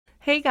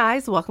Hey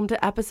guys, welcome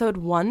to episode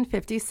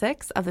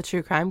 156 of The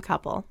True Crime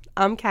Couple.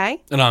 I'm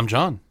Kay. And I'm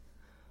John.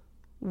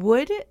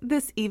 Would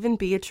this even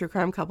be a True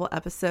Crime Couple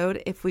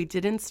episode if we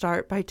didn't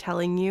start by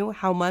telling you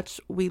how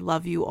much we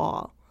love you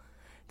all?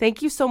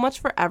 Thank you so much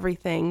for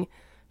everything,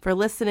 for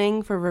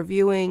listening, for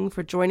reviewing,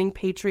 for joining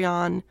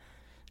Patreon,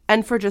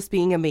 and for just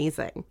being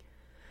amazing.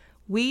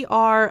 We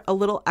are a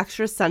little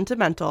extra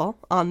sentimental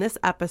on this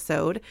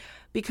episode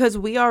because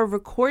we are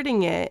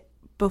recording it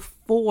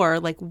before,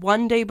 like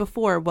one day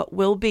before what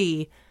will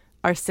be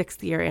our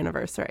 6th year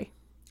anniversary.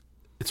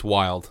 It's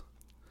wild.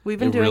 We've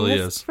been doing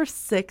this for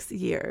 6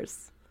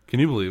 years. Can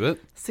you believe it?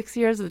 6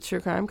 years of the True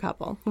Crime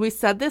Couple. We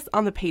said this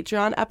on the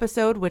Patreon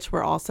episode, which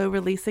we're also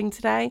releasing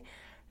today,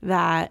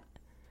 that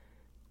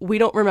we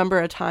don't remember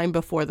a time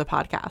before the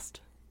podcast.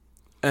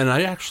 And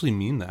I actually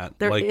mean that.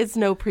 There is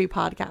no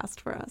pre-podcast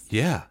for us.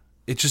 Yeah.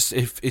 It's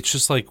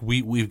just like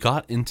we've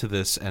got into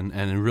this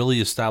and really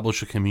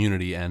established a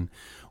community, and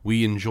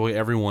we enjoy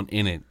everyone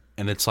in it.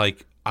 And it's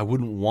like, I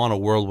wouldn't want a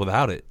world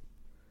without it.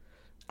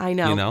 I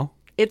know. You know?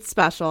 It's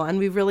special, and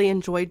we really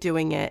enjoy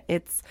doing it.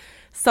 It's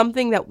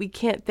something that we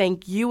can't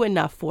thank you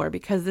enough for,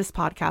 because this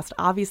podcast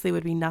obviously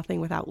would be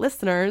nothing without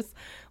listeners.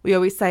 We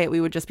always say it,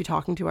 we would just be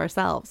talking to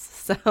ourselves.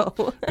 So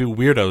be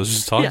weirdos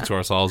just talking to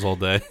ourselves all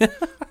day.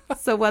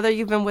 So whether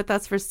you've been with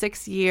us for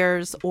 6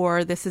 years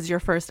or this is your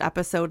first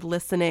episode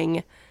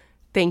listening,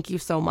 thank you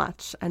so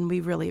much, and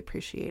we really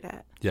appreciate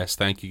it. Yes,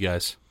 thank you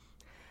guys.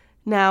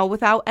 Now,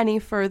 without any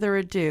further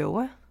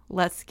ado,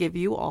 let's give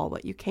you all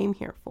what you came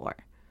here for.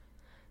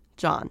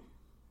 John,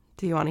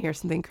 do you want to hear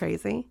something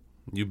crazy?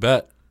 You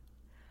bet.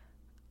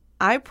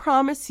 I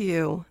promise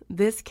you,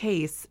 this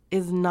case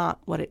is not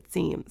what it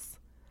seems.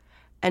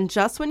 And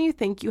just when you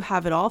think you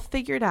have it all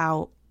figured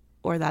out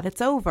or that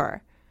it's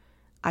over,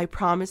 I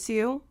promise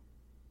you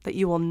that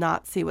you will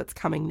not see what's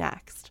coming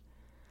next.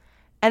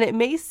 And it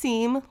may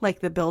seem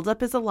like the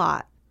buildup is a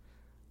lot,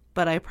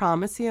 but I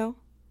promise you,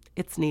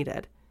 it's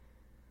needed.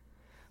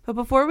 But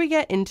before we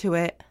get into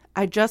it,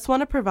 I just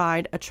want to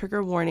provide a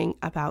trigger warning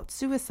about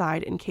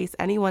suicide in case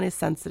anyone is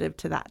sensitive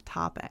to that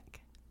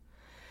topic.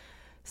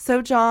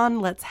 So, John,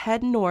 let's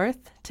head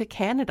north to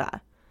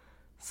Canada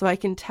so I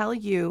can tell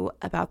you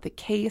about the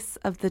case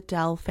of the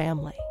Dell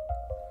family.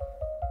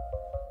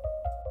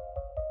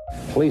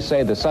 Police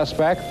say the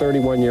suspect,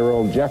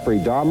 31-year-old Jeffrey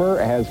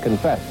Dahmer, has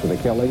confessed to the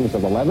killings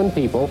of 11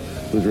 people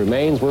whose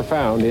remains were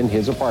found in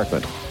his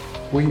apartment.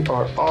 We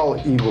are all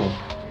evil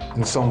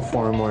in some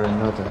form or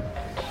another,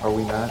 are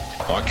we not?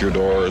 Lock your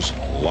doors,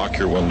 lock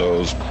your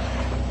windows.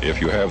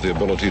 If you have the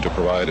ability to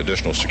provide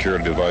additional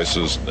security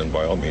devices, then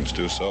by all means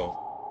do so.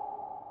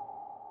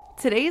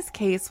 Today's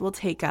case will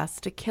take us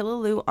to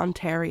Cherrylle,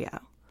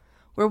 Ontario,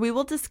 where we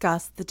will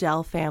discuss the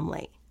Dell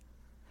family.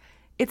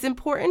 It's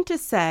important to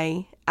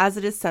say, as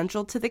it is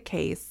central to the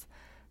case,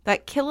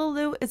 that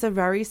Cherrylle is a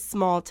very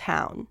small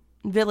town,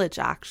 village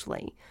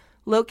actually,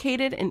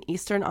 located in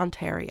eastern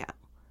Ontario.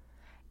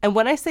 And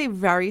when I say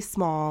very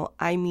small,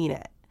 I mean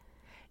it.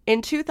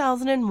 In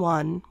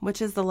 2001,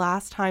 which is the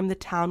last time the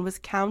town was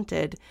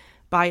counted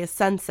by a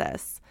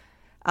census,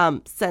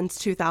 since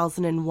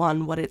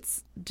 2001, what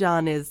it's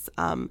done is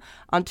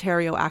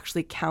Ontario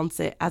actually counts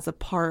it as a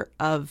part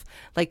of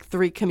like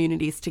 3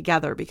 communities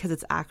together because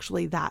it's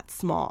actually that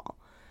small.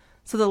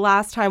 So the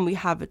last time we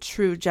have a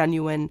true,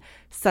 genuine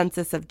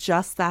census of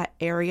just that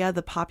area,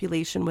 the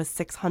population was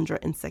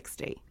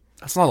 660.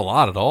 That's not a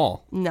lot at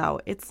all. No,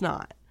 it's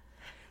not.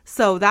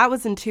 So that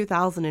was in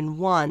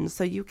 2001.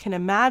 So you can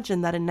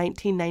imagine that in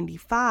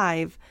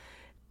 1995,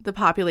 the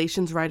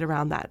population's right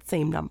around that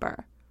same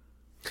number.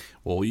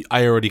 Well,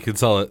 I already could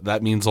tell it.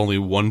 That means only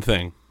one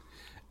thing.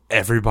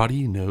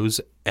 Everybody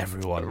knows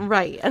everyone.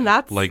 Right. And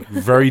that's like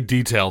very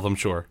detailed, I'm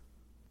sure.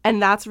 And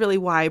that's really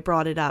why I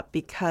brought it up,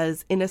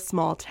 because in a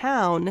small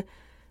town,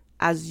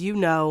 as you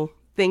know,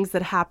 things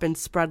that happen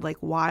spread like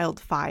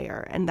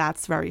wildfire, and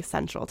that's very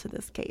central to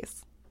this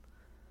case.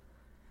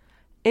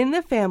 In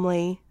the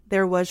family,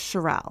 there was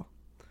Cherrylle.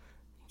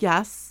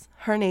 Yes,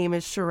 her name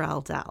is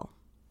Cherrylle Dell.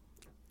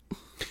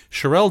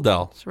 Cherrylle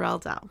Dell.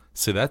 Cherrylle Dell.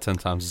 Say that 10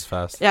 times as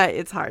fast. Yeah,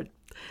 it's hard.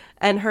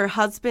 And her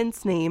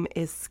husband's name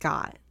is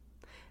Scott.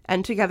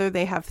 And together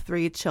they have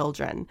 3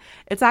 children.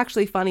 It's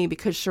actually funny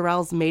because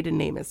Cherrylle's maiden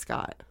name is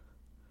Scott.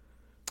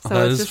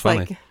 So it's just funny.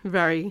 Like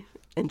very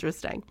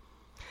interesting.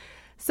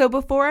 So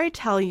before I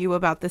tell you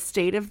about the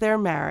state of their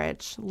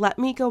marriage, let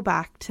me go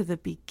back to the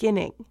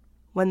beginning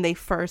when they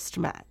first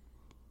met.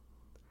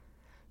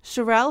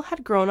 Cherrylle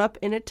had grown up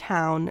in a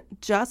town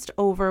just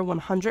over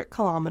 100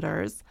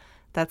 kilometers,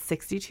 that's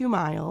 62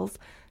 miles,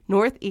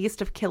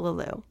 northeast of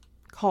Cherrylle,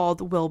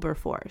 called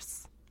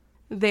Wilberforce.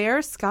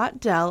 There, Scott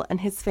Dell and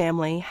his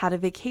family had a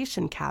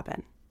vacation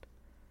cabin.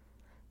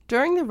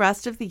 During the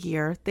rest of the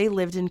year, they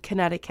lived in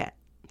Connecticut,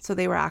 so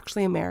they were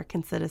actually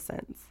American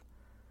citizens.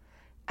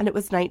 And it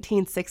was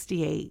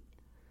 1968.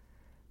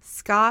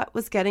 Scott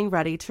was getting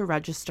ready to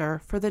register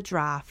for the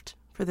draft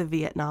for the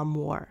Vietnam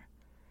War.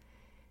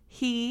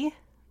 He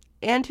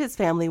and his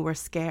family were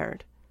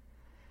scared.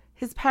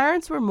 His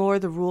parents were more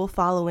the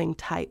rule-following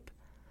type,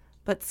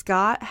 but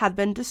Scott had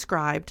been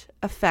described,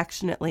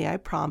 affectionately I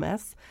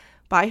promise,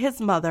 by his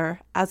mother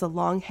as a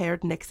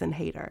long-haired Nixon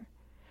hater.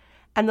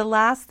 And the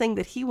last thing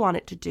that he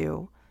wanted to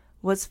do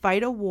was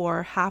fight a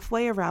war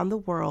halfway around the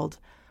world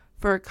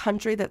for a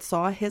country that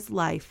saw his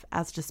life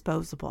as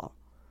disposable.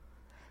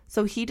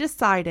 So he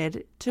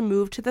decided to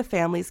move to the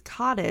family's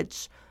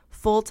cottage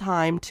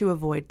full-time to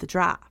avoid the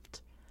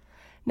draft.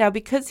 Now,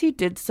 because he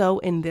did so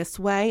in this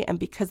way and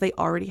because they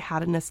already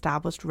had an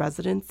established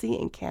residency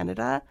in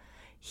Canada,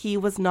 he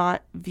was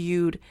not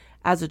viewed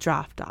as a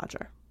draft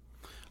dodger.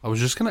 I was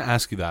just going to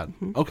ask you that.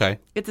 Mm-hmm. Okay.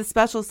 It's a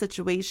special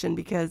situation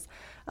because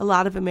a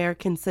lot of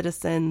American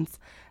citizens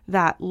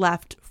that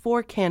left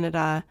for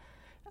Canada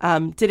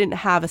didn't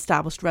have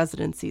established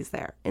residencies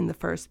there in the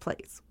first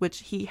place, which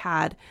he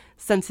had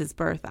since his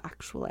birth,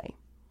 actually.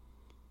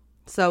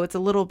 So it's a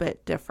little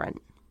bit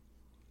different.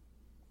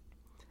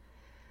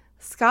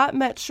 Scott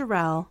met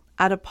Cherrylle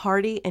at a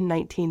party in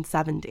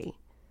 1970.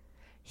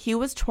 He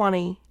was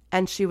 20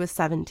 and she was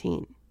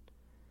 17.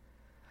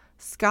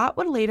 Scott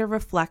would later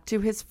reflect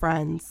to his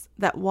friends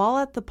that while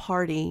at the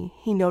party,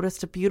 he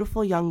noticed a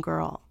beautiful young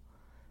girl.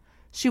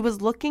 She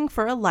was looking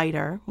for a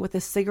lighter with a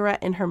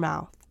cigarette in her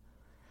mouth.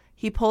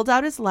 He pulled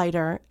out his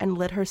lighter and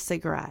lit her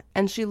cigarette,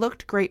 and she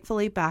looked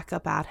gratefully back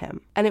up at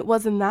him. And it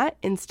was in that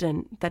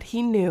instant that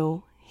he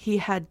knew he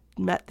had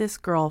met this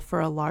girl for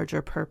a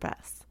larger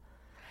purpose,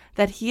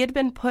 that he had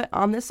been put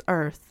on this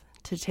earth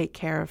to take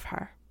care of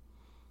her.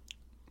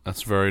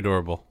 That's very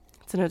adorable.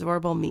 It's an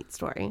adorable meat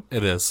story.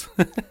 It is.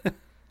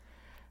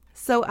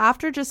 So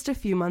after just a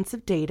few months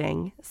of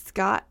dating,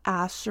 Scott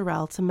asked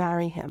Cherrylle to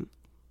marry him,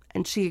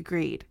 and she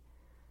agreed.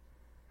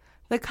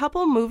 The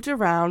couple moved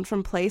around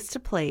from place to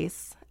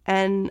place,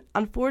 and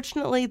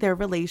unfortunately their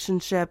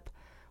relationship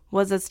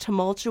was as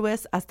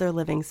tumultuous as their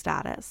living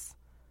status.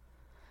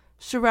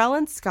 Cherrylle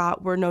and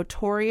Scott were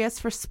notorious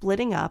for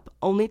splitting up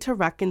only to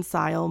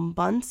reconcile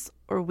months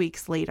or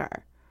weeks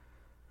later.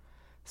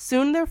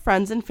 Soon their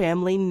friends and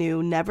family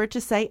knew never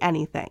to say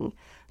anything,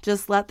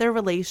 just let their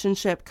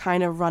relationship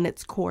kind of run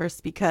its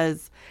course,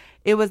 because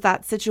it was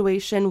that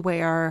situation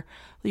where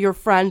your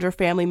friend or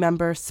family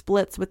member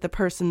splits with the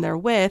person they're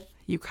with,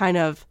 you kind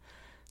of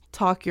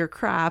talk your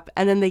crap,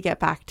 and then they get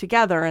back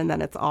together, and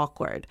then it's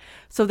awkward.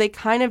 So they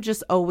kind of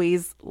just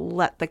always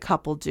let the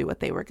couple do what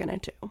they were going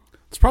to do.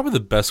 It's probably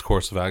the best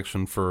course of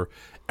action for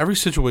every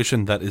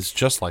situation that is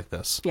just like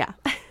this. Yeah.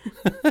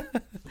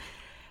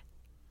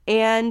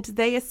 And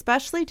they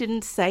especially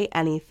didn't say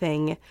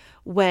anything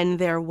when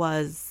there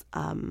was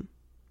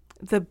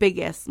the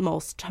biggest,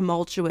 most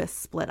tumultuous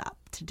split up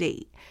to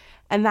date.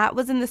 And that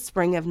was in the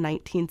spring of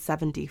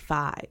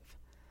 1975.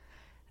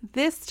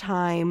 This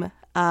time,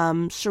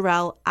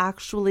 Cherrylle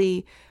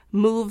actually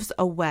moves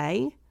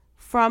away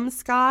from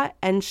Scott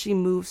and she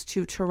moves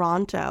to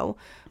Toronto,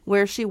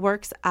 where she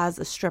works as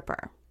a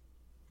stripper.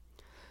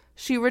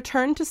 She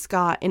returned to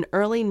Scott in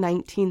early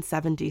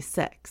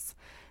 1976,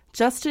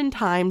 just in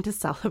time to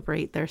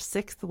celebrate their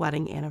 6th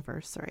wedding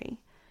anniversary.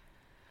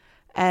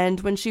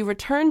 And when she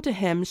returned to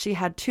him, she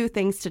had 2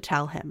 things to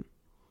tell him.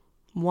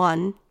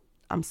 1,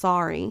 I'm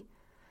sorry.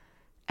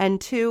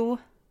 And 2,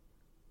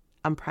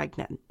 I'm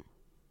pregnant.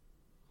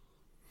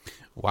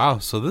 Wow.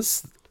 So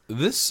this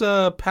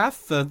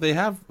path that they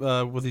have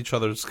with each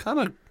other is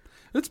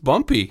it's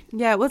bumpy.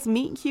 Yeah, it was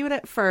meet cute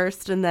at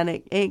first, and then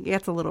it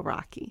gets a little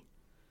rocky.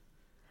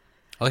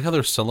 I like how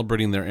they're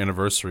celebrating their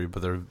anniversary,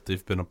 but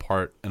they've been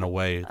apart and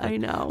away. I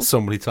know.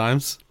 So many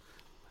times.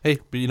 Hey,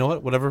 but you know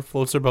what? Whatever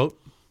floats their boat.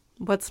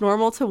 What's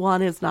normal to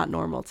one is not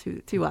normal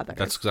to others.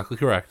 That's exactly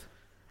correct.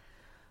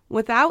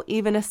 Without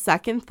even a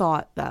second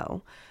thought,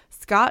 though,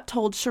 Scott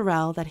told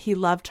Cherrylle that he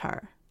loved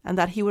her and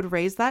that he would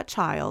raise that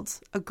child,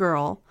 a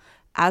girl,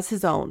 as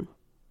his own.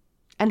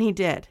 And he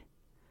did.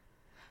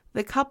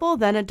 The couple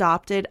then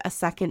adopted a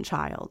second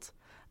child,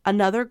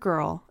 another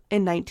girl,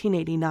 in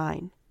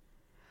 1989.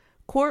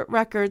 Court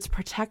records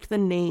protect the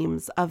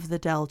names of the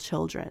Dell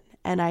children,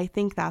 and I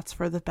think that's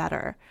for the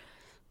better,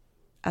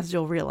 as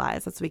you'll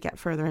realize as we get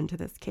further into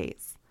this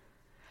case.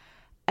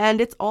 And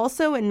it's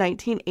also in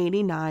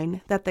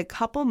 1989 that the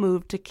couple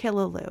moved to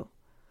Cherrylle,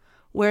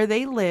 where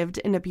they lived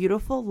in a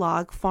beautiful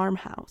log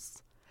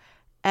farmhouse.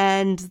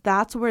 And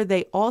that's where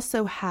they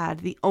also had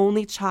the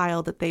only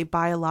child that they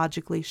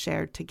biologically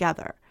shared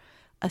together,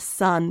 a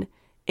son,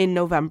 in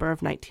November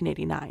of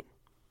 1989.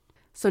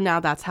 So now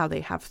that's how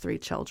they have 3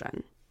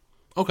 children.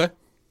 Okay.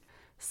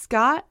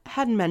 Scott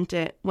had meant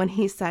it when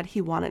he said he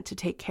wanted to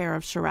take care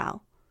of Cherrylle.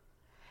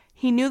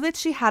 He knew that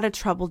she had a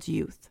troubled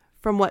youth,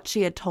 from what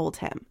she had told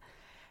him,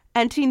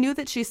 and he knew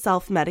that she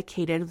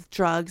self-medicated with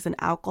drugs and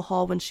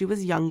alcohol when she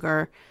was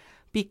younger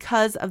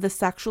because of the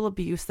sexual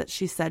abuse that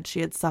she said she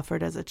had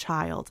suffered as a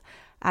child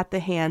at the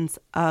hands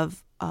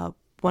of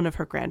one of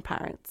her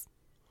grandparents.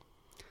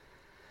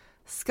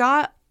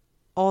 Scott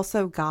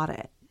also got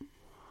it.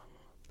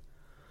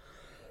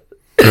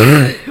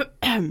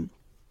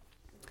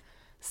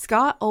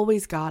 Scott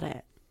always got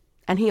it,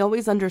 and he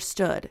always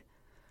understood,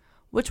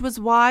 which was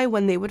why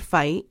when they would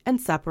fight and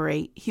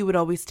separate, he would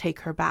always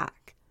take her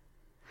back.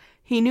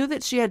 He knew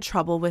that she had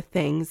trouble with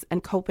things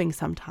and coping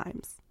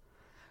sometimes,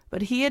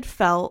 but he had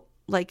felt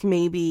like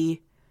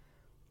maybe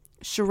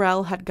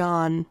Cherrylle had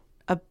gone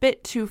a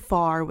bit too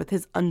far with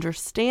his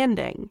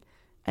understanding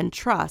and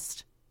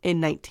trust in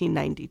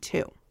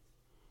 1992.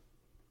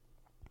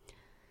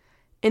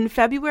 In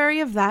February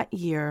of that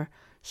year,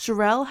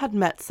 Cherrylle had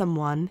met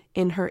someone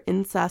in her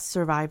incest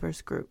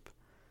survivors group,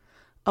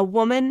 a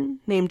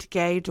woman named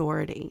Gay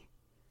Doherty.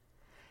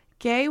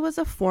 Gay was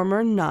a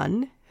former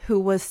nun who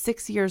was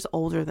 6 years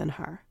older than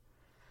her.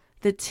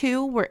 The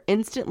two were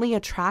instantly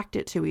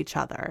attracted to each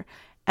other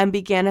and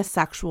began a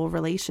sexual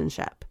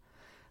relationship,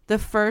 the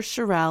first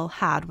Cherrylle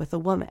had with a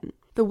woman.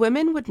 The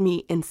women would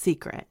meet in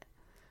secret,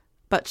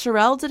 but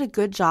Cherrylle did a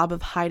good job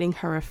of hiding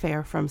her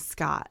affair from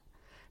Scott,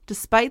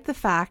 despite the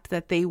fact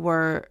that they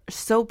were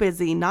so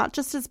busy, not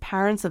just as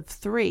parents of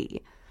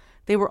 3,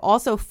 they were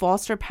also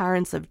foster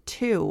parents of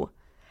 2,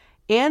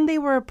 and they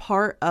were a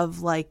part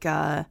of like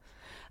a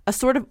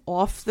sort of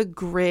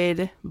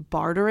off-the-grid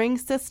bartering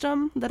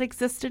system that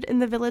existed in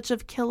the village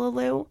of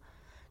Killaloe,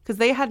 because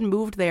they had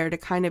moved there to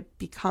kind of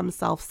become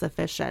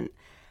self-sufficient.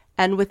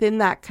 And within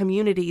that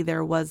community,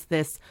 there was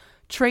this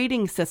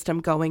trading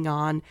system going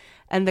on,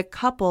 and the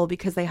couple,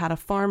 because they had a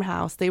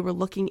farmhouse, they were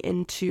looking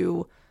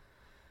into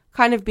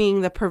kind of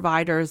being the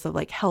providers of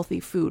like healthy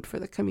food for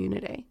the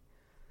community.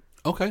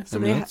 Okay. So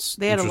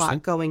they had a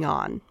lot going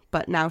on,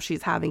 but now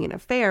she's having an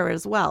affair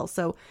as well.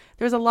 So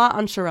there's a lot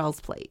on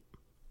Cherrylle's plate.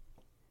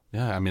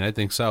 Yeah, I mean, I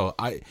think so.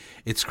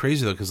 It's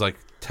crazy though, because like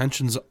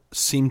tensions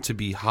seem to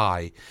be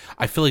high.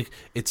 I feel like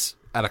it's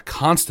at a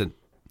constant.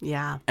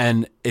 Yeah.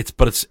 And it's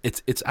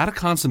at a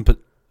constant, but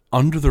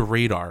under the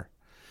radar,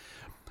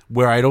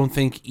 where I don't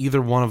think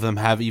either one of them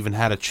have even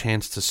had a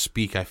chance to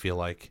speak. I feel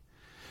like,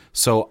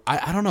 so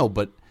I don't know,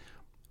 but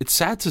it's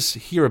sad to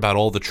hear about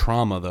all the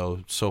trauma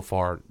though so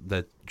far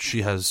that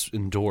she has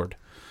endured.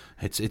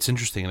 It's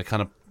interesting, and it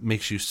kind of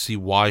makes you see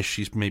why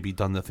she's maybe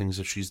done the things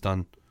that she's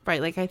done. Right,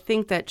 like I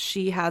think that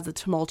she has a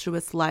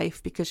tumultuous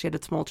life because she had a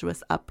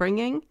tumultuous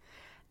upbringing,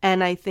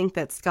 and I think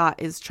that Scott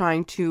is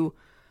trying to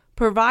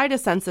provide a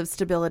sense of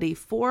stability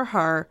for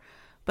her,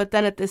 but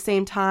then at the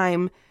same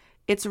time,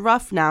 it's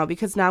rough now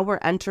because now we're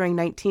entering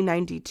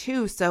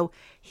 1992, so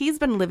he's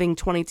been living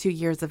 22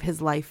 years of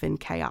his life in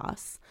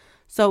chaos.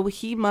 So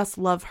he must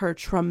love her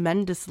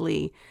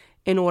tremendously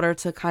in order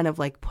to kind of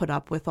like put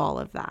up with all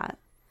of that.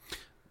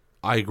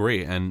 I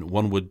agree, and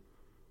one would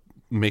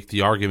make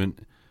the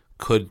argument,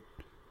 could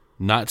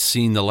not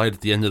seeing the light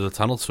at the end of the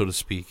tunnel, so to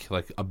speak,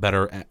 like a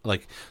better,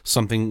 like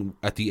something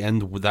at the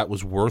end that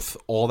was worth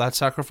all that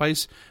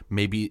sacrifice,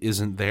 maybe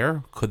isn't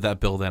there. Could that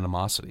build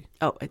animosity?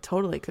 Oh, it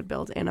totally could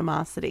build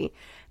animosity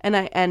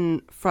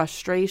and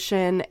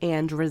frustration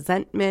and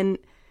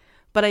resentment.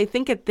 But I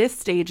think at this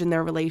stage in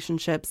their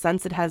relationship,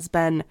 since it has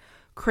been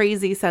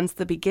crazy since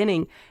the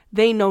beginning,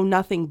 they know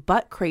nothing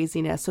but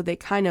craziness. So they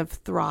kind of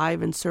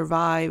thrive and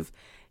survive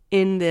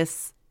in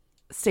this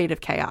state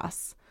of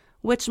chaos,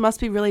 which must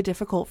be really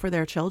difficult for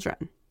their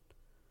children.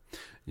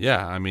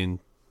 Yeah, I mean,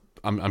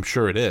 I'm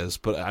sure it is,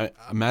 but I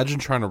imagine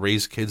trying to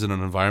raise kids in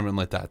an environment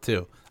like that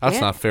too. That's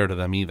not fair to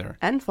them either.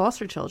 And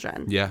foster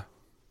children. Yeah.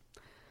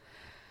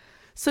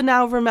 So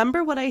now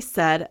remember what I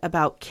said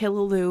about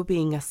Killaloe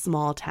being a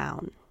small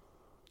town.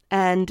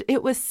 And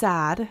it was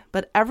sad,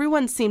 but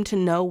everyone seemed to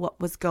know what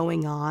was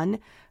going on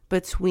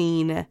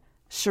between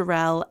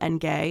Cherrylle and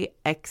Gay,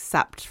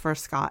 except for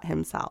Scott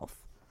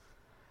himself.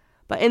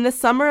 But in the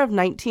summer of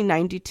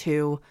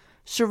 1992,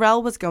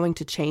 Cherrylle was going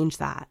to change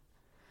that.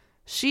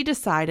 She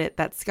decided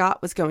that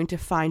Scott was going to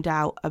find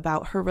out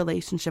about her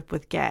relationship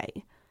with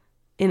Gay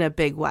in a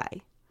big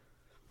way.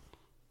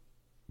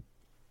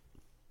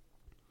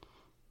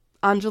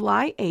 On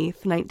July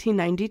 8th,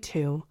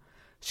 1992,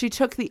 she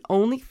took the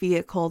only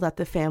vehicle that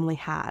the family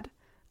had,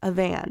 a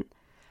van,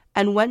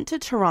 and went to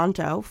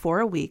Toronto for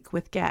a week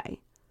with Gay.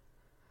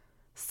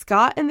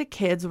 Scott and the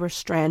kids were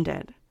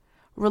stranded,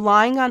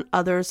 relying on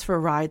others for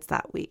rides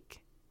that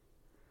week.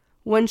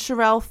 When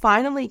Cherrylle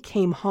finally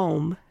came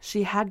home,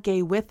 she had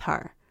Gay with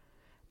her,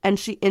 and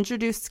she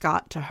introduced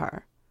Scott to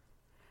her.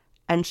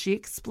 And she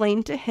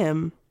explained to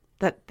him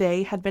that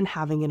they had been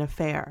having an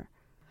affair.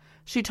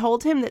 She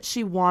told him that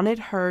she wanted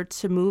her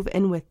to move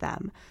in with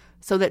them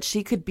so that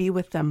she could be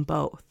with them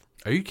both.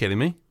 Are you kidding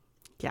me?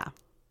 Yeah.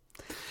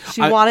 She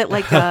wanted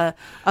like a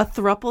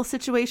throuple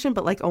situation,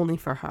 but like only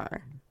for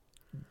her.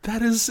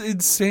 That is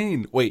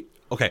insane. Wait,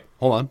 okay,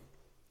 hold on.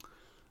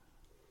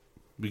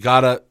 We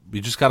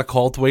just gotta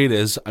call it the way it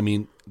is. I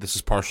mean, this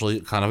is partially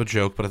kind of a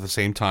joke, but at the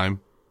same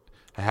time,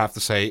 I have to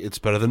say it's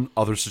better than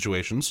other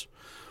situations.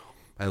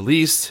 At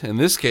least in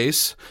this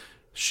case,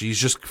 she's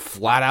just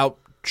flat out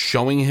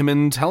showing him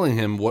and telling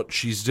him what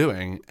she's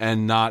doing,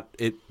 and not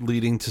it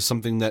leading to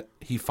something that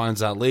he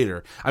finds out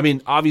later. I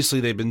mean, obviously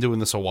they've been doing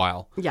this a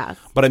while. Yes.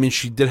 But I mean,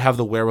 she did have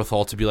the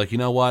wherewithal to be like, you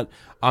know what?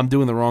 I'm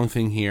doing the wrong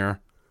thing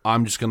here.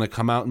 I'm just going to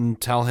come out and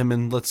tell him,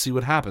 and let's see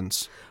what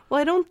happens. Well,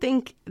 I don't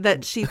think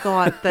that she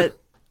thought that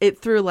it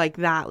through like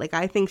that. Like,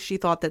 I think she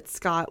thought that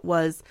Scott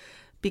was,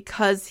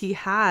 because he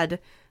had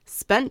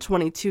spent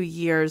 22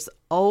 years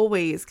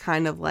always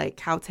kind of like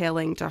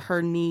kowtowing to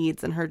her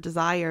needs and her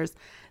desires,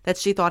 that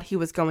she thought he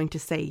was going to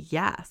say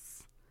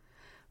yes.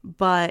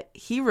 But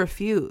he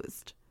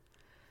refused.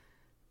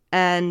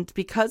 And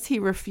because he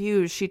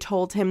refused, she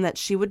told him that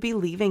she would be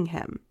leaving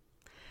him.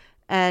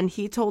 And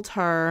he told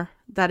her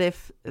that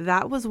if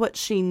that was what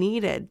she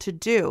needed to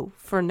do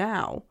for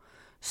now,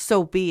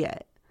 so be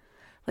it.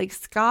 Like,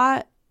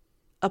 Scott,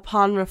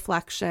 upon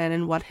reflection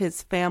and what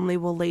his family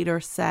will later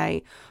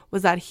say,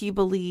 was that he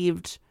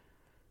believed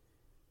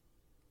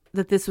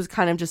that this was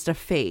kind of just a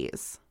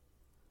phase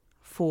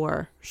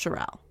for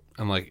Cherrylle.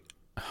 I'm like,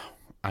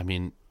 I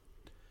mean,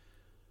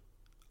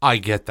 I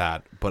get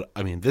that, but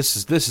I mean, this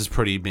is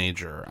pretty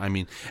major. I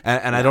mean,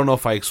 and I don't know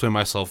if I explained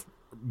myself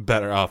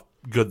better,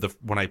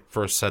 when I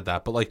first said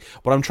that, but like,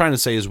 what I'm trying to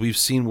say is we've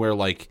seen where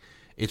like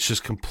it's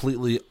just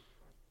completely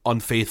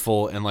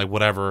unfaithful and like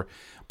whatever,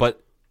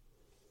 but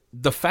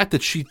the fact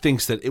that she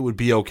thinks that it would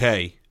be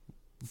okay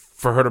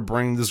for her to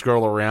bring this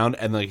girl around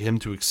and like him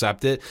to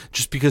accept it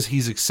just because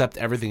he's accept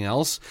everything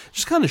else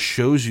just kind of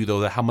shows you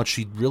though that how much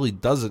she really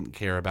doesn't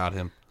care about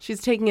him.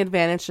 She's taking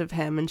advantage of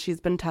him, and she's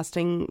been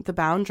testing the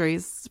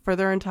boundaries for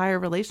their entire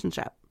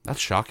relationship. That's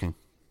shocking.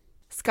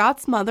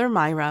 Scott's mother,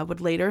 Myra, would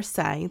later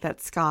say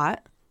that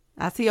Scott,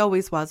 as he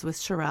always was with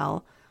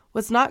Cherrylle,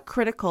 was not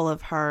critical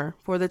of her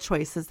for the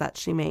choices that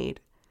she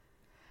made.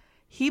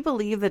 He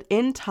believed that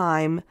in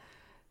time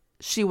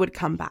she would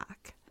come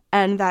back,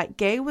 and that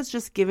Gay was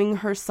just giving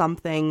her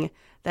something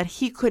that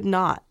he could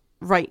not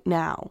right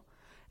now.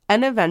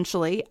 And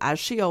eventually, as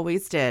she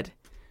always did,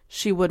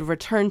 she would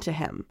return to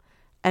him,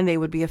 and they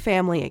would be a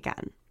family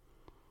again.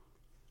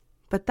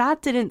 But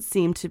that didn't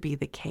seem to be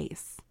the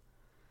case.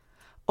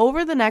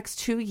 Over the next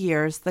 2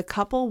 years, the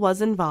couple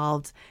was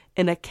involved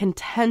in a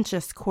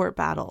contentious court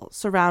battle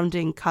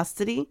surrounding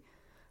custody,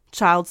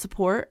 child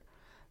support,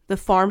 the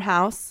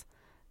farmhouse,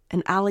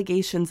 and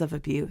allegations of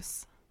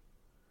abuse.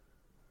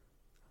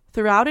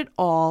 Throughout it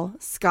all,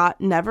 Scott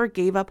never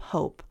gave up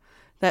hope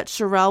that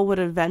Cherrylle would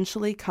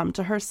eventually come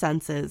to her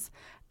senses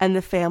and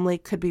the family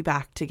could be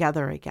back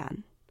together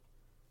again.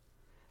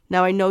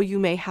 Now, I know you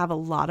may have a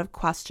lot of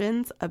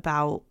questions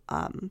about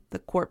the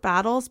court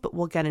battles, but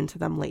we'll get into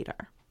them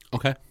later.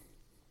 Okay.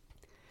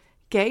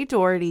 Gay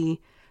Doherty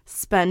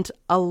spent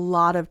a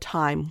lot of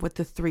time with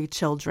the 3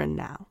 children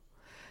now,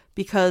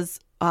 because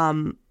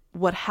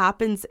what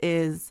happens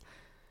is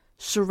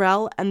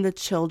Cherrylle and the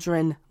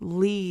children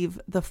leave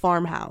the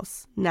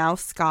farmhouse. Now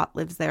Scott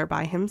lives there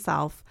by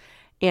himself,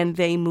 and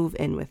they move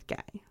in with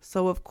Gay.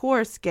 So, of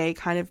course, Gay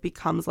kind of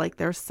becomes like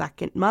their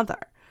second mother.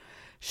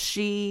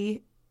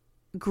 She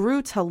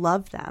grew to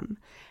love them,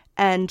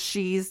 and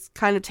she's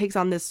kind of takes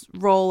on this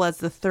role as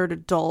the third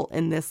adult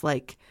in this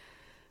like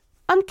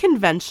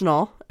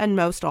unconventional and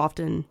most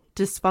often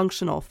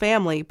dysfunctional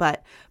family,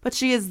 but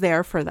she is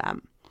there for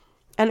them.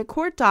 And a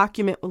court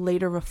document will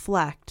later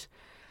reflect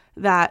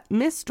that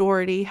Miss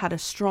Doherty had a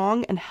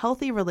strong and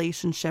healthy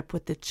relationship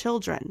with the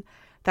children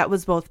that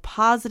was both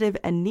positive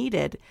and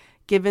needed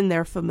given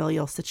their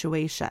familial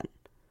situation.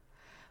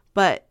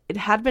 But it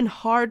had been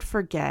hard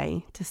for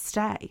Gay to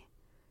stay.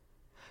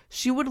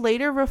 She would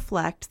later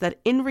reflect that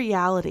in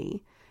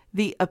reality,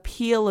 the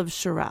appeal of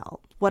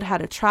Cherrylle, what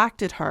had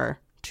attracted her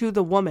to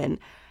the woman,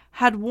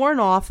 had worn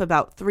off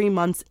about 3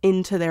 months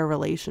into their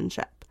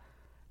relationship.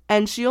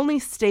 And she only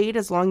stayed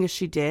as long as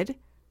she did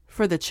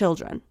for the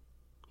children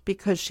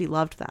because she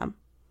loved them.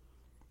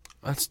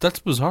 That's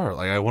bizarre.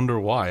 Like, I wonder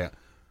why.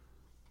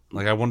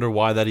 Like, I wonder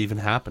why that even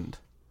happened.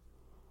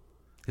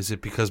 Is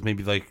it because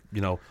maybe, like,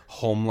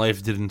 home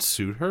life didn't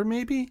suit her,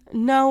 maybe?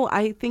 No,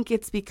 I think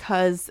it's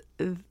because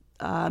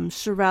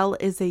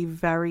Cherrylle is a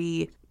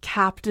very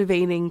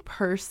captivating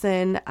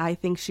person. I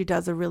think she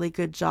does a really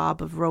good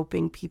job of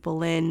roping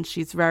people in.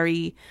 She's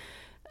very,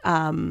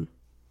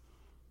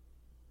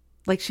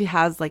 she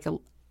has, like,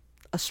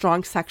 a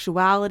strong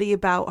sexuality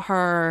about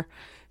her.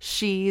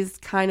 She's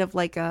kind of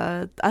like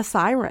a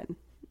siren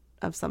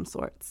of some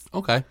sorts.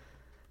 Okay.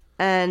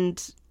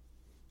 And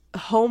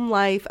home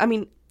life, I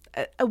mean,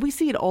 we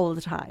see it all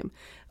the time.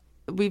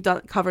 We've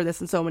covered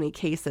this in so many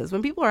cases.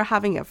 When people are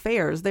having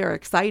affairs, they're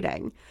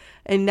exciting.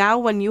 And now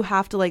when you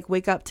have to like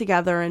wake up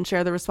together and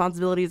share the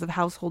responsibilities of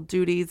household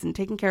duties and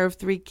taking care of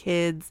 3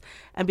 kids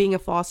and being a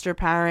foster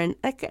parent,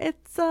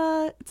 it's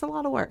a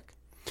lot of work.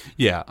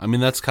 Yeah, I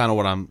mean that's kind of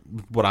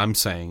what I'm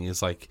saying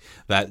is like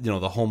that,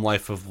 the home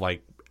life of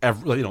like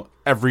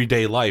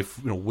everyday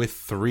life, with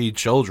 3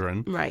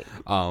 children. Right.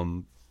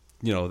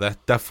 That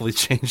definitely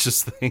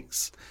changes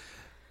things.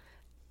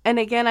 And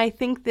again, I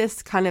think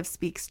this kind of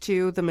speaks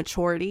to the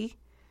maturity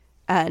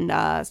and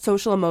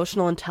social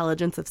emotional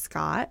intelligence of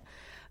Scott.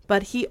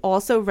 But he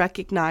also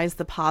recognized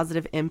the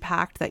positive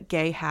impact that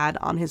Gay had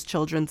on his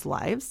children's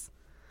lives.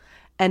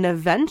 And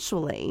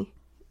eventually,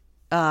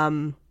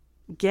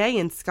 Gay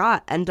and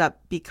Scott end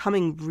up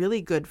becoming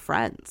really good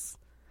friends,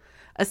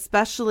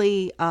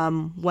 especially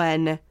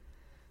when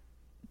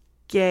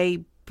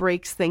Gay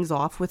breaks things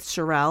off with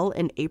Cherrylle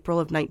in April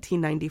of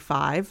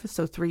 1995.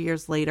 So 3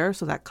 years later.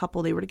 So that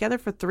couple, they were together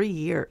for 3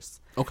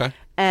 years. Okay.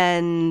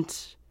 And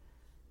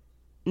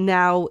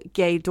now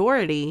Gay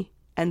Doherty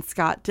and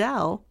Scott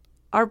Dell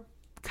are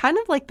kind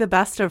of like the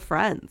best of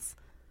friends.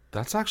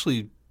 That's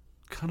actually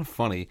kind of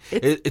funny.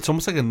 It's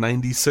almost like a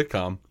 90s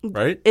sitcom,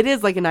 right? It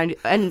is like a 90s,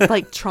 and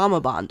like trauma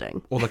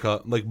bonding. Or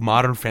like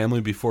Modern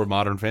Family before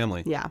Modern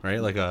Family. Yeah.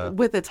 Right?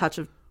 With a touch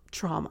of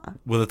trauma.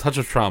 With a touch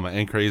of trauma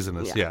and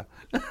craziness, yeah.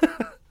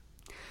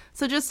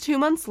 So just 2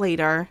 months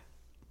later,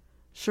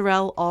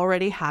 Cherrylle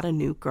already had a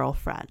new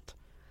girlfriend,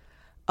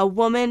 a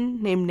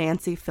woman named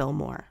Nancy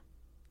Fillmore.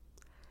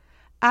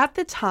 At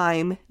the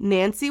time,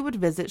 Nancy would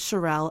visit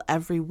Cherrylle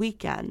every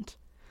weekend,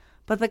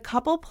 but the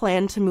couple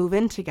planned to move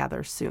in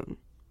together soon.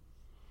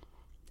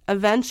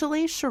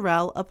 Eventually,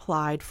 Cherrylle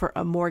applied for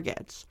a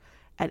mortgage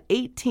at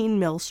 18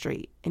 Mill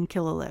Street in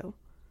Killaloe.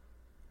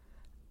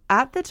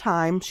 At the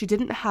time, she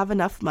didn't have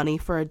enough money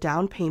for a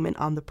down payment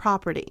on the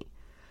property,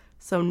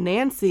 so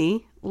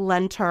Nancy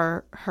lent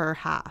her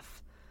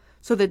half.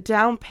 So the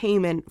down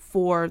payment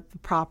for the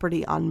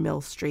property on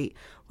Mill Street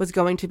was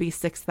going to be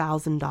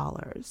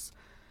 $6,000.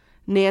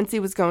 Nancy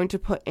was going to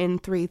put in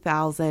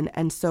 $3,000,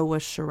 and so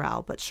was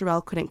Cherrylle, but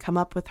Cherrylle couldn't come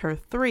up with her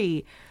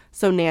 $3,000,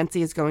 so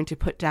Nancy is going to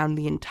put down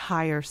the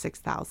entire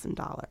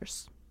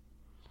 $6,000.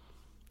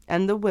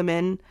 And the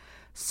women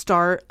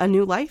start a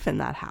new life in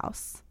that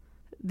house.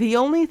 The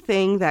only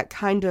thing that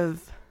kind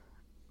of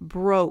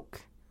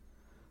broke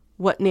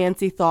what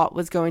Nancy thought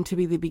was going to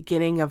be the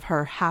beginning of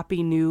her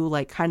happy new,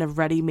 like, kind of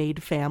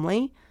ready-made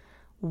family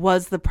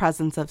was the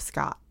presence of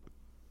Scott.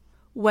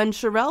 When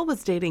Cherrylle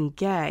was dating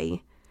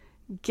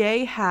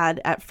Gay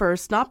had at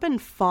first not been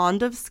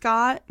fond of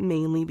Scott,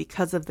 mainly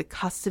because of the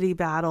custody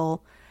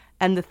battle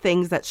and the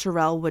things that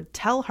Cherrylle would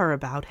tell her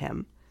about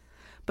him.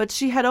 But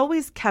she had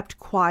always kept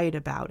quiet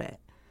about it,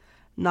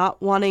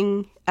 not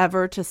wanting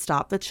ever to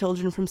stop the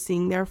children from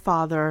seeing their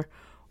father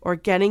or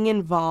getting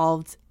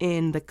involved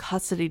in the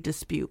custody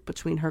dispute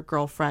between her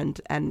girlfriend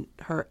and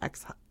her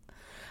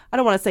I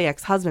don't want to say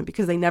ex-husband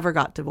because they never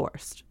got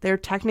divorced. They're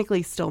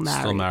technically still married.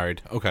 Still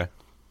married. Okay.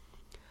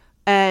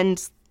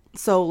 And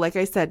so, like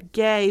I said,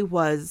 Gay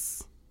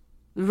was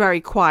very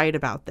quiet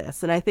about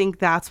this. And I think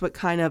that's what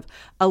kind of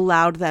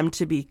allowed them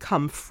to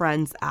become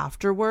friends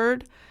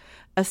afterward,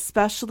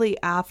 especially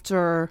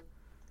after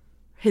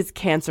his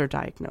cancer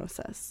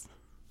diagnosis.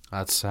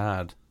 That's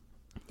sad.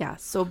 Yeah,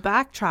 so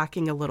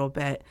backtracking a little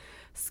bit,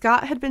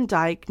 Scott had been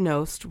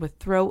diagnosed with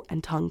throat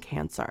and tongue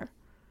cancer.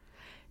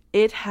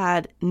 It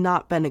had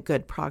not been a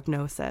good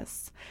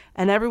prognosis,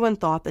 and everyone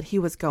thought that he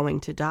was going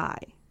to die.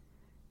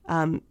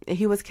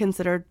 It was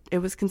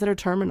considered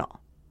terminal.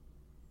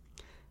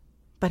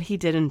 But he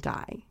didn't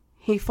die.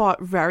 He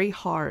fought very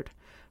hard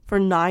for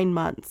 9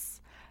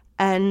 months,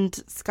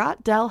 and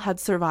Scott Dell had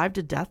survived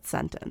a death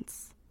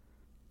sentence.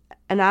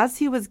 And as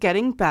he was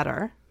getting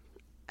better,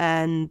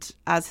 and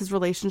as his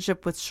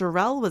relationship with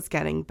Cherrylle was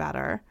getting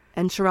better,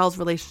 and Cherrylle's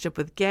relationship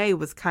with Gay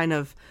was kind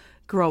of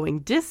growing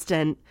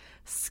distant,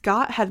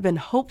 Scott had been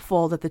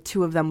hopeful that the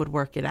two of them would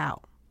work it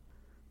out.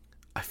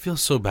 I feel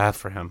so bad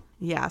for him.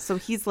 Yeah, so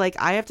he's like,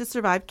 I have to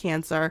survive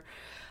cancer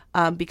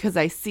because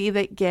I see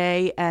that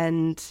Gay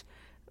and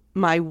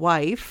my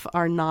wife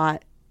are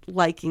not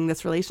liking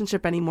this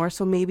relationship anymore,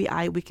 so maybe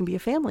we can be a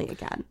family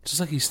again.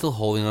 Just like he's still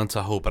holding on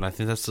to hope, and I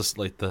think that's just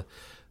like the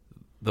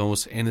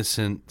most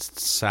innocent,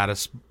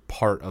 saddest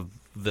part of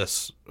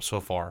this so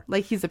far.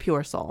 Like he's a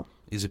pure soul.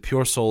 He's a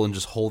pure soul and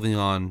just holding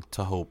on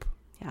to hope.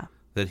 Yeah.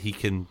 That he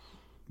can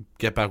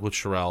get back with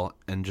Cherrylle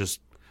and just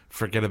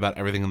forget about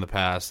everything in the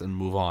past and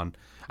move on.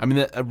 I mean,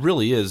 that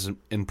really is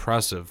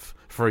impressive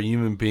for a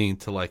human being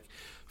to like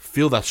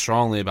feel that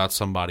strongly about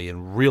somebody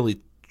and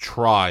really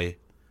try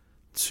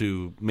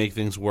to make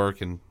things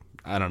work. And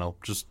I don't know,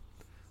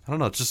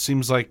 it just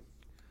seems like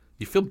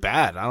you feel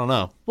bad. I don't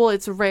know. Well,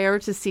 it's rare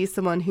to see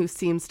someone who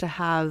seems to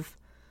have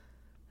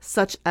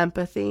such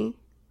empathy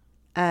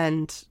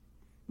and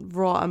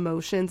raw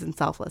emotions and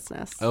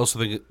selflessness. I also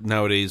think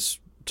nowadays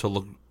to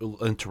look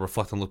and to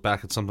reflect and look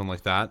back at something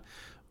like that,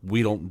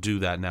 we don't do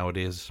that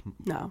nowadays.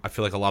 No. I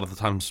feel like a lot of the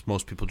times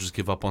most people just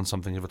give up on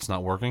something if it's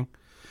not working.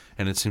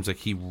 And it seems like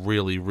he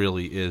really,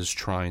 really is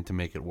trying to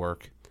make it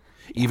work.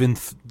 Even,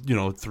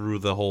 through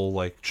the whole,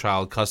 like,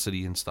 child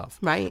custody and stuff.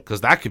 Right.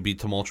 Because that could be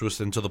tumultuous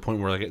and to the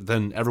point where, like,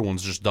 then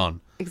everyone's just done.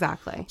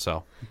 Exactly.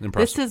 So,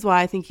 impressive. This is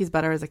why I think he's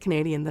better as a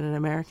Canadian than an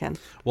American.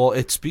 Well,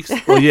 it speaks...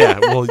 Well, yeah.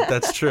 Well,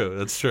 that's true.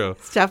 That's true.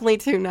 It's definitely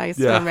too nice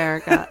for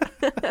America.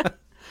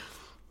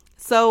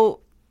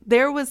 So,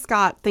 there was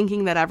Scott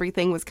thinking that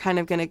everything was kind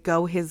of going to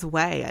go his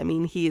way. I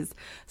mean, he's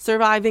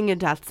surviving a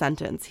death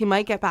sentence. He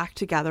might get back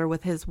together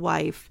with his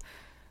wife.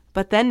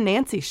 But then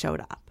Nancy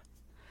showed up.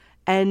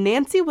 And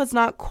Nancy was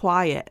not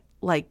quiet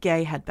like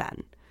Gay had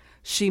been.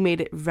 She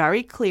made it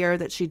very clear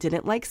that she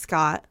didn't like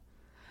Scott.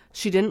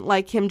 She didn't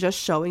like him just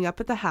showing up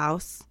at the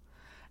house.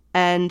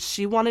 And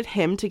she wanted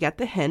him to get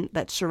the hint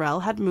that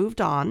Cherrylle had moved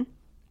on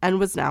and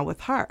was now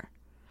with her.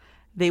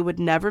 They would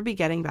never be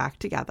getting back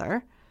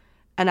together.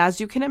 And as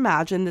you can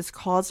imagine, this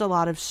caused a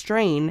lot of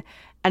strain.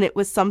 And it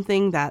was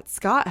something that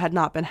Scott had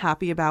not been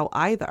happy about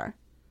either.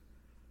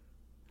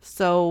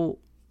 So,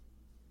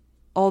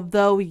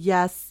 although,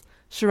 yes,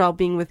 Cherrylle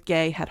being with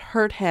Gay had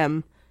hurt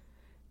him,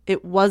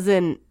 it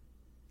wasn't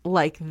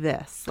like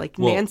this. Like,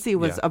 Well, Nancy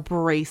was yeah.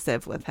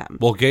 abrasive with him.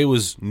 Well, Gay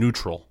was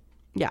neutral.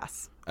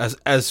 Yes.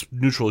 As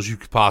neutral as you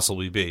could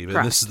possibly be. But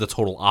Correct. this is the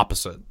total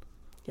opposite.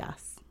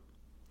 Yes.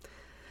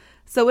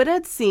 So it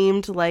had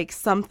seemed like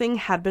something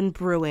had been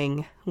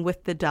brewing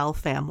with the Dell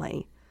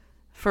family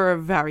for a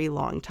very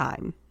long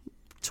time,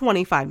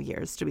 25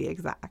 years to be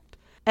exact,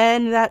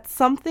 and that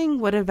something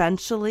would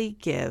eventually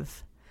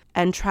give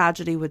and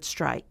tragedy would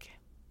strike.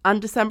 On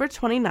December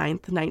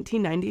 29th,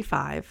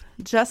 1995,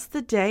 just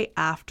the day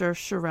after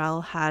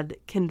Cherrylle had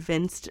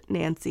convinced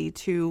Nancy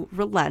to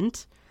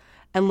relent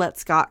and let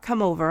Scott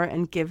come over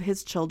and give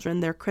his children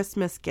their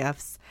Christmas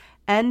gifts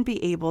and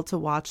be able to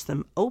watch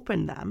them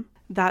open them,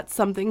 that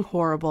something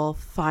horrible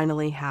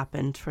finally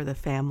happened for the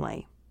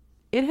family.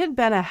 It had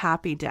been a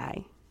happy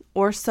day,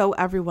 or so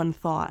everyone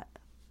thought.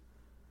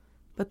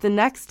 But the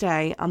next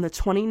day, on the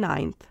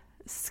 29th,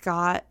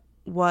 Scott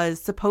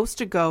was supposed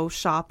to go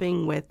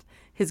shopping with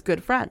his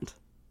good friend,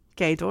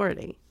 Gay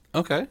Doherty.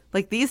 Okay.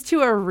 Like, these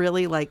two are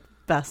really, like,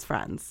 best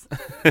friends.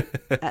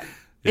 Yeah.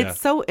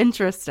 It's so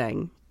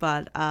interesting,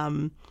 but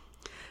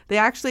they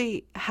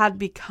actually had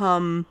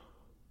become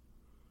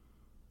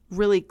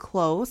really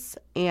close,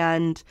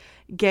 and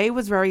Gay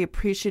was very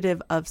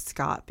appreciative of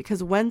Scott,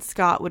 because when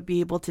Scott would be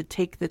able to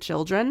take the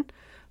children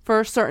for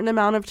a certain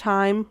amount of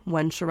time,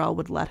 when Cherrylle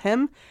would let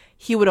him,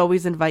 he would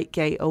always invite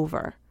Gay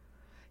over.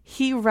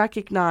 He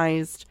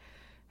recognized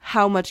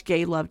how much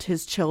Gay loved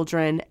his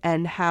children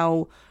and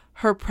how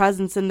her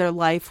presence in their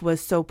life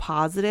was so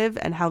positive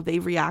and how they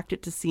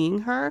reacted to seeing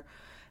her.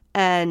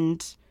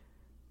 And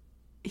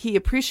he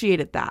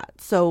appreciated that.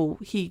 So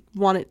he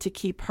wanted to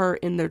keep her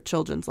in their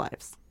children's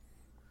lives.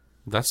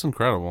 That's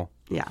incredible.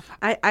 Yeah.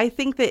 I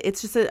think that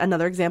it's just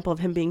another example of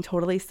him being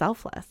totally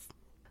selfless.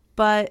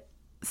 But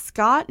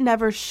Scott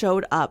never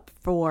showed up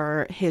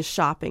for his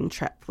shopping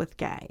trip with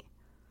Gay.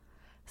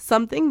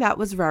 Something that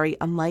was very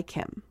unlike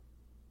him.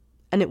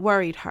 And it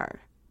worried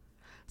her.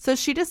 So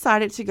she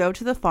decided to go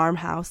to the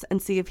farmhouse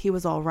and see if he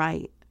was all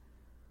right.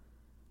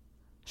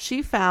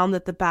 She found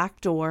that the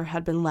back door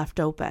had been left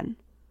open,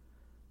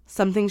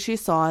 something she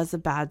saw as a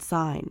bad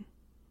sign.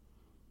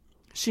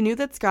 She knew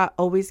that Scott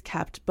always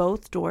kept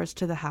both doors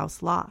to the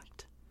house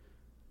locked.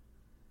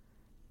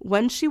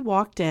 When she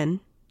walked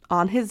in,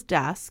 on his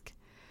desk,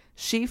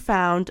 she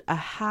found a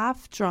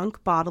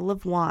half-drunk bottle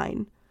of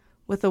wine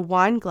with a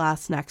wine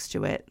glass next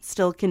to it,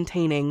 still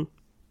containing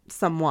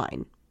some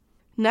wine.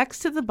 Next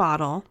to the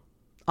bottle,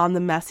 on the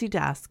messy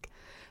desk,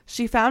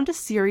 she found a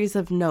series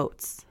of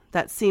notes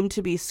that seemed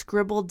to be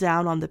scribbled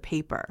down on the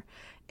paper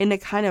in a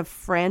kind of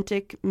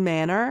frantic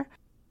manner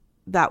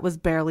that was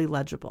barely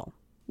legible.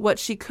 What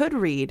she could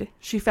read,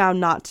 she found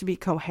not to be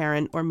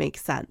coherent or make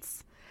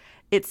sense.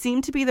 It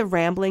seemed to be the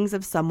ramblings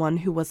of someone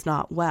who was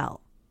not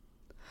well.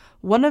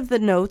 One of the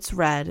notes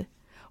read,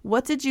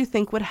 "What did you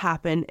think would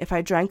happen if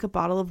I drank a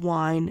bottle of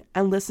wine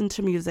and listened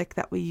to music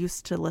that we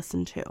used to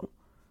listen to?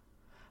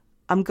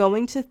 I'm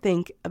going to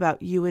think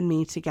about you and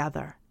me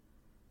together."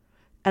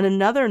 And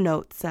another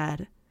note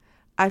said,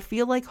 "I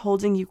feel like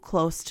holding you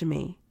close to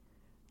me,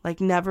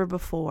 like never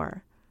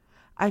before.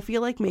 I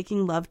feel like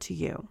making love to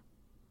you.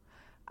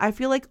 I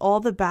feel like all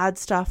the bad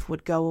stuff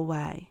would go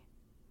away."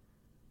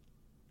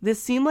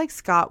 This seemed like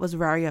Scott was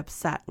very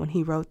upset when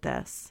he wrote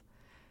this,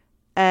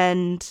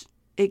 and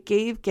it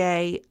gave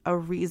Gay a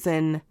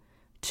reason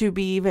to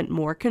be even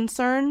more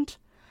concerned.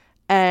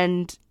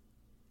 And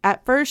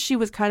at first she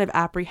was kind of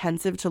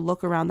apprehensive to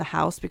look around the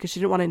house because she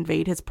didn't want to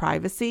invade his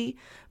privacy,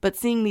 but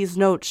seeing these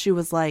notes, she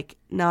was like,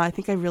 no, I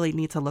think I really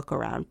need to look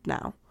around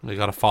now. They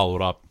got to follow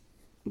it up.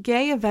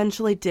 Gay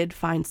eventually did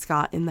find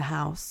Scott in the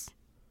house.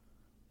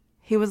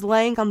 He was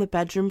laying on the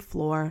bedroom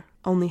floor,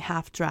 only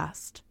half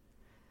dressed.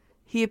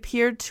 He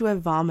appeared to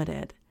have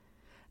vomited,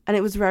 and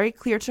it was very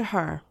clear to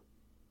her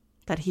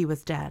that he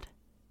was dead.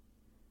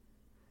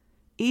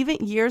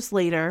 Even years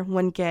later,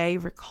 when Gay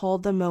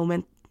recalled the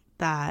moment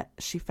that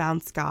she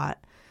found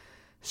Scott,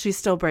 she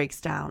still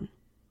breaks down.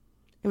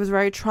 It was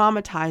very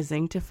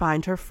traumatizing to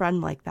find her friend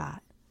like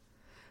that.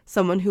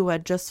 Someone who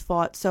had just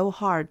fought so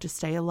hard to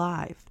stay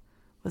alive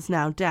was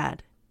now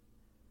dead.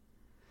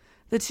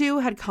 The two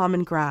had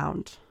common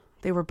ground.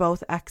 They were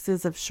both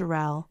exes of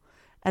Cherrylle,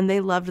 and they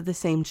loved the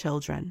same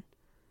children.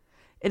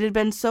 It had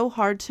been so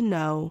hard to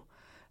know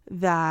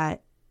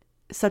that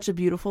such a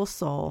beautiful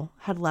soul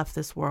had left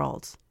this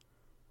world.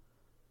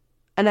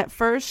 And at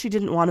first, she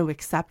didn't want to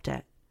accept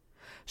it.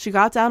 She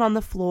got down on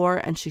the floor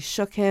and she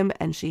shook him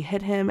and she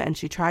hit him and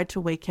she tried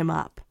to wake him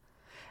up.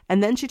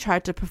 And then she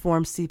tried to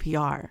perform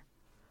CPR.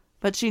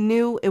 But she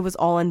knew it was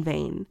all in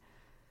vain.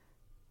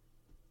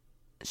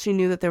 She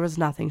knew that there was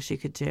nothing she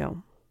could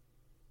do.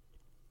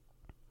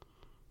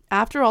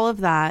 After all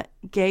of that,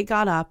 Gay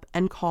got up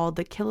and called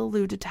the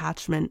Killaloe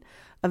detachment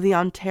of the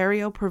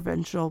Ontario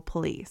Provincial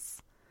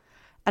Police.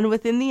 And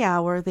within the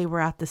hour, they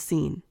were at the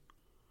scene.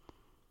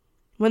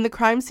 When the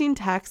crime scene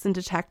techs and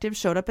detectives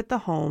showed up at the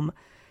home,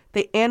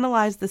 they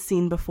analyzed the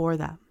scene before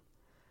them.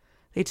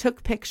 They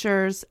took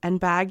pictures and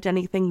bagged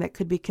anything that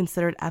could be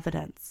considered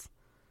evidence.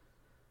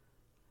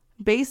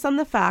 based on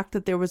the fact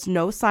that there was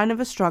no sign of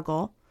a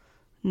struggle,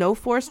 no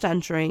forced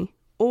entry,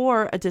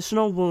 or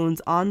additional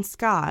wounds on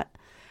Scott,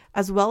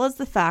 as well as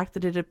the fact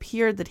that it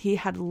appeared that he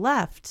had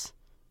left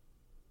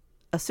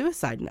a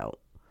suicide note.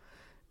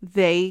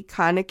 They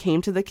kind of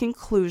came to the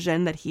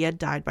conclusion that he had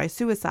died by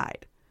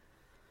suicide.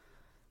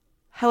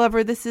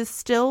 However, this is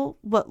still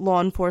what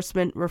law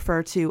enforcement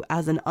refer to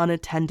as an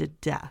unattended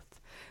death,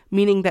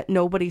 meaning that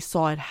nobody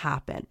saw it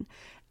happen.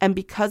 And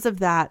because of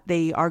that,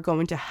 they are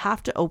going to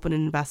have to open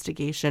an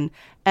investigation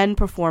and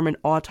perform an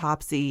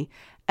autopsy.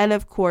 And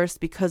of course,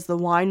 because the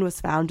wine was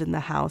found in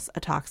the house, a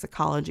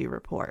toxicology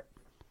report.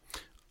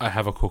 I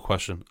have a quick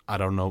question. I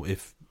don't know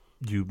if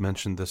you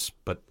mentioned this,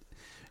 but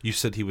you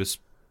said he was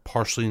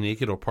partially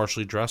naked or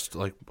partially dressed.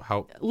 Like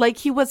how? Like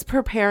he was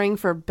preparing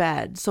for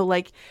bed. So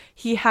like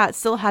he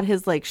still had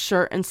his like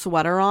shirt and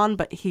sweater on,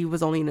 but he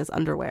was only in his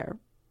underwear.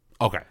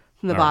 Okay.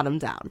 From the bottom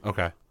down.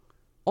 Okay.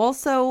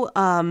 Also,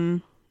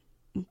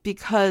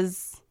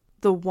 because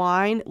the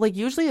wine, like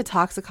usually a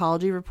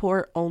toxicology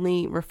report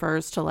only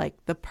refers to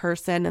like the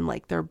person and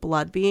like their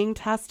blood being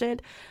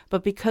tested.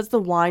 But because the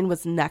wine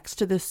was next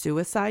to the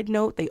suicide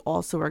note, they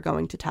also are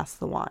going to test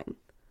the wine.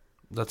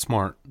 That's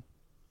smart.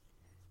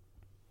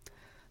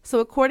 So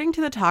according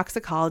to the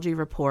toxicology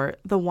report,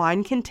 the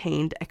wine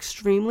contained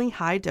extremely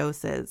high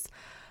doses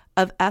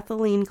of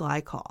ethylene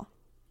glycol,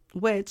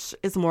 which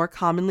is more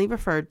commonly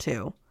referred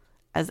to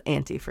as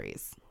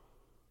antifreeze.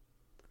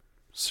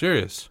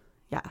 Serious?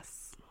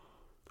 Yes.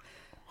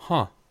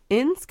 Huh.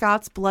 In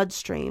Scott's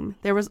bloodstream,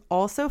 there was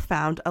also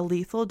found a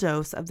lethal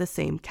dose of the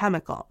same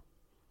chemical.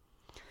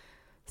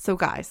 So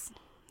guys,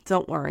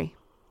 don't worry.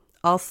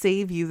 I'll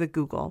save you the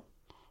Google,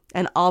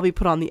 and I'll be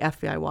put on the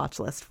FBI watch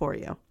list for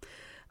you.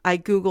 I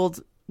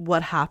Googled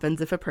what happens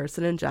if a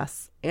person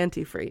ingests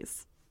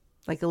antifreeze,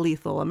 like a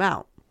lethal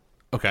amount.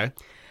 Okay.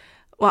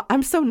 Well,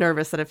 I'm so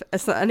nervous that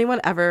if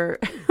anyone ever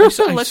looks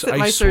at my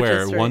search swear,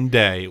 history, one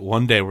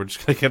day we're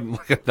just going to get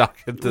like a knock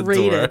at the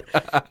rated.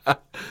 door.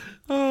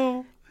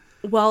 Oh.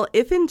 Well,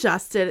 if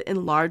ingested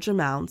in large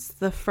amounts,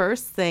 the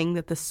first thing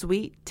that the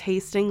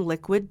sweet-tasting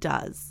liquid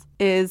does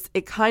is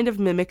it kind of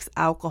mimics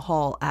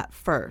alcohol at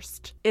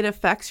first. It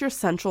affects your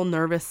central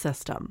nervous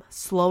system,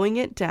 slowing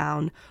it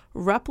down,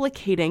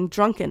 replicating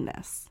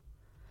drunkenness.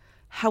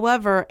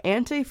 However,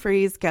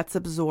 antifreeze gets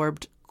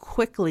absorbed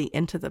quickly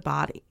into the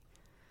body.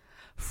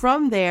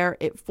 From there,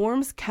 it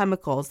forms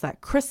chemicals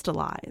that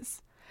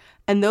crystallize,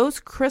 and those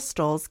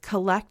crystals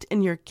collect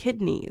in your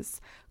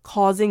kidneys,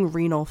 causing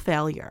renal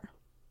failure.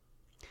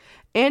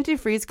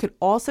 Antifreeze could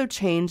also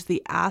change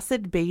the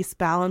acid-base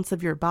balance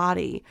of your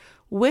body,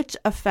 which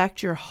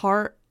affect your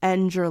heart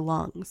and your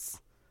lungs.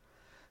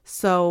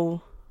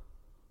 So,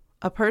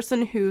 a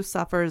person who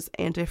suffers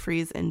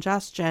antifreeze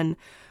ingestion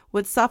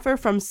would suffer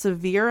from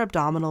severe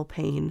abdominal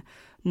pain,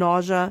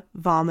 nausea,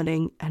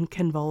 vomiting, and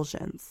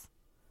convulsions.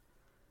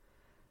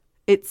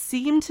 It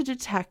seemed to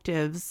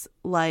detectives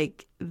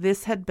like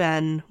this had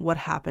been what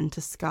happened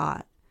to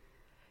Scott.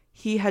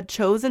 He had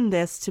chosen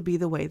this to be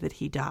the way that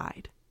he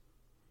died.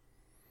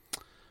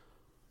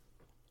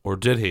 Or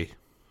did he?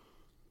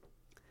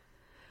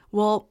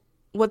 Well,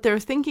 what they're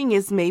thinking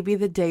is maybe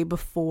the day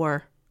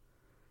before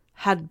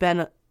had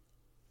been,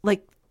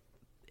 like,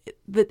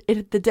 the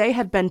day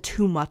had been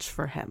too much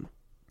for him.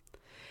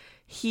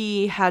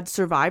 He had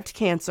survived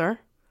cancer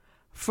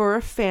for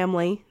a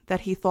family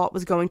that he thought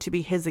was going to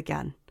be his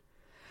again.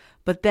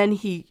 But then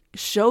he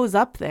shows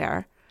up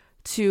there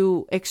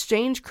to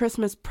exchange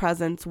Christmas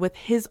presents with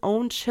his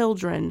own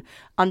children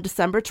on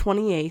December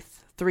 28th,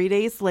 3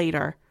 days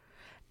later.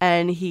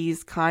 And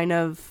he's kind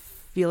of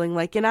feeling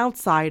like an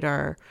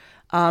outsider.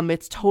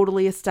 It's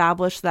totally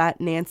established that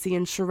Nancy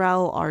and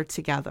Cherrylle are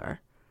together.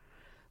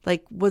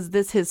 Like, was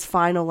this his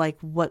final, like,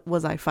 what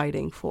was I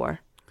fighting for?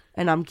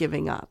 And I'm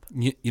giving up.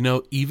 You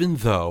know, even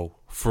though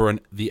for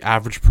the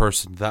average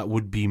person, that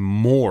would be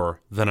more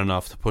than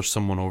enough to push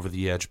someone over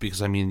the edge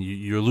because, I mean,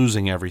 you're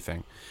losing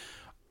everything.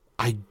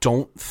 I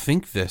don't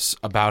think this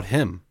about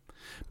him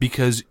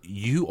because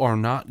you are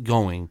not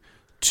going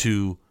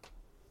to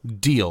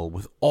deal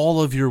with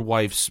all of your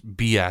wife's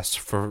BS,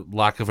 for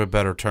lack of a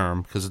better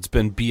term, because it's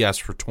been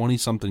BS for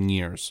 20-something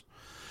years.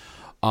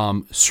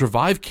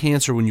 Survive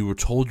cancer when you were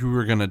told you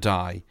were going to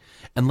die.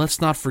 And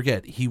let's not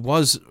forget, he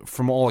was,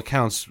 from all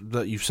accounts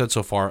that you've said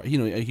so far, you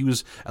know, he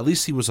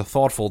was a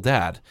thoughtful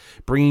dad.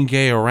 Bringing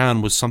Gay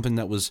around was something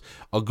that was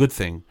a good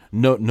thing.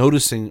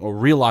 Noticing or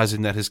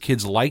realizing that his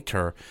kids liked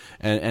her,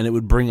 and it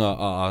would bring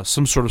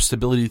some sort of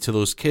stability to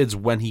those kids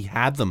when he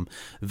had them.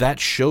 That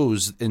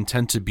shows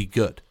intent to be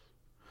good.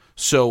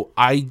 So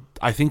I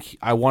think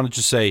I wanted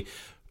to say,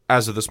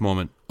 as of this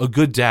moment, a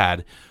good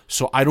dad.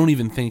 So I don't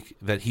even think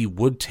that he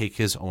would take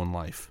his own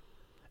life.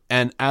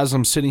 And as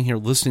I'm sitting here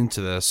listening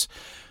to this,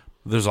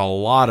 there's a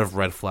lot of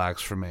red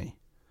flags for me.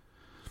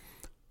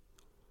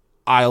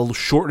 I'll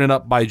shorten it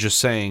up by just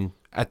saying,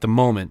 at the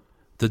moment,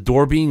 the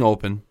door being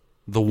open,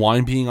 the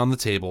wine being on the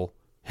table,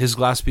 his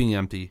glass being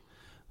empty,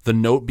 the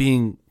note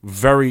being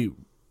very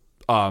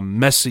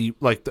messy,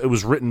 like it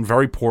was written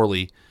very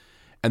poorly,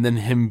 and then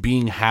him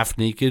being half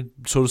naked,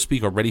 so to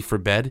speak, or ready for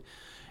bed,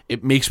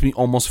 it makes me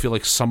almost feel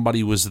like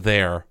somebody was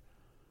there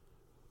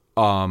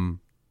to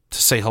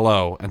say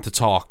hello and to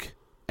talk.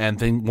 And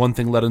then one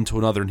thing led into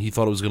another, and he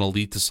thought it was going to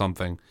lead to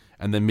something.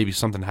 And then maybe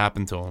something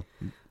happened to him.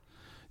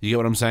 You get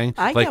what I'm saying?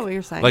 I get what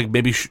you're saying. Like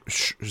maybe,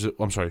 Cherrylle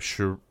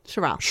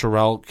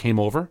came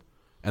over,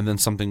 and then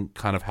something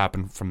kind of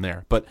happened from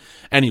there. But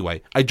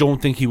anyway, I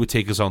don't think he would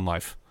take his own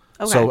life.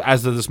 Okay. So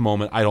as of this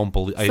moment, I don't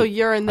believe. So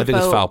you're in the I think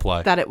boat it's foul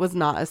play. that it was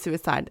not a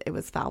suicide; it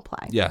was foul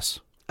play. Yes.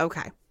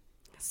 Okay.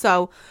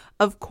 So,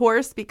 of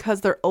course,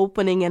 because they're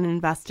opening an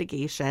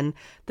investigation,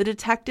 the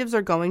detectives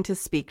are going to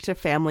speak to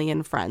family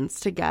and friends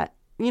to get,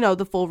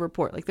 the full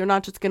report. Like, they're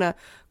not just going to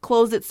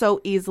close it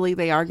so easily.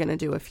 They are going to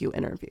do a few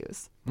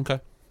interviews. Okay.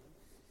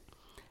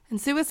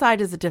 And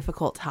suicide is a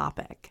difficult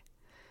topic.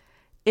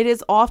 It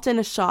is often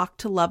a shock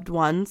to loved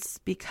ones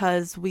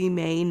because we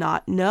may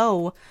not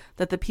know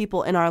that the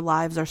people in our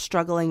lives are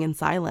struggling in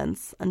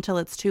silence until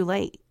it's too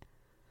late.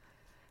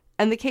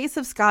 And the case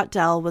of Scott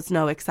Dell was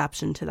no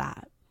exception to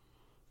that.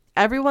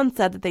 Everyone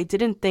said that they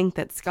didn't think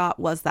that Scott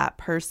was that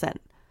person.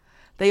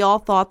 They all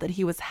thought that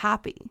he was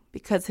happy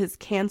because his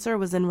cancer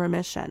was in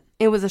remission.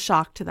 It was a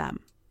shock to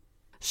them.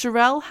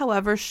 Cherrylle,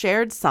 however,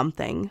 shared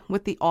something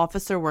with the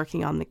officer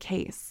working on the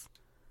case.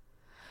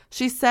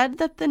 She said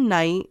that the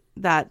night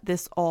that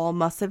this all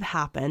must have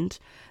happened,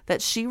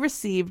 that she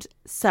received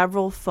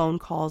several phone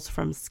calls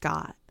from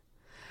Scott.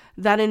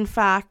 That in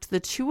fact, the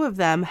two of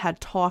them had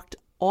talked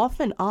off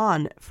and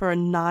on for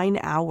 9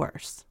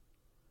 hours.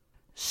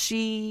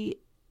 She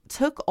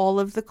took all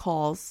of the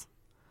calls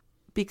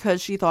because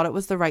she thought it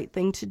was the right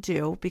thing to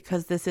do,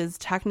 because this is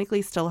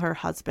technically still her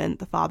husband,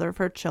 the father of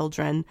her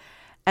children,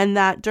 and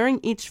that during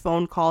each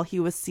phone call, he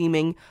was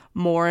seeming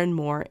more and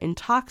more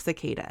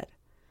intoxicated.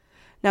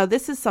 Now,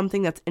 this is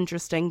something that's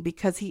interesting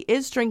because he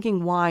is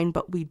drinking wine,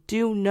 but we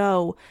do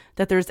know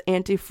that there's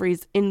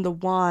antifreeze in the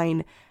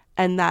wine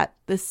and that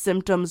the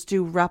symptoms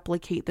do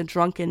replicate the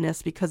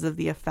drunkenness because of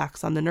the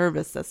effects on the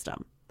nervous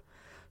system.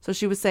 So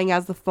she was saying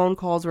as the phone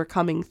calls were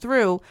coming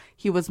through,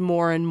 he was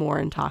more and more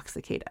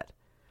intoxicated.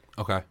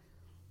 Okay.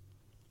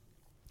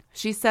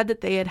 She said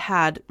that they had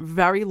had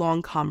very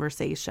long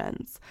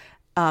conversations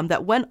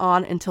that went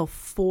on until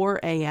 4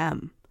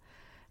 a.m.,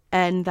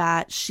 and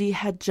that she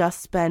had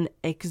just been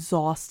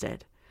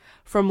exhausted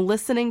from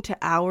listening to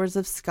hours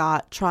of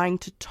Scott trying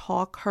to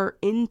talk her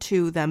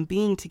into them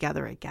being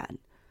together again.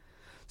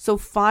 So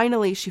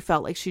finally, she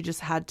felt like she just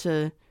had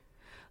to,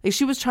 like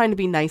she was trying to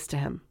be nice to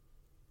him,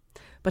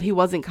 but he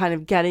wasn't kind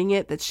of getting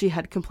it, that she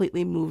had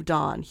completely moved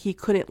on. He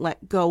couldn't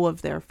let go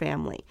of their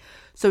family.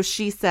 So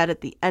she said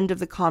at the end of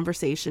the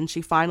conversation,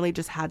 she finally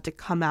just had to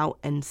come out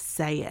and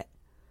say it.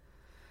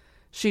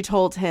 She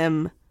told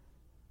him,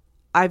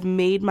 I've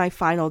made my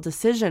final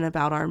decision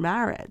about our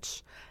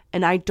marriage,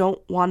 and I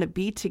don't want to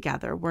be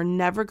together. We're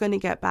never going to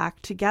get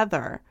back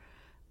together.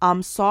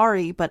 I'm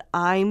sorry, but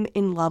I'm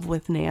in love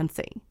with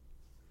Nancy.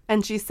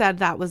 And she said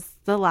that was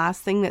the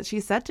last thing that she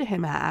said to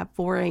him at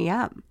 4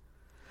 a.m.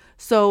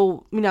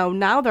 So,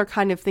 now they're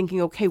kind of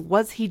thinking, okay,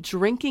 was he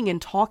drinking and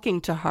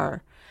talking to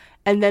her?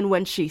 And then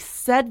when she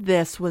said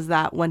this, was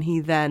that when he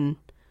then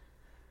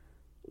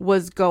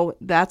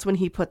that's when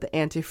he put the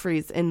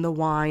antifreeze in the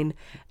wine,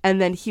 and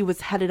then he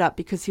was headed up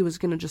because he was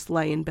going to just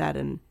lay in bed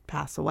and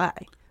pass away,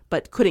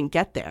 but couldn't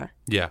get there.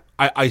 Yeah.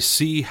 I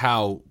see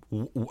how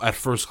at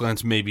first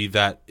glance maybe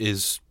that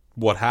is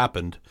what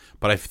happened,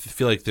 but I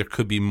feel like there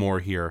could be more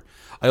here.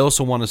 I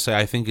also want to say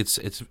I think it's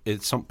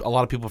a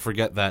lot of people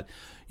forget that,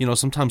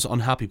 sometimes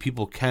unhappy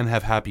people can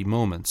have happy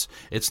moments.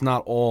 It's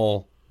not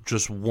all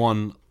just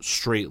one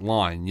straight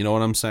line. You know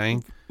what I'm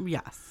saying?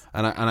 Yes.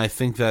 And I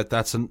think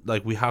that's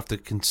we have to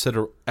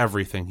consider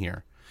everything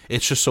here.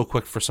 It's just so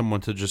quick for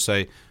someone to just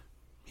say,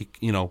 he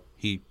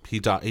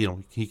died,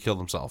 he killed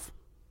himself.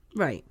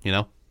 Right.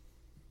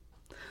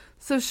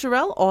 So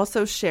Cherrylle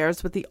also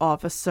shares with the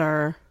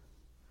officer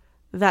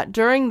that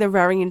during the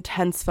very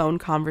intense phone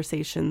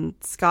conversation,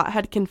 Scott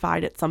had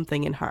confided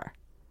something in her.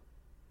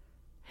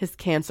 His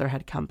cancer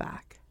had come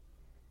back.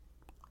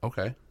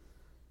 Okay.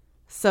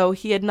 So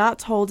he had not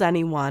told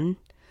anyone.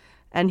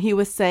 And he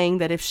was saying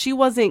that if she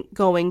wasn't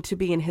going to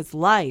be in his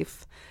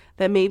life,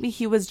 that maybe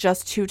he was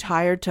just too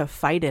tired to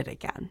fight it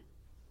again.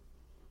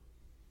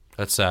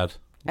 That's sad.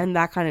 And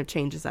that kind of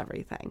changes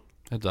everything.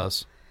 It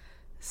does.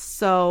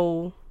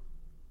 So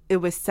it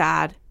was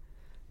sad,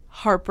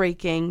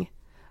 heartbreaking,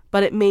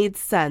 but it made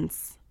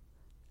sense.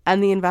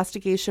 And the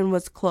investigation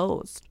was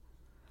closed.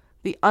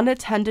 The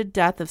unattended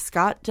death of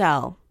Scott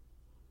Dell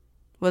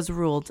was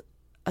ruled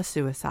a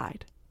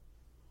suicide.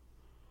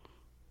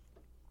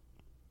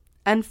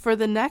 And for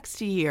the next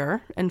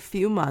year and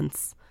few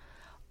months,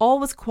 all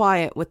was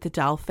quiet with the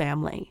Dell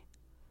family.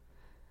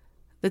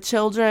 The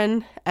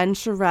children and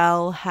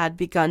Cherrylle had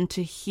begun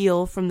to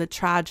heal from the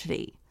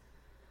tragedy.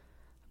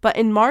 But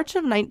in March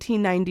of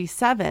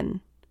 1997,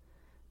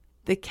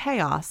 the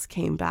chaos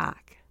came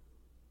back.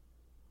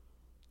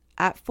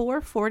 At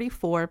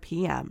 4:44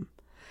 p.m.,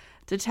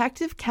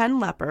 Detective Ken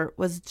Leppert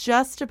was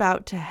just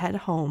about to head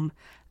home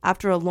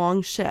after a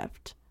long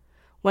shift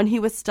when he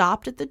was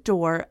stopped at the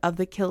door of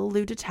the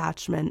Killaloe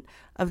detachment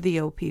of the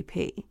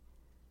OPP.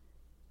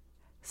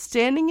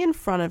 Standing in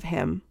front of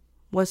him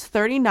was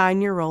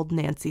 39-year-old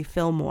Nancy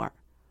Fillmore.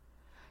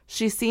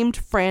 She seemed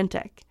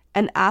frantic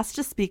and asked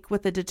to speak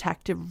with the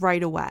detective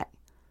right away.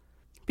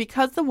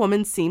 Because the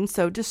woman seemed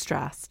so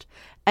distressed,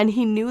 and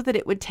he knew that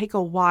it would take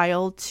a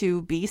while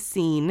to be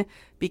seen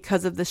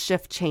because of the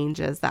shift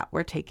changes that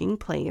were taking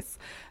place,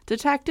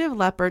 Detective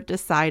Leppert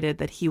decided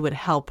that he would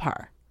help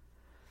her.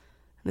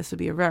 This would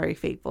be a very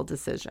fateful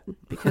decision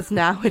because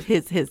now it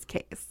is his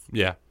case.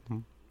 Yeah.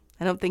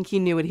 I don't think he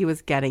knew what he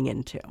was getting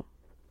into.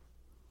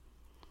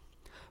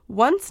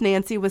 Once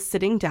Nancy was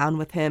sitting down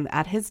with him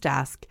at his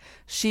desk,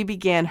 she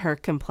began her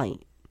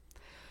complaint.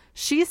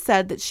 She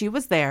said that she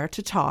was there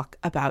to talk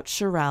about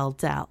Cherrylle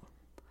Dell.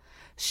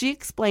 She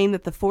explained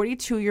that the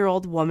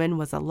 42-year-old woman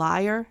was a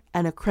liar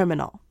and a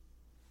criminal.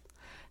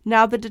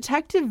 Now, the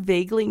detective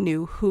vaguely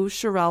knew who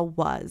Cherrylle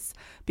was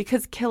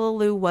because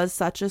Killaloe was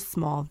such a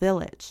small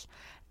village.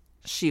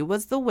 She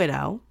was the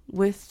widow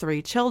with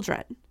 3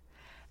 children.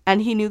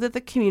 And he knew that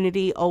the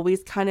community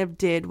always kind of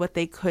did what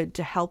they could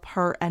to help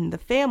her and the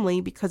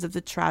family because of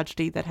the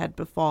tragedy that had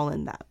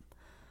befallen them.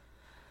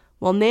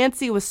 Well,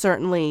 Nancy was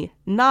certainly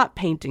not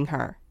painting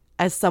her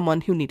as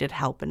someone who needed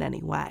help in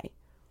any way.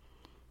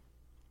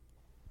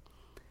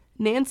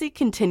 Nancy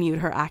continued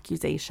her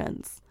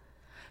accusations.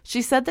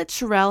 She said that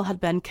Cherrylle had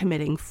been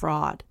committing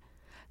fraud,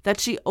 that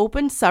she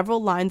opened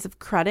several lines of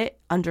credit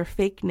under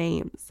fake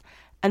names,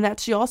 and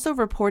that she also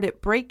reported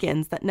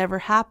break-ins that never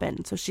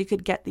happened so she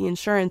could get the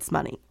insurance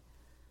money.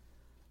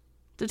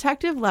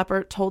 Detective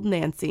Leppert told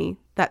Nancy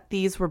that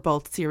these were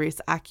both serious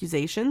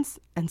accusations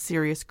and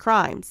serious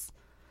crimes.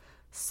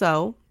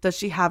 So, does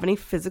she have any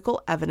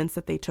physical evidence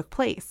that they took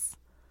place?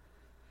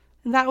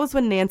 And that was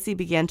when Nancy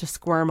began to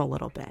squirm a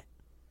little bit.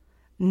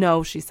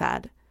 No, she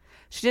said.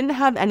 She didn't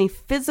have any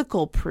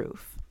physical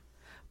proof,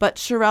 but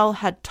Cherrylle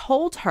had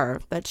told her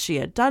that she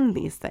had done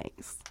these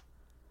things.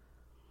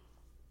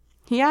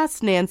 He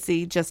asked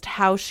Nancy just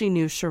how she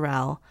knew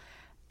Cherrylle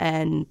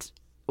and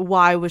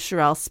why was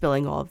Cherrylle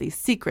spilling all of these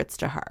secrets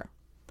to her.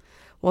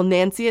 Well,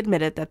 Nancy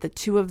admitted that the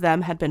two of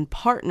them had been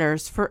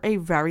partners for a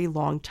very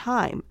long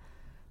time,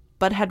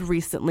 but had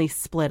recently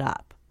split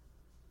up.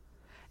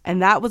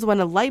 And that was when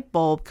a light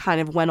bulb kind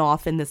of went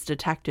off in this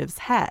detective's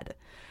head.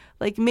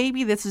 Like,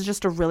 maybe this is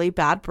just a really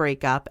bad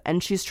breakup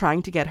and she's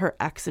trying to get her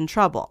ex in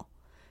trouble.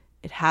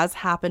 It has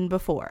happened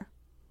before.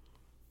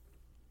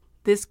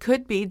 This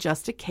could be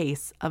just a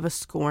case of a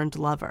scorned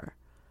lover,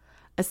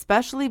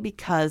 especially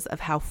because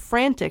of how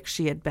frantic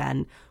she had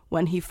been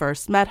when he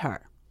first met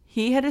her.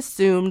 He had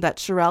assumed that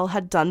Cherrylle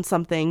had done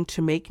something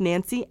to make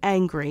Nancy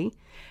angry,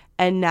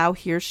 and now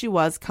here she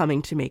was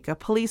coming to make a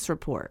police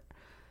report,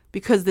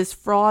 because this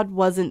fraud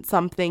wasn't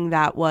something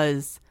that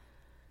was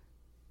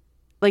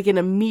like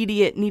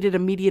needed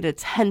immediate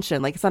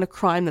attention. Like, it's not a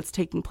crime that's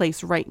taking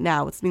place right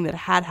now. It's something that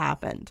had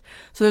happened.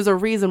 So there's a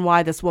reason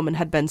why this woman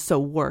had been so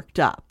worked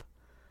up.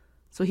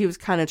 So he was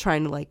kind of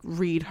trying to like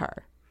read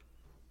her.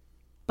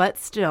 But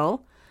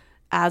still,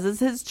 as is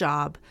his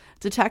job,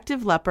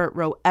 Detective Leppert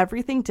wrote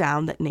everything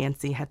down that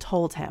Nancy had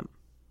told him.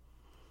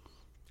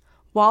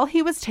 While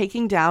he was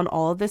taking down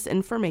all of this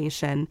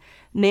information,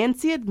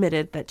 Nancy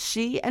admitted that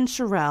she and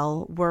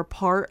Cherrylle were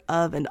part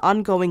of an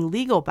ongoing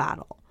legal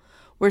battle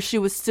where she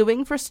was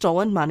suing for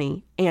stolen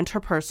money and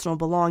her personal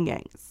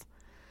belongings.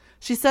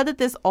 She said that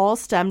this all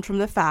stemmed from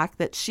the fact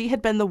that she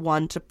had been the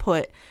one to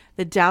put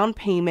the down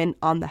payment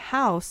on the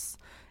house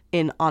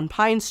on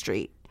Pine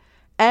Street,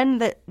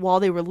 and that while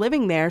they were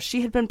living there,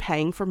 she had been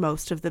paying for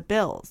most of the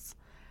bills.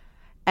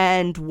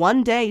 And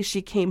one day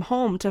she came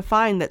home to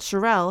find that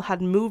Cherrylle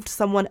had moved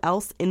someone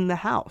else in the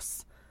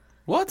house.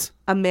 What?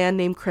 A man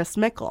named Chris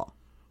Mickle.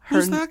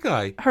 Who's that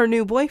guy? Her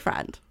new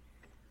boyfriend.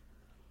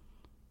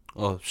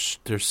 Oh,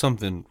 there's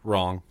something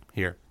wrong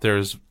here.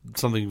 There's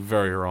something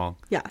very wrong.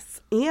 Yes.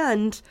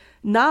 And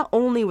not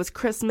only was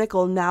Chris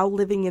Mickle now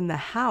living in the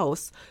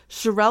house,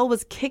 Cherrylle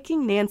was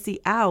kicking Nancy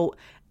out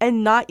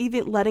and not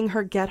even letting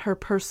her get her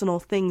personal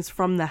things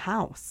from the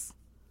house.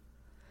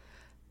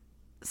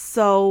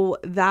 So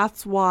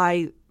that's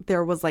why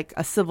there was like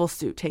a civil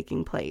suit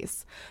taking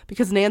place,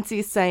 because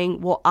Nancy's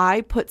saying, well,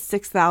 I put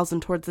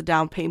 $6,000 towards the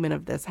down payment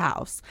of this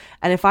house,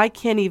 and if I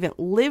can't even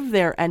live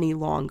there any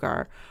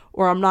longer,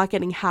 or I'm not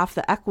getting half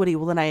the equity,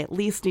 well, then I at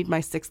least need my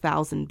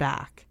 $6,000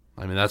 back.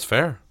 I mean, that's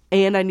fair.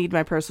 And I need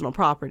my personal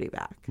property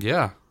back.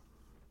 Yeah.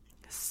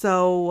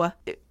 So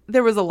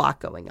there was a lot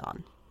going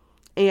on.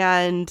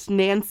 And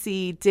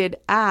Nancy did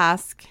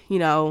ask,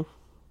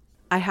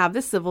 I have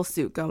this civil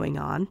suit going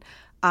on.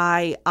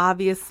 I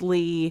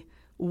obviously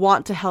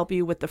want to help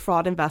you with the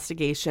fraud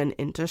investigation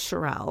into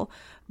Cherrylle,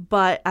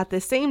 but at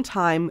the same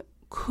time,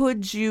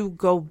 could you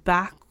go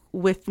back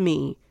with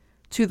me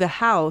to the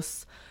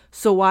house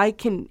so I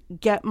can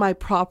get my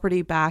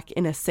property back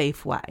in a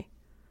safe way?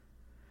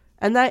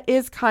 And that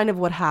is kind of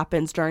what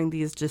happens during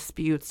these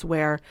disputes,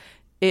 where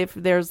if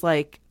there's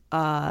like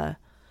a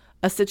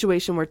a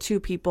situation where two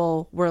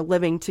people were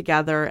living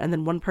together and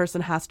then one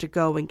person has to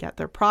go and get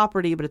their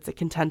property, but it's a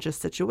contentious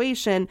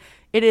situation,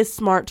 it is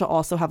smart to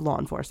also have law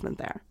enforcement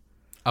there.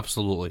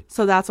 Absolutely.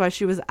 So that's why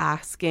she was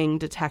asking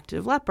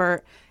Detective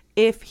Leppert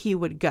if he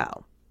would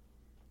go.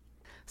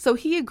 So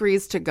he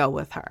agrees to go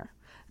with her.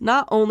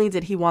 Not only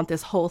did he want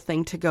this whole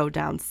thing to go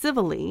down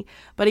civilly,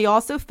 but he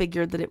also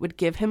figured that it would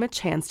give him a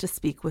chance to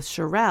speak with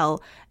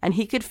Cherrylle and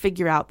he could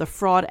figure out the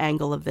fraud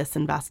angle of this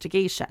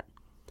investigation.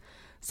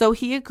 So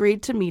he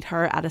agreed to meet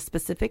her at a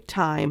specific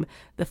time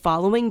the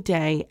following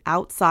day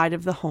outside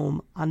of the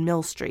home on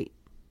Mill Street.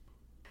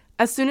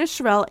 As soon as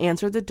Cherrylle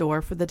answered the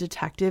door for the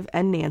detective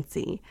and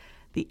Nancy,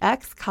 the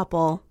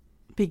ex-couple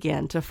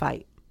began to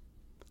fight.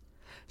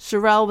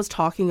 Cherrylle was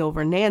talking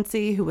over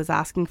Nancy, who was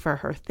asking for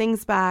her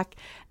things back,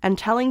 and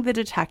telling the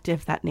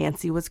detective that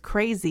Nancy was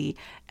crazy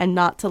and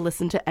not to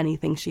listen to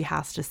anything she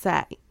has to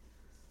say.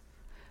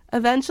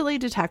 Eventually,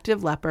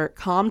 Detective Leppert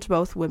calmed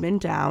both women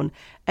down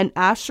and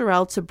asked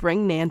Cherrylle to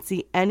bring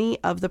Nancy any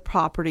of the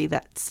property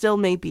that still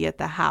may be at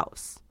the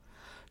house.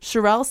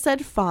 Cherrylle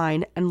said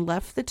fine and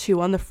left the two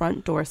on the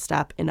front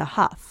doorstep in a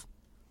huff.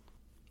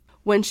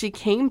 When she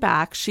came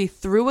back, she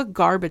threw a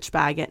garbage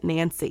bag at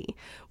Nancy,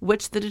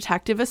 which the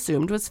detective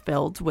assumed was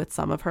filled with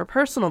some of her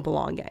personal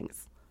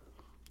belongings.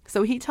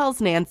 So he tells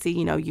Nancy,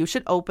 you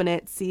should open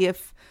it, see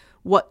if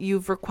what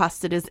you've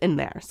requested is in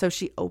there. So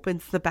she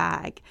opens the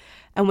bag.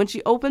 And when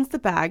she opens the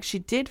bag, she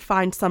did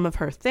find some of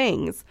her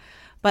things,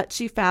 but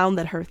she found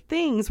that her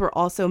things were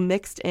also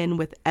mixed in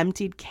with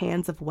emptied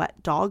cans of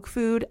wet dog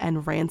food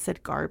and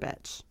rancid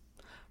garbage.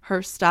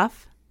 Her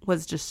stuff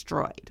was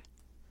destroyed.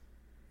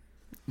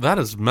 That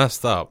is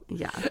messed up.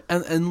 Yeah.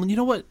 And you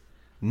know what?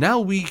 Now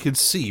we can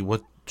see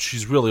what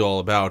she's really all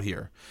about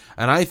here.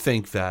 And I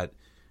think that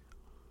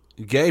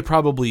Gay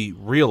probably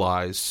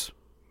realized,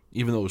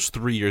 even though it was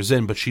 3 years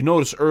in, but she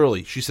noticed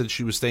early. She said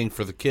she was staying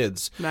for the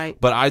kids. Right.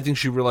 But I think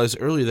she realized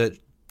early that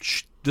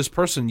this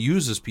person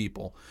uses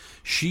people.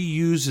 She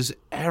uses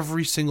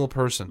every single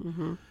person.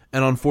 Mm-hmm.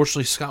 And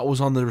unfortunately, Scott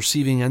was on the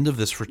receiving end of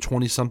this for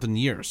 20-something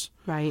years.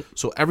 Right.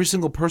 So every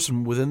single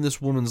person within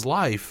this woman's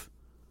life,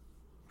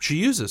 she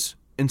uses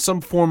in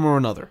some form or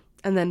another.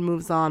 And then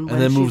moves on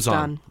when she's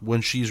done.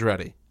 When she's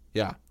ready.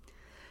 Yeah.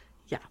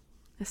 Yeah.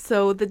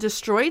 So the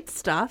destroyed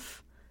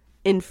stuff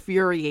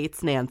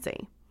infuriates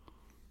Nancy.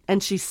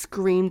 And she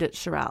screamed at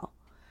Cherrylle,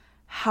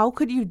 "How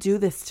could you do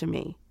this to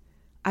me?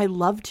 I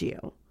loved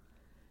you."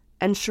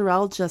 And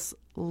Cherrylle just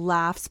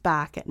laughs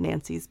back at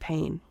Nancy's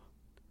pain.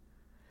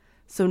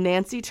 So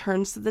Nancy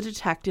turns to the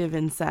detective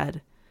and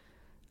said,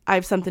 "I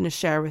have something to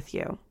share with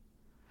you.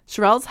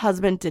 Cherrylle's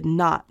husband did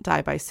not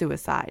die by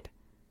suicide.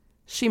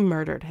 She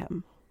murdered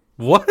him."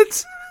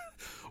 What?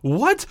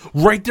 What?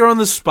 Right there on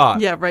the spot?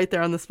 Yeah, right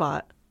there on the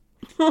spot.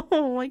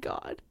 Oh, my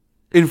God.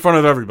 In front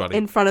of everybody?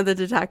 In front of the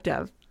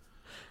detective.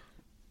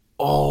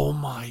 Oh,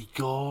 my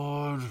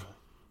God.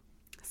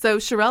 So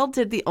Cherrylle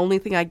did the only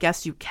thing I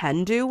guess you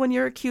can do when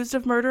you're accused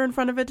of murder in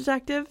front of a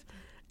detective,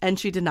 and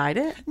she denied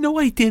it. No,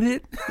 I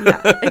didn't.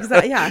 Yeah,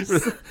 exactly.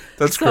 Yes.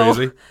 That's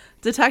crazy.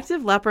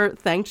 Detective Leppert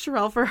thanked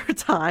Cherrylle for her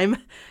time,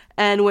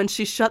 and when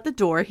she shut the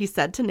door, he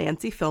said to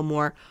Nancy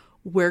Fillmore,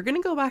 "We're going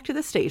to go back to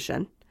the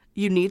station.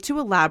 You need to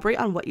elaborate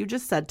on what you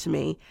just said to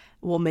me.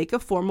 We'll make a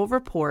formal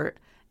report,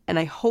 and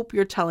I hope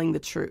you're telling the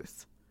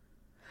truth."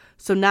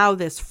 So now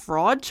this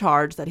fraud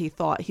charge that he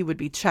thought he would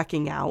be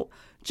checking out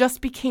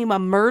just became a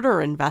murder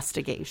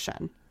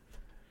investigation.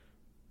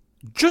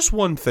 Just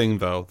one thing,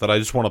 though, that I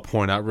just want to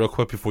point out real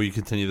quick before you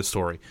continue the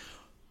story.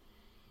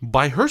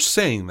 By her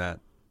saying that,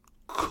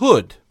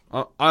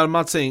 I'm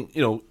not saying,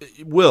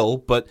 will,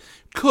 but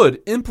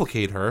could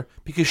implicate her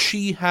because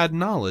she had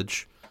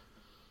knowledge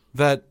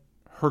that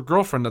her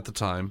girlfriend at the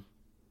time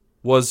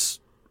was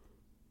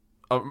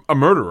a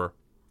murderer.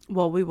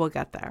 Well, we will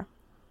get there.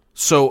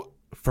 So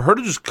for her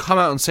to just come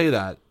out and say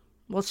that.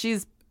 Well,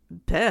 she's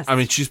pissed. I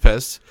mean, she's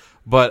pissed.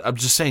 But I'm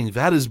just saying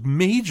that is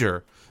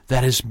major.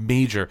 That is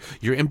major.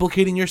 You're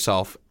implicating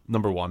yourself,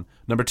 number one.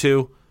 Number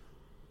two,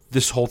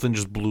 this whole thing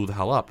just blew the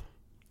hell up.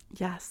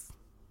 Yes.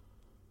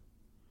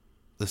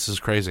 This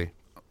is crazy.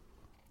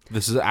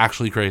 This is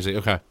actually crazy.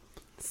 Okay.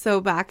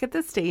 So back at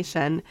the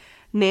station,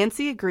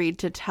 Nancy agreed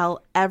to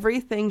tell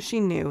everything she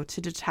knew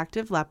to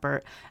Detective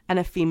Leppert and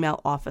a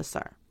female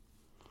officer.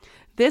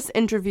 This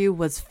interview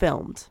was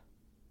filmed.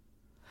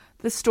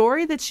 The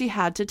story that she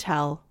had to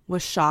tell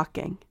was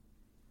shocking.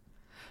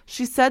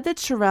 She said that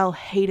Cherrylle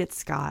hated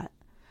Scott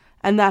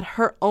and that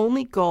her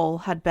only goal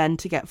had been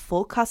to get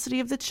full custody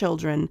of the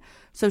children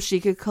so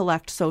she could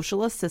collect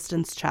social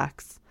assistance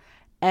checks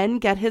and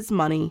get his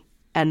money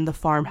and the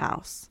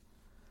farmhouse.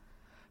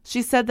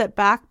 She said that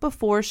back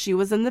before she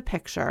was in the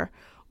picture,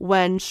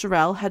 when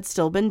Cherrylle had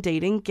still been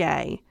dating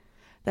Gay,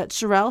 that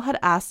Cherrylle had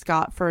asked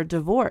Scott for a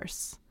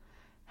divorce.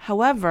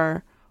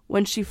 However,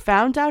 when she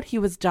found out he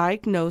was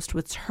diagnosed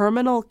with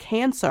terminal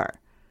cancer,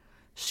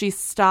 she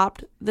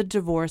stopped the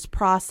divorce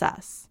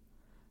process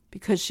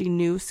because she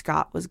knew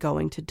Scott was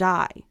going to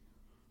die.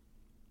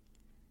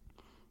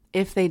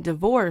 If they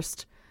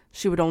divorced,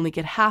 she would only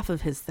get half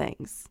of his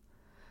things.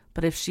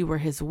 But if she were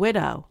his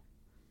widow,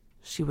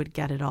 she would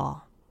get it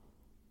all.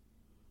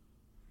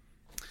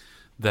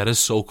 That is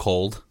so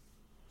cold.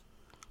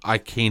 I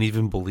can't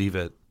even believe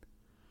it.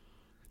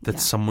 That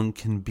someone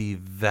can be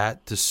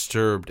that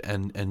disturbed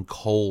and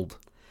cold.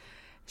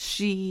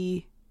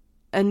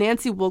 And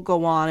Nancy will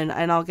go on,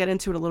 and I'll get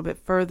into it a little bit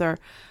further,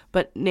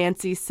 but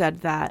Nancy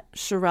said that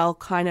Cherrylle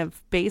kind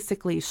of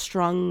basically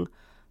strung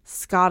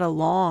Scott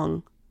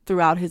along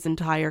throughout his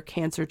entire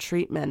cancer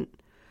treatment.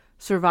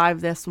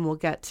 Survive this and we'll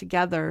get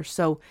together.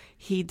 So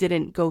he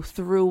didn't go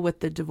through with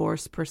the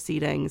divorce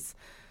proceedings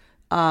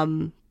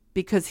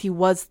because he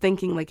was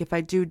thinking, like, if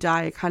I do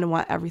die, I kind of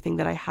want everything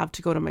that I have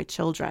to go to my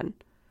children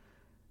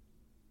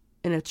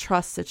in a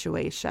trust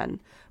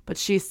situation. But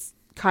she's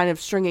kind of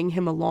stringing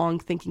him along,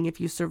 thinking if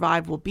you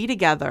survive, we'll be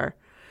together.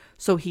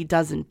 So he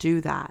doesn't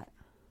do that.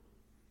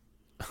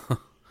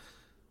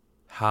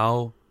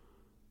 How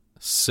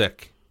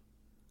sick.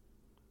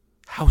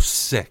 How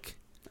sick.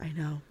 I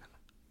know.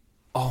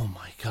 Oh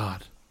my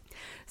God.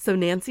 So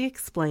Nancy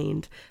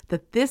explained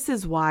that this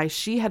is why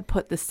she had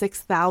put the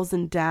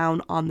 $6,000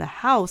 down on the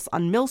house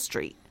on Mill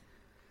Street.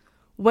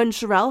 When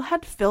Cherrylle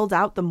had filled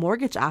out the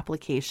mortgage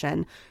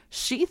application,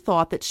 she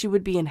thought that she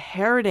would be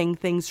inheriting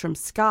things from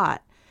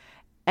Scott.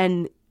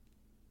 And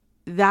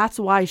that's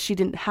why she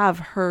didn't have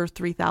her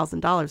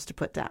 $3,000 to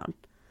put down.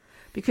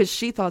 Because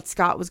she thought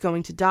Scott was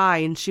going to die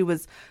and she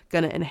was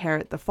going to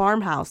inherit the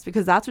farmhouse.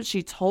 Because that's what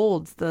she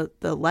told the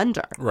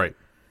lender. Right.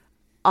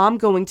 I'm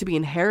going to be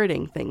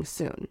inheriting things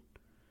soon.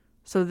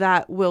 So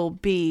that will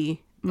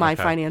be my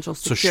financial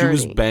security.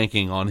 So she was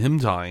banking on him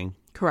dying.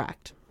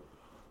 Correct.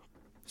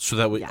 So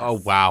that we... Yes. Oh,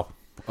 wow.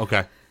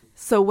 Okay.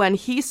 So when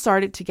he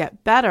started to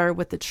get better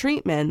with the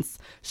treatments,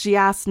 she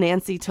asked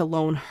Nancy to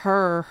loan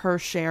her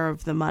share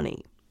of the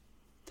money.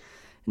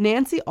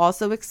 Nancy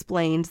also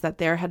explained that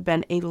there had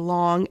been a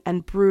long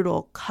and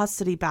brutal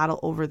custody battle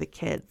over the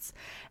kids.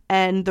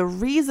 And the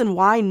reason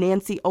why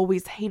Nancy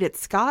always hated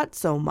Scott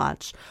so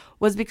much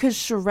was because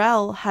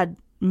Cherrylle had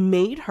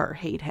made her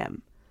hate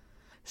him.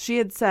 She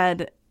had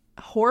said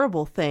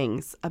horrible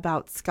things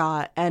about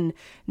Scott, and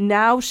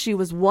now she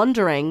was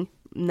wondering,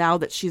 now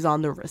that she's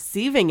on the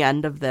receiving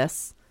end of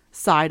this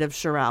side of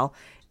Cherrylle,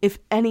 if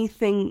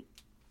anything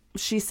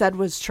she said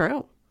was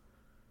true.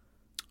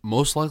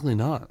 Most likely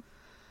not.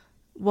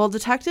 Well,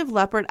 Detective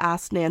Leopard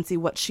asked Nancy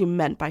what she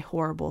meant by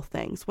horrible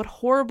things. What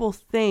horrible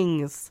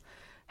things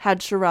had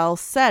Cherrylle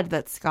said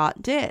that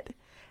Scott did?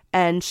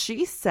 And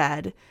she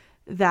said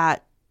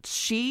that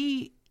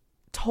she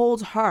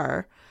told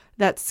her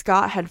that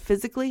Scott had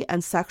physically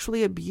and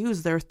sexually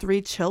abused their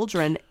 3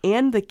 children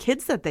and the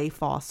kids that they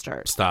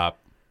fostered. Stop.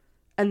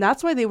 And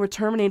that's why they were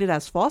terminated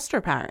as foster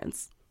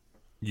parents.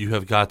 You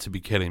have got to be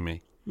kidding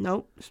me.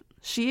 Nope.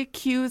 She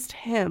accused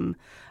him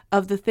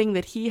of the thing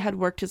that he had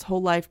worked his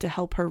whole life to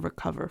help her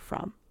recover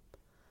from.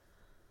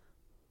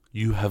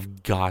 You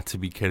have got to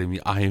be kidding me.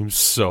 I am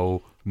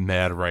so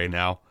mad right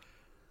now.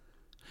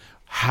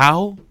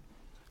 How?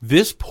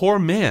 This poor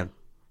man.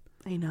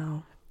 I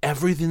know.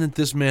 Everything that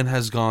this man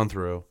has gone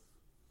through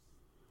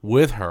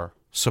with her,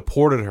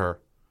 supported her,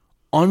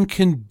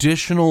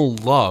 unconditional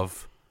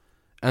love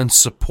and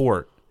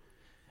support,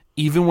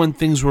 even when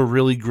things were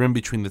really grim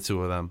between the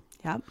two of them.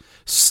 Yep.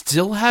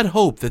 Still had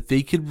hope that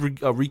they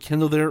could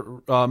rekindle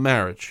their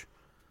marriage.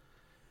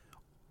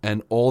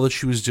 And all that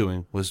she was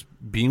doing was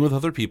being with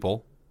other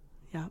people,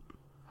 Yep.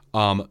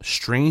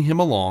 stringing him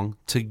along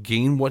to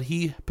gain what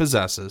he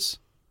possesses.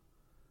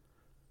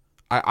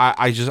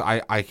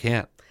 I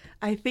can't.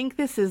 I think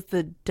this is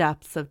the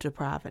depths of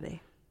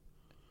depravity.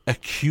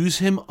 Accuse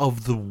him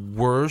of the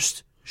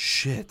worst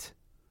shit.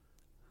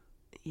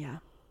 Yeah.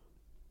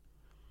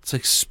 It's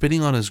like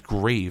spitting on his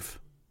grave.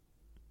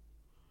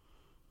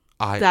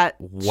 Wow.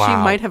 She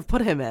might have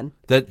put him in.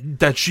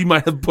 That she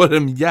might have put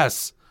him,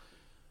 yes.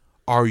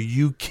 Are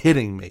you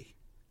kidding me?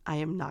 I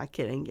am not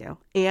kidding you.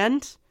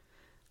 And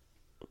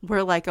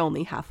we're like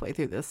only halfway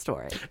through this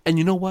story. And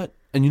you know what?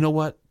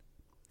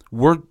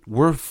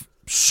 We're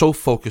so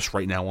focused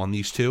right now on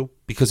these two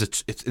because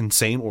it's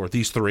insane, or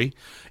these 3.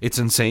 It's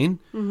insane.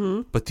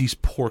 Mm-hmm. But these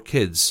poor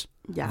kids.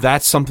 Yeah.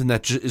 That's something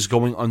that is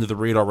going under the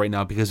radar right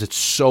now because it's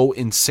so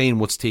insane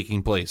what's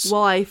taking place.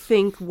 Well, I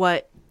think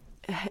what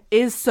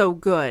is so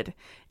good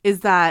is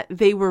that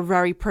they were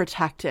very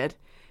protected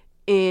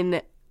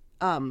in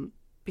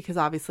because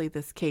obviously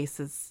this case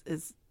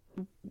is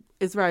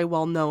very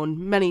well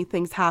known. Many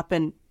things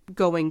happen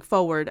going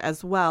forward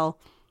as well,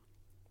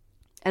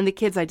 and the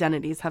kids'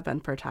 identities have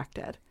been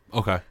protected.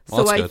 Okay.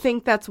 Well, so I good.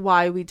 think that's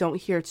why we don't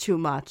hear too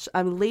much.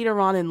 Later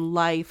on in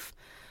life,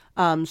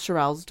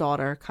 Cherrylle's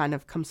daughter kind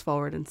of comes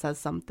forward and says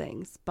some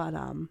things, but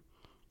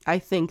I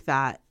think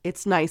that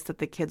it's nice that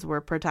the kids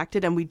were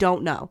protected, and we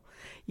don't know.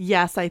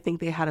 Yes, I think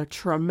they had a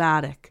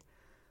traumatic,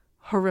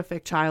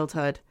 horrific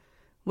childhood,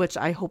 which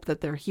I hope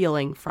that they're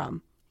healing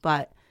from,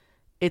 but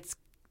it's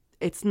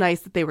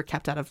nice that they were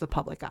kept out of the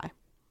public eye.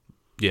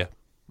 Yeah,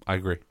 I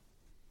agree.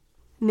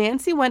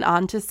 Nancy went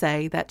on to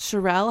say that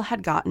Cherrylle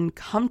had gotten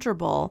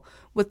comfortable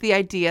with the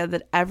idea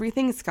that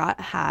everything Scott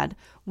had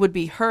would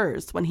be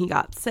hers when he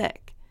got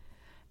sick.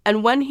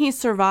 And when he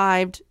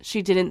survived,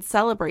 she didn't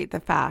celebrate the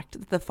fact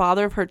that the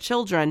father of her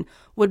children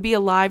would be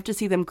alive to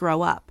see them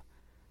grow up.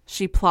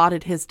 She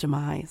plotted his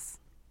demise.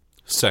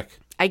 Sick.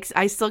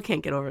 I still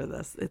can't get over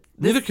this.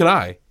 Neither can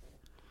I.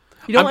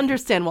 You don't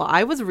understand. While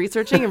I was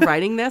researching and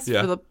writing this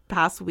Yeah. for the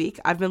past week,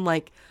 I've been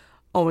like,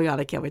 oh my God,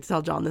 I can't wait to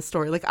tell John this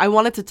story. Like, I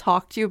wanted to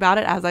talk to you about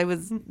it as I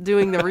was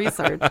doing the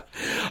research.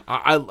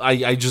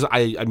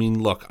 I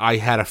mean, look, I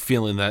had a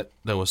feeling that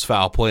there was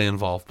foul play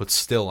involved, but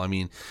still, I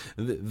mean,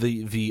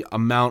 the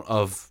amount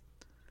of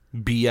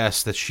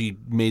BS that she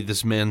made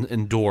this man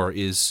endure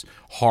is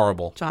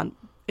horrible. John,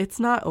 it's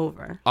not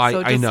over.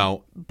 I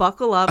know.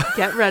 Buckle up,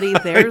 get ready.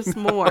 There's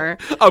more.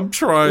 I'm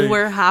trying.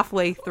 We're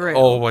halfway through.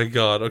 Oh my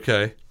God.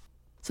 Okay.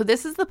 So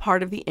this is the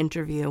part of the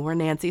interview where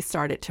Nancy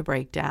started to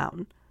break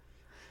down.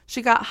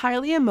 She got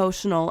highly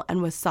emotional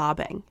and was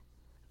sobbing.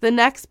 The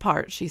next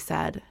part, she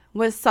said,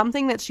 was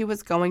something that she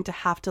was going to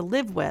have to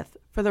live with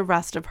for the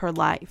rest of her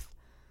life.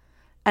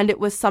 And it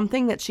was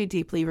something that she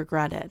deeply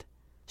regretted.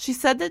 She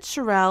said that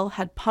Cherrylle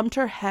had pumped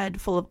her head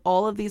full of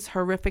all of these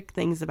horrific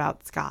things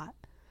about Scott,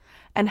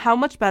 and how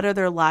much better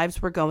their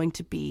lives were going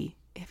to be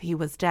if he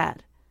was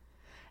dead,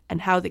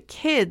 and how the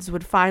kids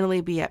would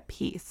finally be at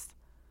peace.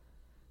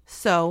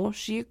 So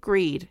she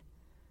agreed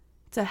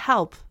to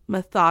help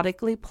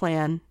methodically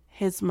plan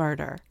his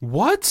murder.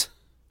 What?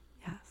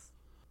 Yes.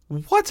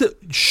 What?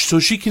 So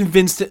she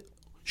convinced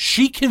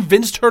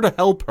her to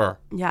help her.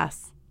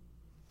 Yes.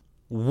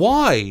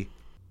 Why?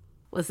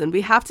 Listen,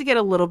 we have to get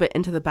a little bit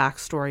into the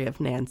backstory of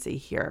Nancy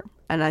here,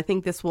 and I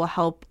think this will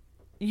help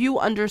you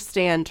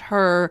understand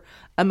her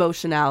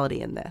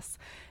emotionality in this.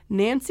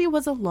 Nancy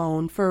was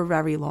alone for a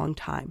very long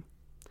time.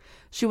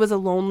 She was a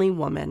lonely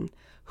woman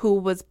who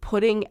was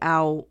putting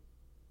out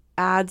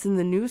ads in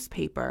the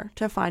newspaper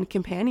to find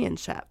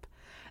companionship.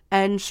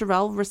 And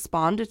Cherrylle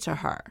responded to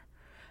her.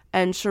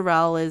 And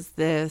Cherrylle is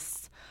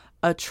this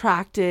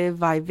attractive,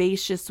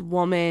 vivacious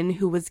woman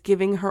who was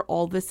giving her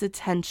all this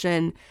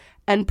attention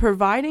and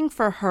providing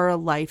for her a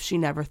life she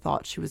never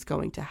thought she was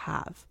going to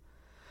have.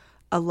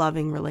 A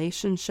loving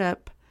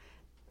relationship,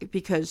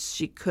 because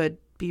she could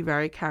be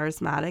very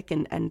charismatic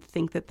and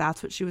think that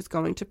that's what she was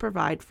going to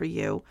provide for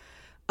you.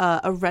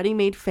 A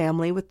ready-made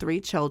family with 3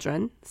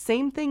 children.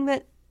 Same thing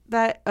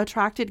that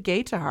attracted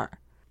Gay to her.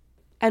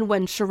 And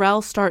when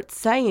Cherrylle starts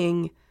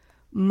saying,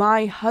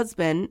 my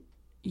husband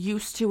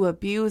used to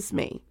abuse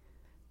me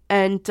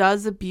and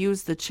does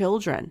abuse the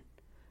children,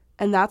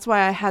 and that's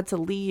why I had to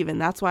leave,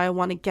 and that's why I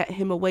want to get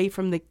him away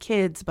from the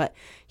kids, but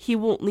he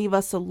won't leave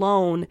us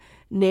alone,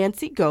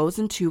 Nancy goes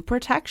into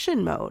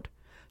protection mode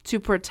to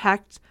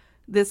protect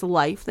this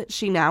life that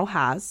she now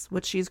has,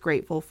 which she's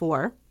grateful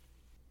for,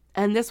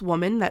 and this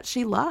woman that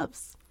she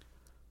loves.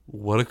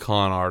 What a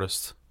con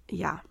artist.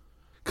 Yeah.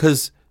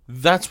 Because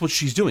that's what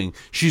she's doing.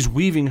 She's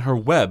weaving her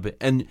web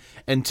and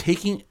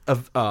taking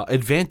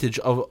advantage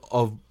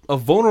of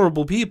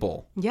vulnerable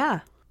people. Yeah.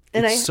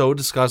 It's so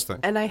disgusting.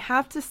 And I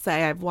have to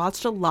say, I've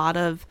watched a lot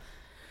of,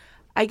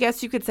 I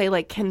guess you could say,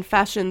 like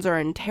confessions or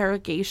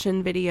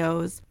interrogation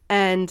videos.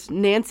 And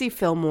Nancy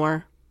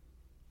Fillmore,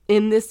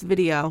 in this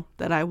video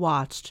that I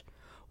watched,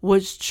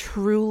 was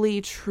truly,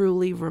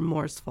 truly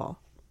remorseful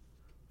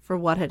for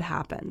what had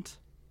happened.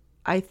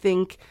 I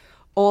think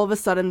all of a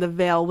sudden the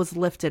veil was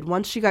lifted.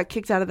 Once she got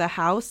kicked out of the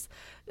house,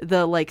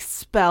 the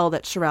spell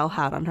that Cherrylle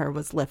had on her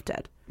was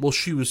lifted. Well,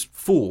 she was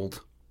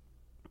fooled.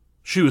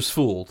 She was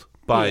fooled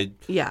by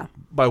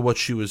what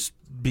she was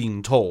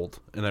being told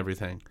and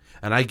everything.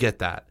 And I get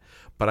that.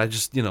 But I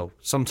just,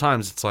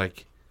 sometimes it's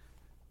like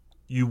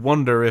you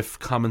wonder if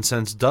common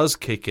sense does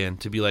kick in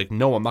to be like,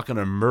 no, I'm not going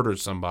to murder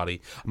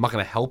somebody. I'm not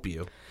going to help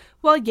you.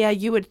 Well, yeah,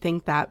 you would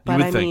think that.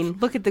 But I mean,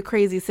 look at the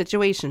crazy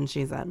situation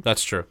she's in.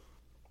 That's true.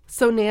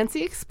 So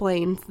Nancy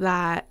explains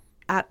that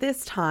at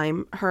this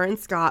time, her and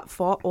Scott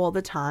fought all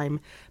the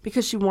time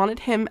because she wanted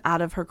him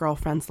out of her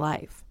girlfriend's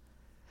life.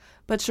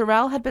 But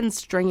Cherrylle had been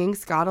stringing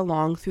Scott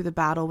along through the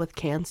battle with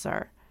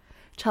cancer,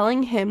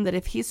 telling him that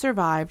if he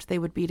survived, they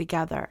would be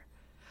together.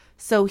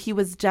 So he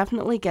was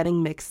definitely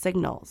getting mixed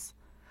signals.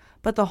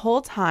 But the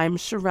whole time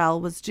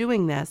Cherrylle was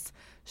doing this,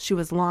 she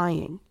was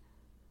lying.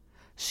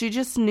 She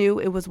just knew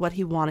it was what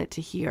he wanted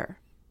to hear.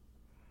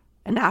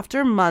 And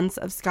after months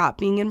of Scott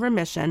being in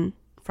remission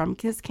from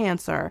his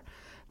cancer,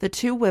 the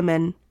 2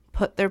 women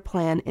put their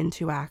plan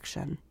into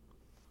action.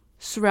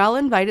 Cherrylle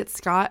invited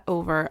Scott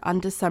over on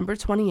December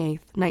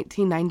 28th,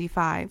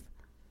 1995.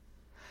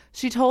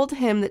 She told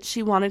him that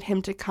she wanted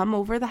him to come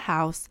over the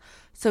house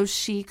so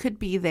she could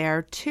be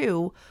there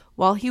too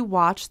while he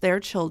watched their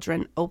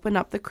children open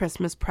up the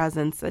Christmas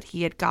presents that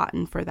he had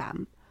gotten for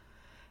them.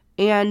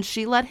 And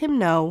she let him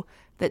know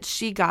that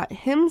she got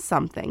him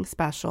something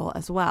special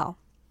as well.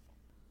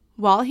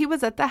 While he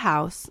was at the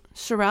house,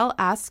 Cherrylle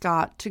asked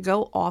Scott to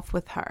go off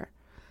with her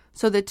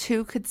so the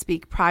 2 could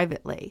speak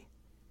privately.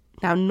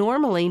 Now,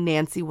 normally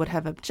Nancy would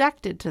have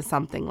objected to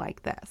something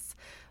like this,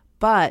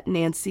 but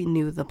Nancy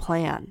knew the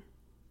plan.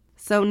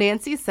 So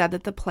Nancy said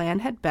that the plan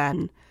had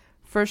been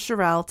for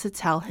Cherrylle to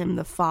tell him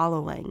the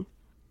following.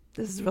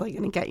 This is really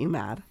going to get you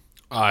mad.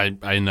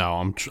 I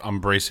know. I'm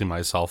bracing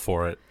myself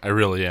for it. I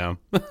really am.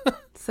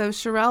 So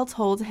Cherrylle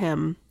told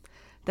him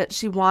that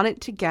she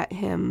wanted to get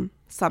him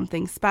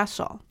something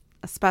special,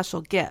 a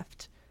special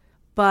gift.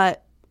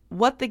 But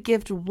what the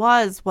gift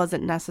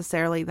wasn't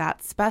necessarily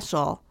that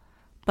special,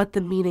 but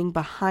the meaning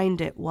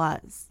behind it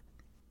was.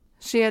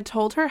 She had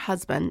told her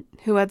husband,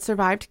 who had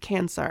survived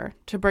cancer,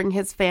 to bring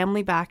his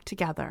family back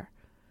together,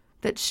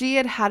 that she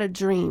had had a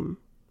dream.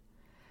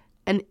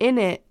 And in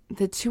it,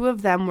 the two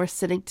of them were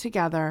sitting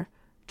together,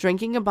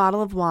 drinking a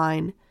bottle of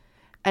wine,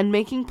 and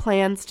making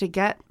plans to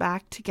get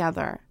back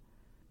together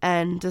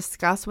and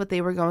discuss what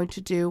they were going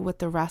to do with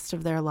the rest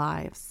of their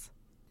lives.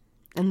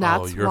 And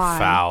that's why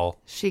foul.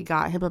 She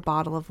got him a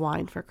bottle of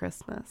wine for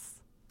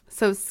Christmas.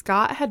 So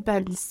Scott had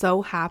been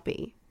so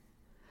happy.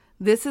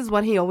 This is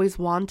what he always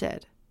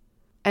wanted.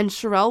 And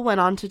Cherrylle went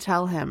on to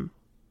tell him,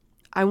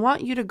 I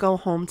want you to go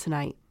home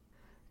tonight,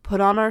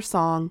 put on our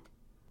song,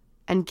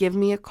 and give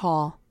me a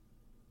call,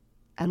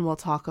 and we'll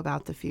talk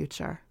about the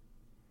future.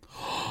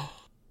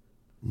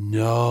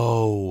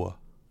 No.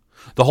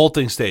 The whole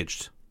thing's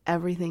staged.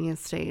 Everything is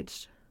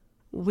staged.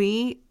 I'm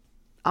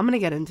going to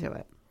get into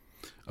it.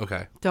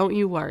 Okay. Don't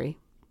you worry.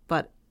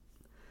 But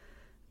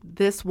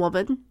this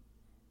woman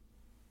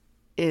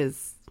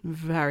is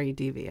very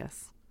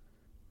devious.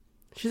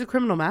 She's a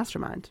criminal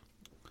mastermind.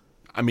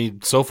 I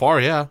mean, so far,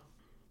 yeah.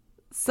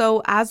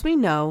 So, as we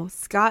know,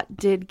 Scott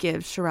did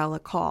give Cherrylle a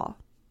call.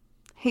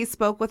 He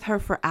spoke with her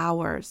for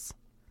hours.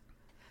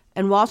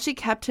 And while she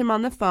kept him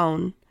on the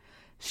phone,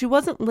 she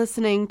wasn't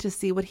listening to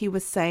see what he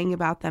was saying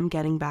about them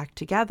getting back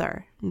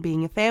together and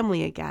being a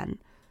family again.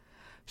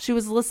 She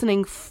was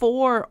listening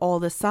for all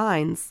the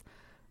signs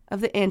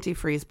of the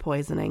antifreeze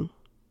poisoning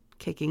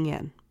kicking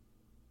in.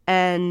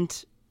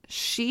 And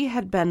she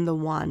had been the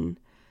one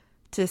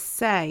to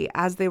say,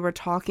 as they were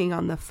talking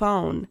on the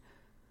phone,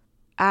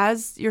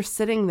 as you're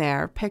sitting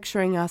there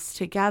picturing us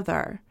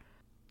together,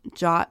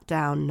 jot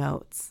down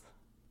notes.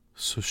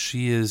 So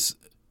she is...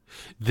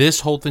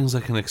 This whole thing's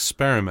like an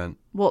experiment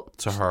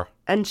to her.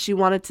 And she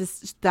wanted to...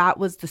 That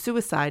was the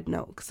suicide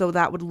note. So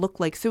that would look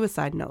like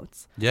suicide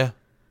notes. Yeah.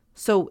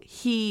 So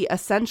he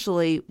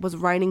essentially was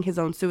writing his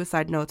own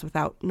suicide notes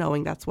without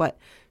knowing that's what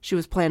she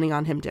was planning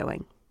on him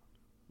doing.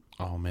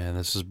 Oh, man,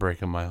 this is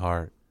breaking my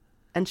heart.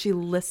 And she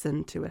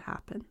listened to it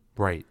happen.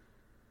 Right.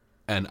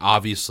 And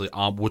obviously,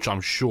 which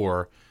I'm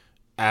sure,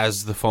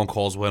 as the phone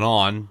calls went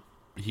on,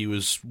 he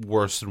was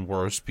worse and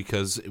worse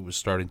because it was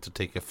starting to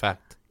take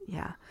effect.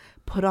 Yeah.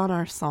 Put on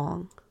our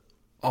song.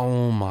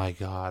 Oh, my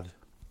God.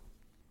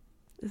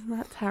 Isn't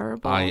that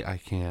terrible? I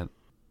can't.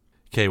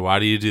 Okay, why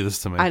do you do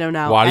this to me? I don't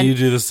know. Why do you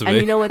do this to me?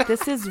 And you know what?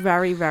 This is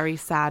very, very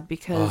sad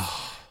because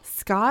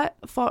Scott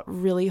fought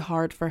really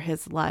hard for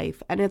his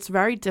life. And it's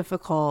very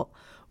difficult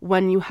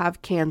when you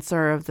have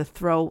cancer of the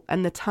throat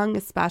and the tongue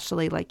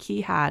especially, like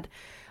he had.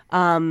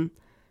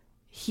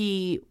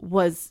 He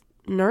was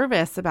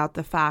nervous about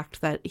the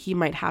fact that he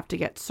might have to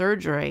get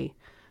surgery,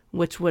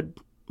 which would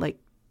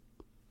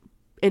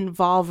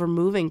involve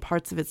removing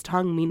parts of his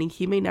tongue, meaning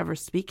he may never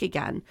speak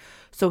again.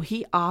 So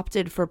he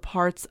opted for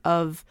parts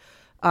of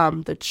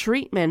the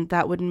treatment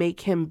that would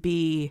make him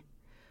be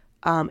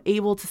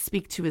able to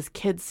speak to his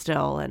kids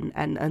still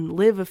and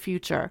live a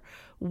future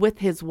with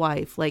his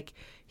wife. Like,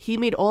 he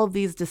made all of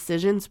these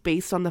decisions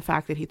based on the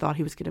fact that he thought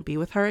he was going to be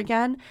with her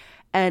again.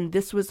 And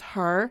this was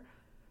her,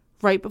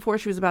 right before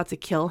she was about to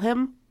kill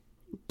him,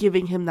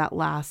 giving him that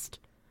last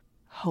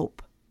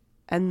hope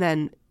and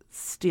then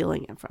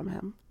stealing it from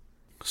him.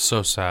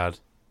 So sad.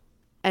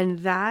 And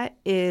that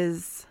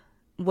is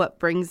what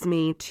brings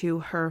me to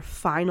her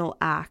final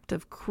act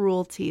of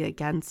cruelty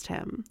against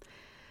him.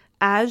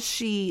 As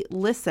she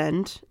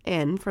listened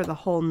in for the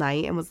whole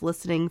night and was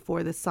listening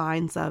for the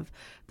signs of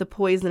the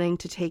poisoning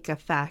to take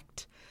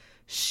effect,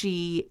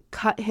 she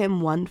cut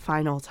him one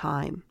final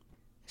time.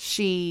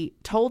 She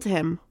told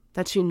him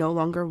that she no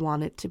longer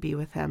wanted to be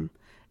with him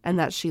and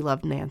that she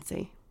loved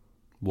Nancy.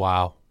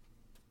 Wow.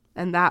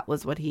 And that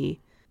was what he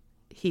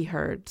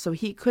heard. So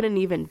he couldn't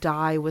even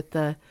die with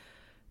the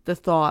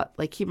thought,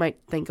 like he might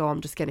think, oh, I'm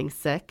just getting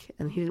sick.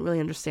 And he didn't really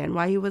understand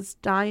why he was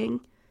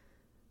dying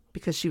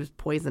because she was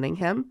poisoning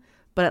him.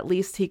 But at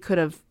least he could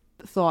have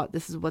thought,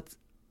 this is what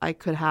I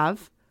could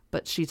have.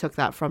 But she took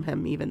that from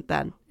him even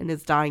then in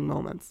his dying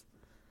moments.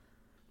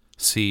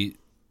 See,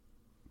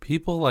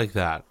 people like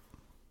that,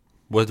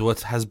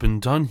 what has been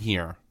done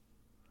here,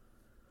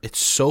 it's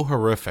so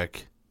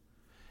horrific.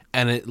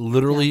 And it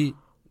literally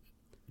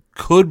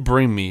could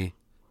bring me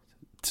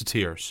to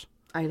tears.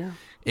 I know.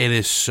 It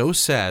is so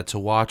sad to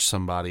watch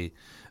somebody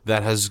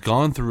that has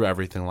gone through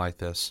everything like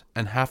this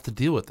and have to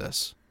deal with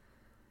this,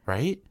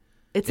 right?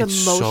 It's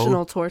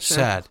emotional so torture.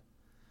 Sad.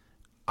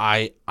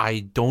 I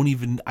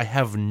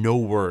have no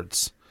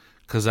words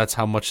because that's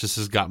how much this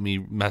has got me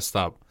messed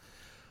up.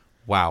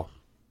 Wow.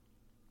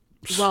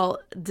 Well,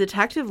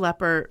 Detective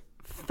Lepper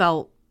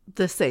felt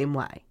the same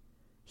way.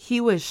 He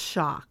was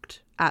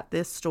shocked at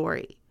this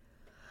story.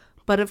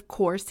 But of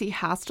course, he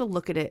has to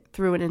look at it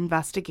through an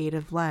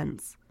investigative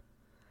lens.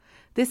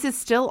 This is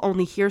still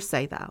only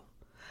hearsay, though.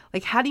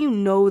 Like, how do you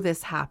know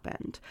this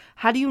happened?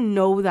 How do you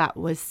know that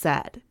was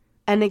said?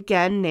 And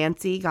again,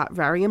 Nancy got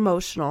very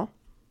emotional,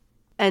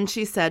 and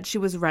she said she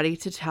was ready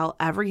to tell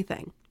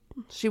everything.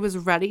 She was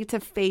ready to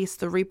face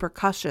the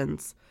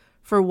repercussions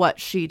for what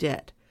she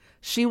did.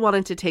 She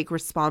wanted to take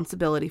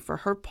responsibility for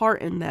her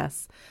part in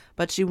this,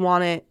 but she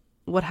wanted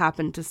what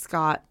happened to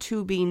Scott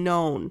to be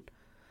known,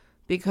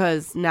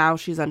 because now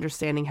she's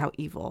understanding how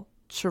evil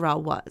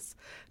Cherrylle was.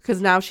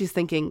 Because now she's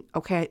thinking,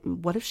 okay,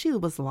 what if she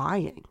was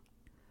lying?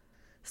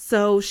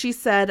 So she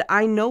said,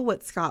 I know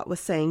what Scott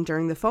was saying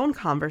during the phone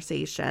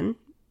conversation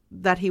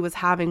that he was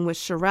having with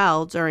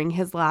Cherrylle during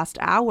his last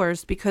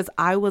hours, because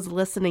I was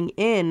listening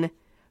in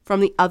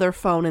from the other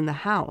phone in the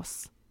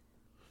house.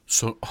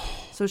 So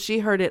she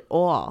heard it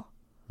all.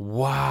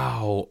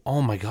 Wow.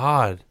 Oh my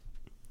God.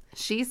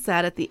 She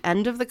said at the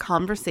end of the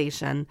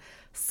conversation,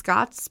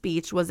 Scott's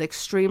speech was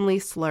extremely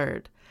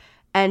slurred,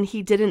 and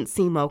he didn't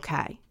seem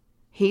okay.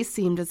 He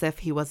seemed as if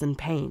he was in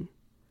pain.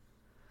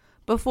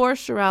 Before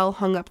Cherrylle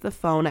hung up the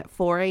phone at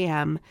 4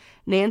 a.m.,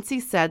 Nancy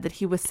said that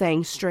he was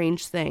saying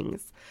strange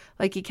things.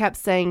 Like, he kept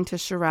saying to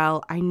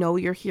Cherrylle, I know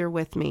you're here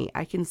with me.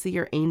 I can see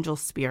your angel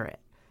spirit.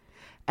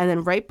 And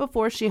then right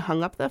before she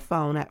hung up the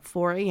phone at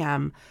 4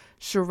 a.m.,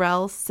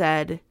 Cherrylle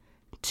said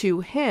to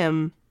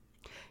him,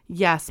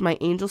 yes, my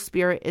angel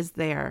spirit is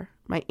there.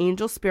 My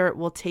angel spirit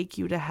will take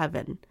you to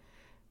heaven.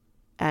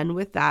 And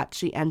with that,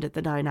 she ended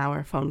the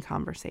 9-hour phone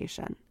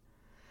conversation.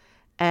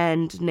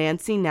 And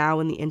Nancy now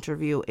in the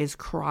interview is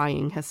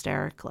crying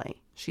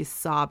hysterically. She's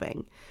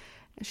sobbing.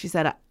 She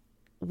said,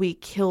 we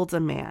killed a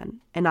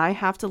man, and I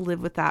have to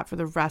live with that for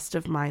the rest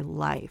of my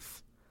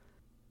life.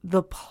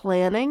 The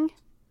planning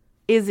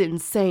is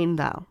insane,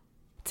 though.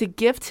 To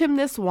gift him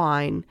this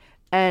wine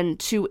and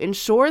to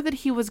ensure that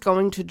he was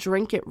going to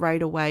drink it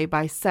right away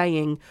by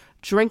saying,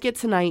 drink it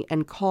tonight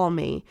and call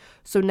me.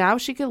 So now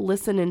she could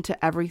listen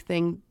into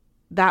everything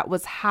that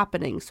was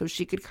happening, so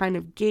she could kind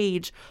of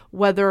gauge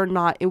whether or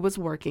not it was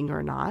working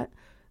or not.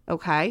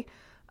 Okay.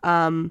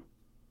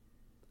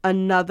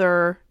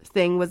 Another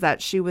thing was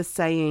that she was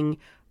saying,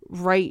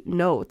 write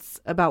notes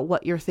about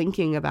what you're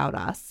thinking about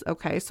us.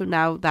 Okay. So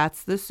now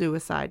that's the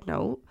suicide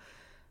note.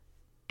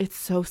 It's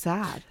so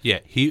sad. Yeah.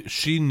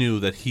 She knew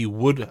that he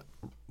would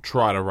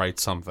try to write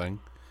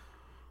something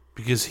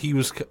because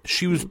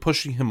she was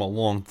pushing him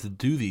along to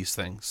do these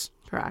things.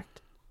 Correct.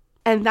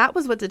 And that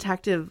was what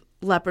Detective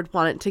Leopard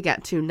wanted to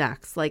get to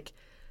next. Like,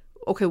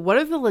 okay, what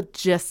are the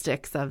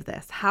logistics of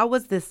this? How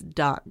was this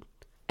done?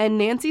 And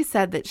Nancy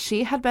said that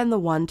she had been the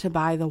one to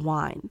buy the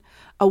wine,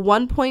 a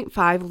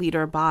 1.5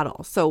 liter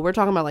bottle. So we're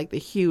talking about like the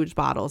huge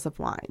bottles of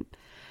wine.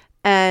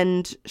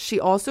 And she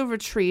also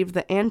retrieved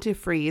the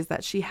antifreeze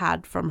that she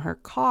had from her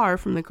car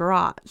from the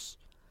garage.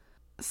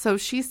 So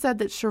she said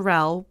that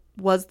Cherrylle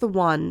was the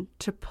one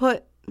to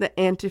put the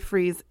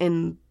antifreeze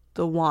in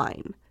the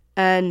wine.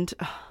 And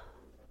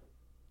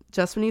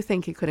just when you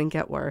think it couldn't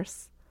get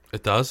worse.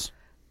 It does?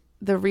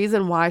 The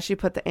reason why she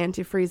put the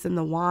antifreeze in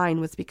the wine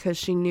was because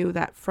she knew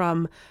that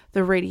from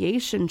the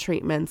radiation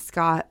treatment,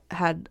 Scott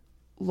had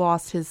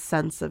lost his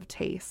sense of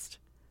taste.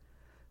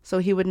 So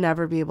he would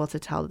never be able to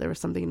tell that there was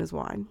something in his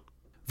wine.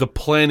 The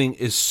planning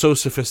is so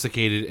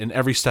sophisticated, and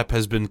every step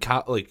has been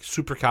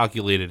super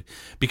calculated,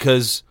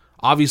 because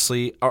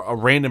obviously a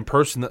random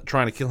person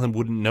trying to kill him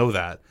wouldn't know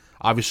that.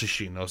 Obviously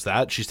she knows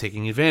that. She's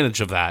taking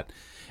advantage of that.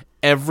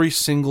 Every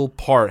single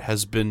part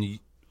has been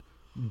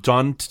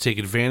done to take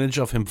advantage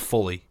of him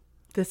fully.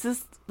 This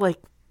is like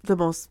the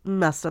most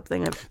messed up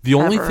thing I've The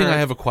only ever thing heard. I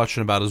have a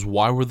question about is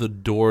why were the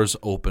doors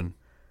open?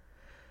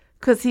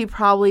 Because he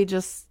probably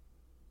just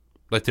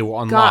like they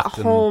were unlocked.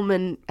 Got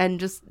home and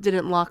just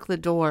didn't lock the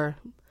door.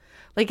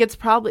 Like it's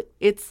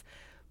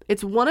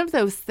one of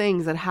those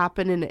things that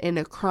happen in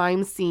a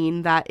crime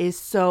scene that is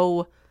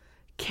so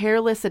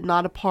careless and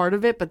not a part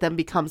of it, but then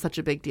becomes such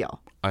a big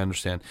deal. I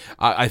understand.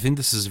 I think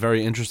this is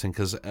very interesting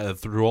because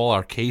through all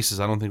our cases,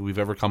 I don't think we've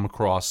ever come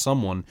across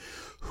someone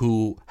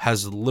who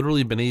has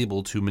literally been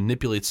able to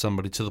manipulate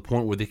somebody to the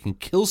point where they can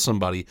kill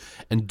somebody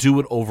and do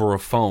it over a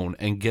phone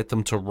and get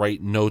them to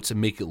write notes and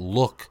make it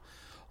look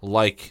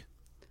like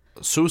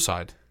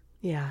suicide.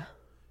 Yeah.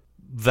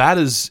 That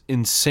is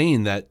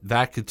insane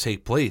that could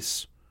take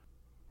place.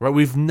 Right?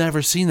 We've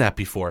never seen that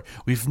before.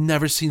 We've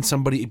never seen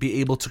somebody be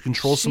able to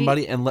control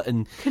somebody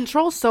and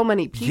control so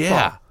many people.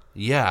 Yeah.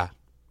 Yeah.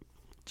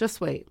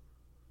 Just wait.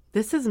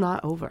 This is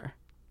not over.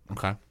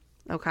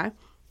 Okay.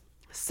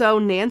 So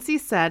Nancy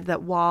said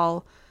that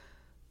while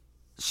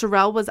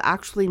Cherrylle was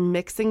actually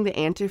mixing the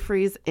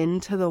antifreeze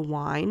into the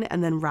wine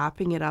and then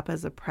wrapping it up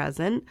as a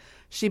present,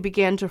 she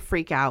began to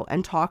freak out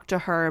and talk to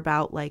her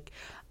about, like,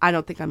 I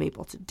don't think I'm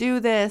able to do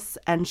this.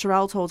 And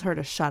Cherrylle told her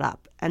to shut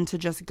up and to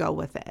just go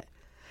with it,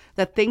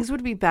 that things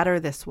would be better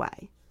this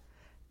way.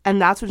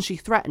 And that's when she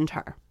threatened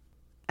her.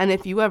 And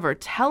if you ever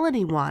tell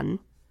anyone,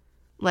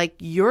 like,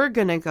 you're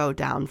going to go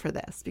down for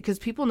this because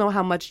people know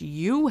how much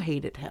you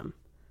hated him.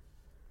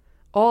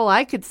 All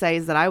I could say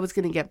is that I was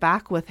going to get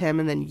back with him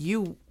and then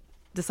you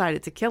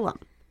decided to kill him.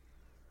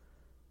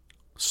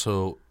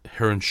 So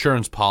her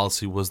insurance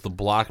policy was the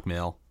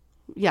blackmail.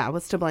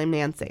 was to blame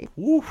Nancy.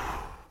 Oof.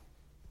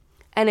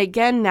 And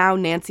again, now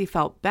Nancy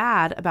felt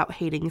bad about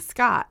hating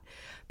Scott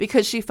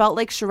because she felt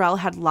like Cherrylle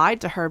had lied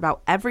to her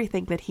about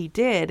everything that he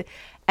did,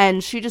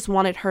 and she just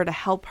wanted her to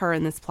help her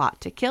in this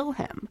plot to kill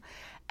him.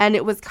 And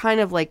it was kind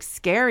of like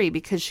scary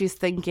because she's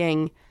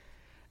thinking,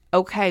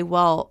 okay,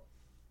 well,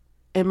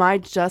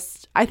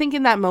 I think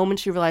in that moment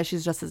she realized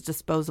she's just as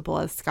disposable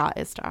as Scott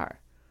is to her.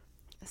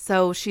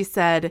 So she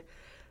said,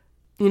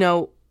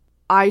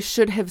 I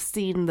should have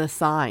seen the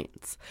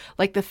signs.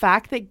 Like the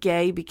fact that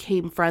Gay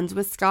became friends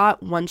with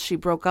Scott once she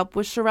broke up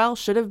with Cherrylle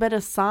should have been a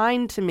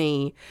sign to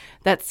me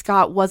that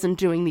Scott wasn't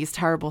doing these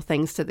terrible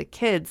things to the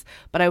kids,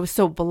 but I was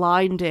so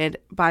blinded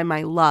by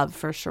my love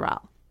for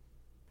Cherrylle.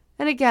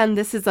 And again,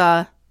 this is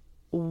a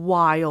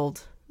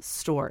wild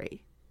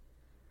story.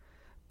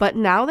 But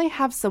now they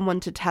have someone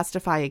to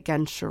testify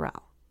against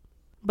Cherrylle.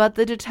 But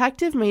the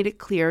detective made it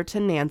clear to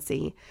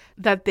Nancy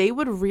that they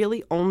would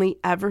really only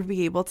ever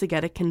be able to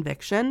get a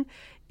conviction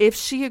if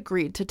she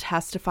agreed to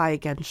testify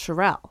against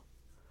Cherrylle.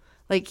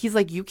 He's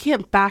like, you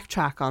can't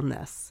backtrack on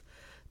this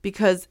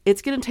because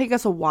it's going to take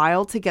us a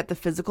while to get the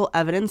physical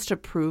evidence to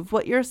prove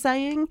what you're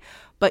saying,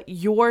 but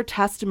your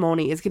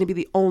testimony is going to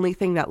be the only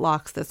thing that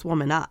locks this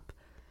woman up.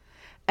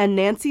 And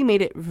Nancy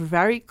made it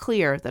very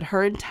clear that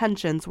her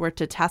intentions were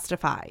to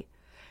testify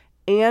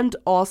and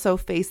also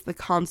face the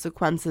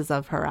consequences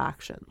of her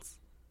actions.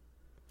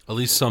 At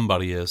least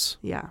somebody is.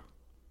 Yeah.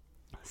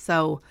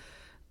 So,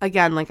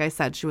 again, like I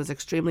said, she was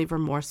extremely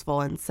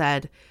remorseful and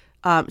said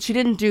she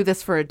didn't do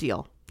this for a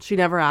deal. She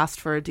never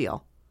asked for a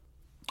deal.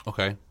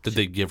 Okay. Did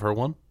they give her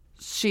one?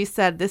 She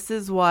said, this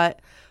is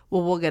what...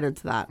 Well, we'll get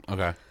into that.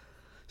 Okay.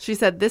 She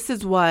said, this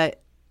is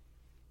what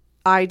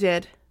I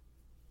did,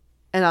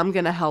 and I'm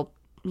going to help,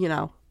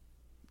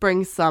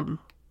 bring some...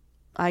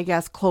 I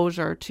guess,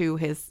 closure to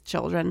his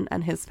children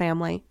and his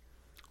family.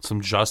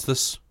 Some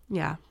justice?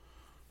 Yeah.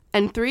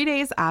 And 3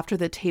 days after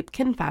the taped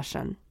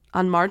confession,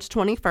 on March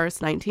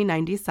 21st,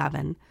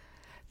 1997,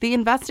 the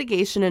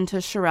investigation into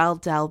Cherrylle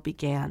Dell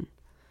began.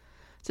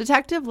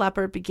 Detective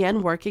Leppert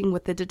began working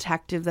with the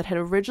detective that had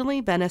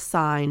originally been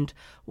assigned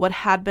what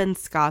had been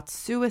Scott's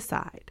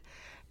suicide,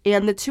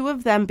 and the two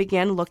of them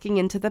began looking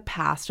into the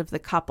past of the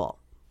couple.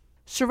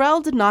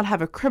 Cherrylle did not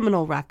have a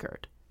criminal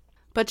record,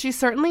 but she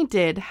certainly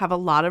did have a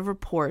lot of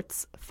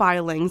reports,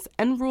 filings,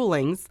 and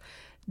rulings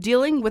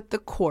dealing with the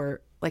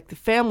court, like the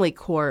family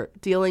court,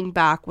 dealing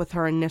back with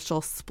her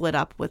initial split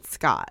up with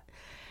Scott.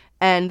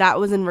 And that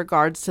was in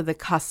regards to the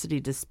custody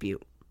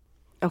dispute.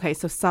 Okay,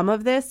 so some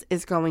of this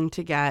is going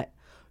to get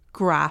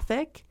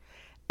graphic,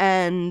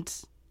 and,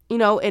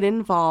 it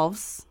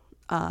involves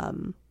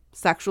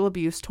sexual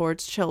abuse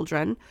towards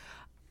children.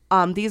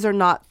 These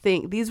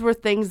were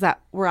things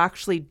that were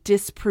actually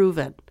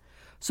disproven.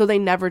 So they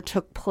never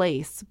took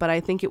place, but I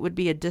think it would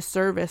be a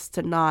disservice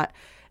to not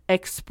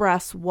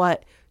express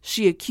what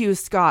she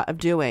accused Scott of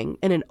doing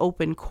in an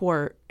open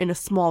court in a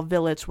small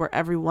village where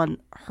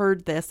everyone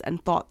heard this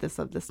and thought this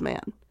of this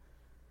man.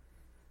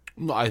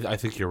 No, I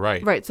think you're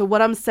right. Right, so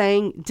what I'm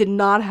saying did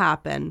not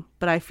happen,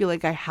 but I feel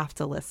like I have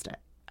to list it.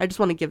 I just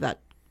want to give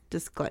that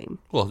disclaim.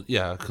 Well,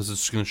 yeah, because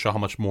it's going to show how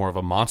much more of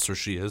a monster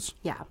she is.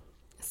 Yeah.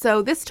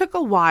 So this took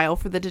a while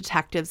for the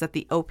detectives at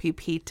the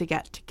OPP to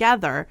get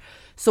together.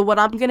 So what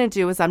I'm going to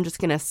do is I'm just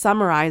going to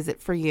summarize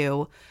it for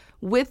you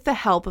with the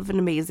help of an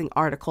amazing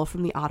article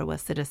from the Ottawa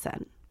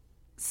Citizen.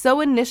 So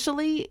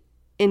initially,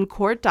 in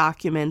court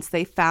documents,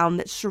 they found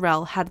that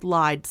Cherrylle had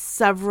lied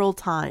several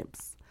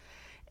times.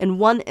 In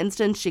one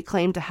instance, she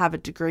claimed to have a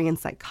degree in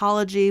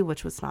psychology,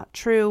 which was not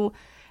true.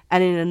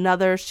 And in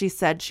another, she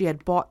said she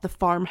had bought the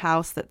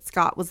farmhouse that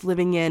Scott was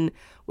living in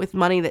with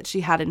money that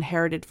she had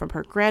inherited from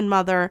her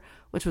grandmother,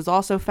 which was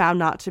also found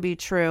not to be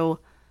true.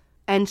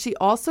 And she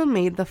also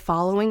made the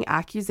following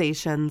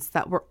accusations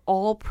that were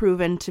all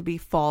proven to be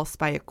false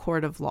by a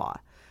court of law.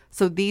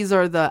 So these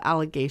are the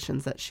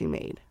allegations that she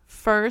made.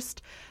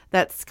 First,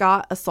 that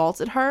Scott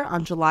assaulted her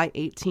on July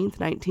 18th,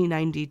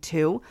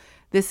 1992.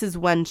 This is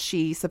when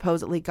she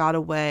supposedly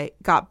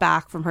got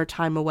back from her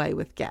time away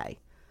with Gay.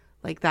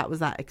 That was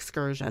that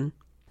excursion.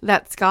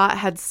 That Scott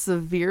had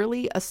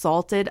severely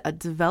assaulted a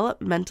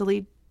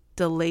developmentally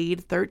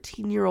delayed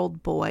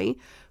 13-year-old boy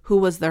who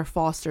was their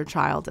foster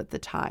child at the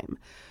time.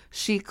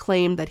 She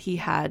claimed that he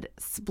had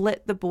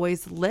split the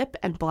boy's lip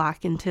and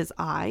blackened his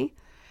eye.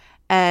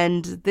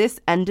 And this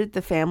ended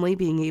the family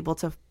being able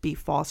to be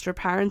foster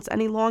parents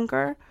any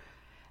longer.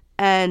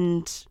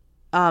 And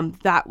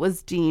that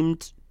was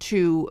deemed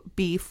to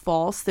be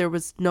false. There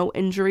was no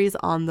injuries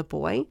on the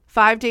boy.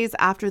 5 days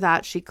after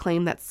that, she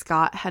claimed that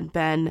Scott had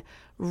been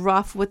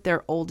rough with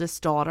their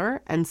oldest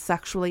daughter and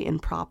sexually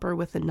improper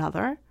with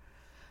another.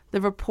 The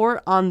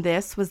report on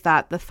this was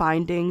that the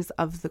findings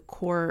of the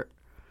court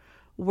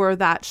were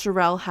that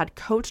Cherrylle had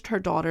coached her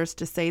daughters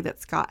to say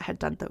that Scott had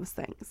done those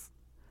things.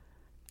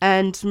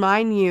 And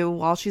mind you,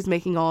 while she's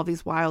making all of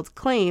these wild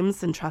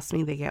claims, and trust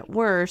me, they get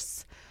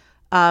worse,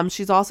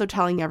 she's also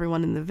telling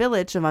everyone in the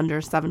village of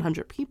under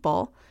 700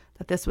 people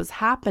that this was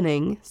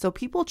happening. So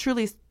people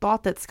truly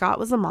thought that Scott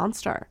was a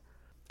monster.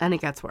 And it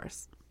gets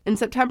worse. In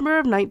September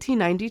of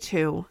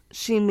 1992,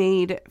 she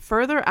made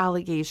further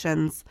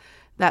allegations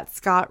that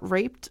Scott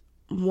raped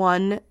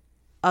one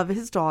of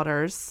his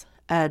daughters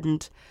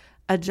and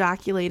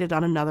ejaculated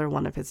on another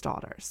one of his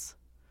daughters.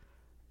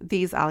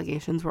 These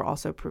allegations were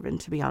also proven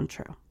to be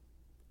untrue.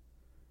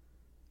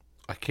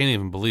 I can't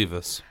even believe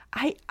this.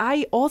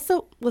 I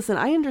also, listen,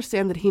 I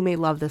understand that he may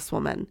love this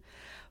woman,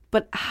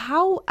 but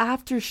how,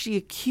 after she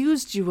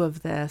accused you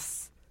of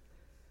this,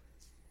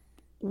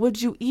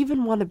 would you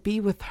even want to be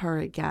with her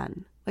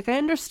again? Like, I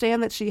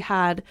understand that she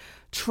had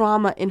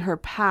trauma in her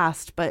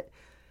past, but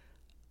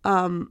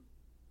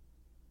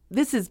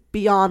this is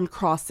beyond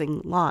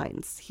crossing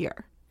lines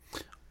here.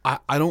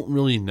 I don't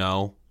really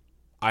know.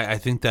 I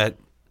think that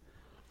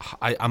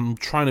I'm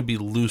trying to be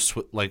loose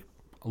with, like,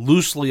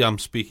 loosely I'm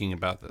speaking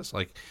about this.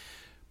 Like,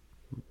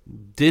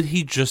 did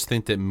he just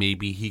think that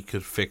maybe he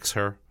could fix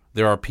her?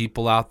 There are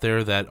people out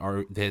there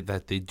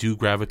that they do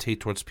gravitate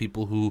towards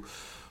people who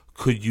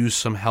could use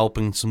some help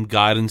and some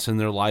guidance in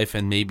their life,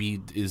 and maybe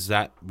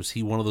was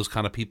he one of those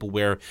kind of people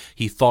where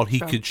he thought he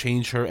could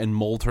change her and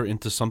mold her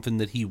into something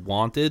that he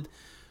wanted?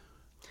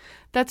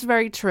 That's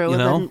very true. You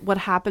know? And then what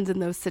happens in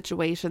those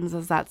situations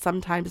is that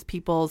sometimes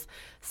people's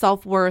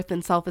self-worth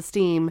and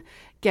self-esteem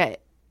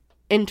get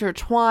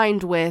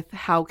intertwined with,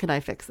 how can I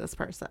fix this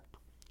person?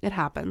 It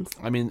happens.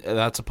 I mean,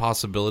 that's a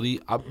possibility.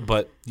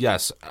 But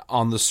yes,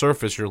 on the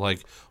surface, you're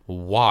like,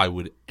 why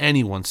would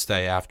anyone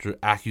stay after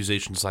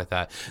accusations like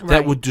that? Right.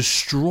 That would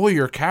destroy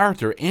your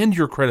character and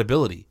your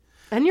credibility.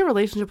 And your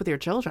relationship with your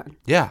children.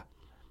 Yeah.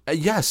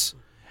 Yes.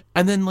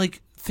 And then,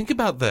 like, think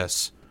about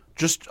this.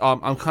 Just,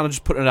 I'm kind of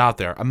just putting it out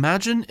there.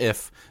 Imagine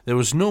if there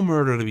was no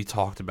murder to be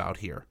talked about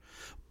here,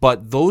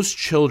 but those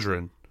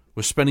children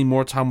were spending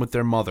more time with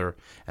their mother,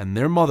 and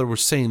their mother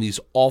was saying these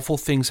awful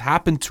things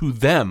happened to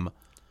them.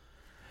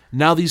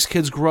 Now these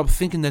kids grew up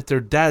thinking that their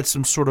dad's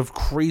some sort of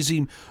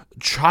crazy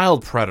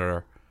child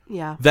predator.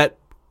 Yeah. That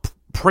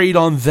preyed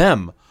on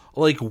them.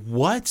 Like,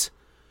 what?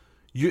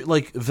 You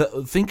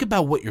think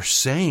about what you're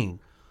saying.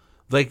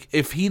 Like,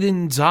 if he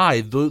didn't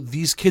die,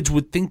 these kids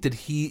would think that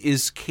he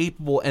is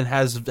capable and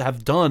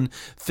have done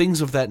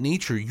things of that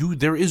nature.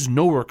 There is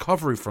no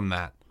recovery from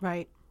that.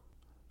 Right.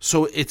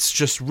 So it's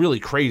just really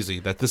crazy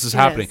that this is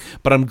happening.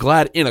 But I'm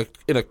glad in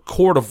a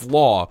court of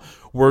law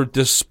we're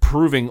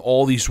disproving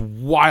all these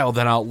wild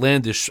and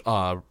outlandish,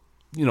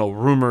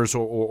 rumors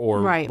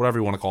or right. whatever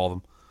you want to call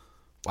them.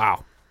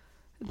 Wow.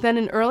 Then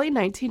in early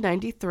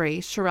 1993,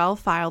 Cherrylle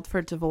filed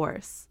for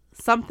divorce.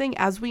 Something,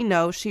 as we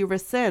know, she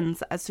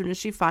rescinds as soon as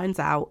she finds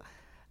out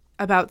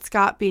about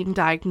Scott being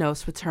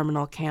diagnosed with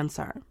terminal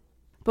cancer.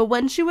 But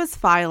when she was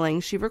filing,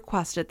 she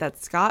requested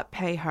that Scott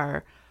pay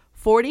her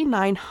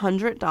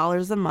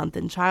 $4,900 a month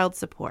in child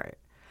support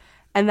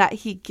and that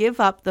he give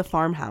up the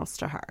farmhouse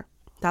to her.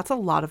 That's a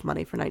lot of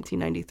money for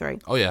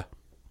 1993. Oh, yeah.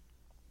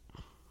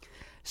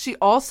 She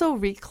also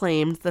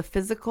reclaimed the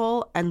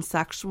physical and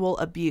sexual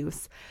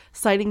abuse,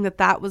 citing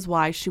that was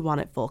why she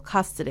wanted full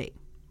custody.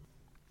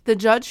 The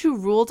judge who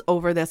ruled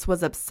over this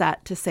was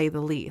upset, to say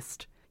the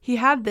least. He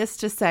had this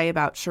to say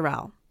about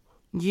Cherrylle.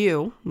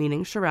 You,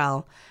 meaning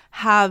Cherrylle,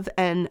 have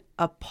an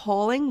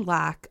appalling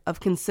lack of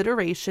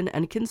consideration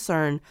and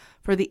concern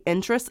for the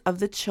interests of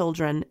the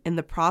children in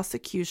the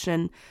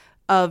prosecution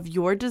of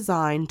your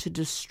design to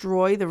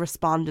destroy the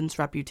respondent's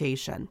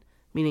reputation,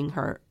 meaning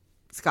her,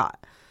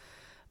 Scott,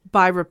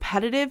 by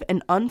repetitive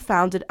and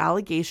unfounded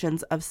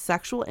allegations of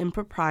sexual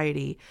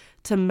impropriety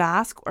to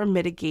mask or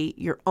mitigate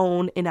your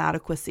own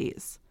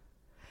inadequacies.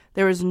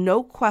 There is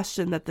no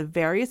question that the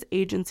various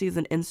agencies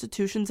and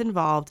institutions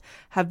involved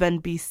have been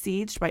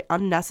besieged by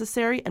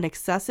unnecessary and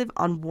excessive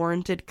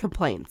unwarranted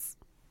complaints.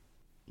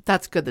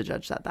 That's good the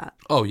judge said that.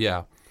 Oh,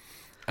 yeah.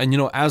 And,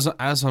 as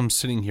I'm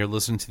sitting here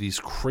listening to these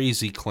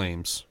crazy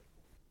claims,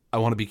 I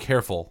want to be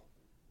careful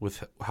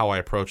with how I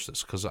approach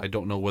this because I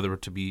don't know whether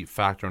it to be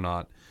fact or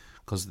not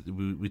because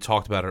we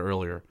talked about it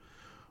earlier.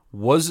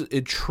 Was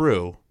it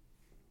true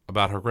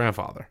about her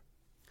grandfather?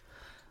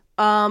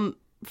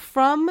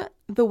 From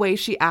the way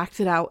she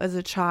acted out as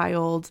a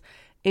child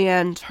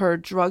and her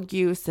drug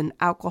use and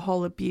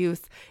alcohol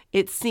abuse,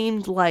 it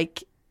seemed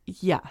like,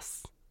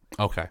 yes.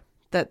 Okay.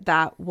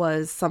 That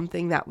was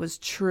something that was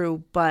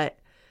true, but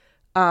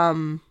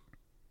I'm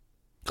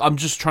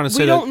just trying to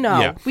say we don't that,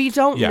 know. Yeah. We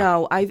don't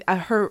know.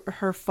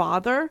 Her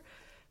father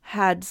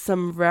had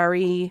some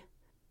very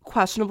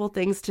questionable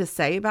things to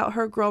say about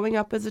her growing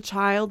up as a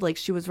child. Like,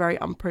 she was very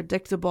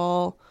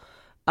unpredictable.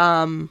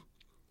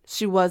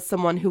 She was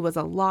someone who was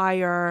a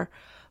liar,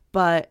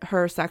 but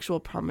her sexual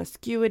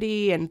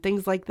promiscuity and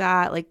things like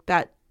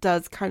that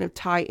does kind of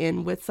tie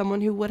in with someone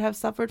who would have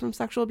suffered from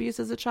sexual abuse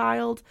as a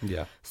child.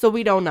 Yeah. So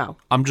we don't know.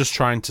 I'm just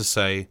trying to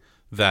say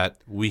that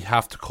we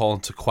have to call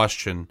into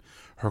question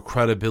her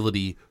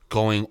credibility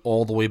going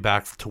all the way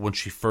back to when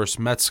she first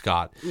met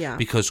Scott. Yeah.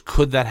 Because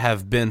could that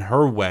have been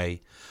her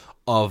way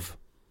of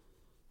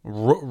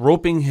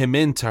roping him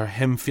into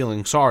him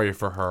feeling sorry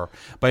for her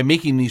by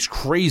making these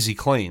crazy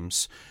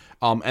claims?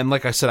 And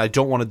like I said, I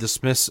don't want to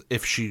dismiss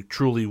if she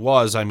truly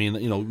was. I mean,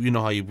 you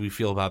know how we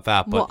feel about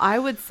that. But well, I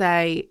would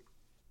say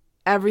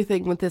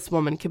everything with this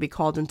woman can be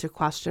called into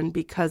question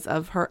because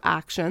of her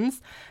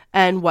actions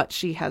and what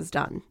she has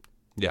done.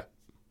 Yeah.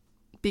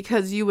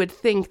 Because you would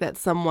think that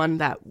someone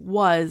that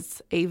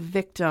was a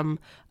victim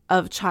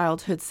of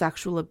childhood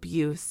sexual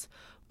abuse,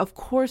 of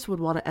course, would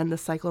want to end the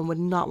cycle and would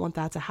not want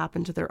that to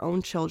happen to their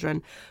own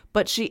children.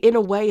 But she, in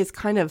a way, is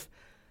kind of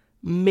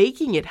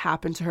making it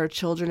happen to her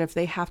children if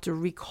they have to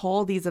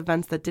recall these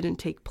events that didn't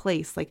take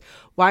place. Like,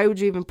 why would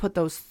you even put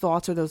those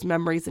thoughts or those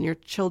memories in your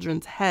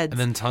children's heads And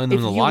then telling them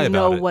if to you lie about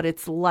know it? what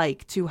it's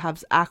like to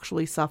have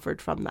actually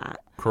suffered from that?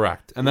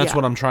 Correct. And that's Yeah.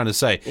 what I'm trying to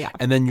say. Yeah.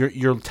 And then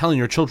you're telling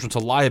your children to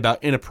lie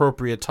about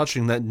inappropriate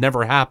touching that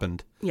never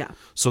happened. Yeah.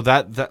 So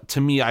that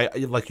to me, I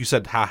like you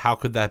said, how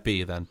could that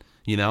be then?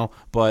 You know?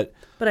 But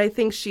I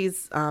think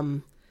she's, I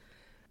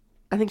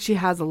think she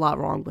has a lot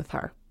wrong with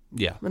her.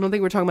 yeah, I don't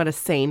think we're talking about a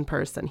sane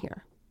person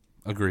here.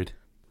 agreed.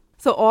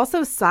 So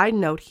also, side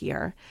note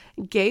here,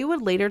 Gay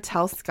would later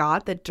tell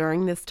Scott that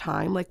during this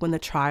time, like when the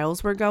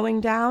trials were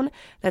going down,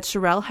 that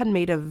Cherrylle had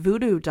made a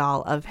voodoo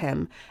doll of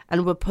him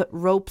and would put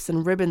ropes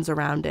and ribbons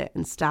around it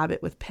and stab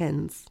it with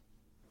pins.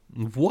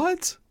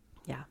 What?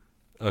 Yeah.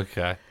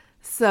 Okay.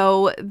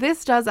 So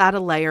this does add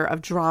a layer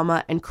of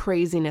drama and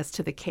craziness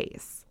to the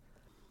case.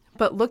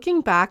 But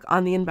looking back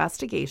on the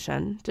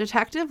investigation,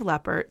 Detective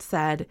Leppert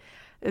said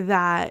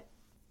that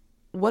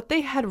what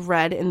they had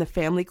read in the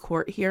family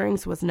court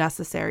hearings was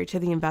necessary to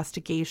the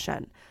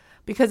investigation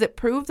because it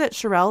proved that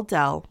Cherrylle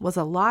Dell was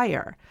a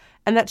liar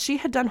and that she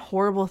had done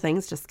horrible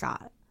things to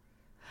Scott.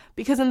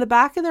 Because in the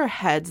back of their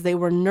heads, they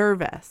were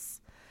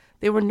nervous.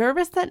 They were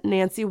nervous that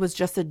Nancy was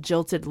just a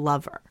jilted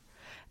lover.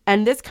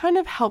 And this kind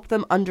of helped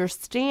them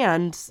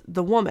understand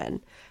the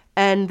woman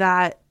and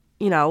that,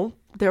 you know,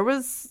 there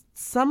was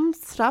some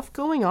stuff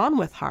going on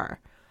with her.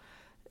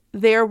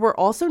 There were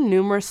also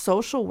numerous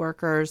social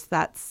workers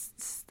that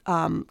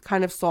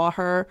kind of saw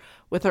her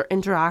with her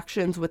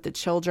interactions with the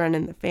children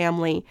and the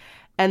family.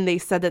 And they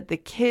said that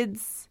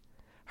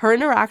her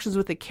interactions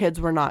with the kids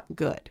were not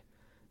good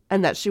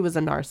and that she was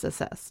a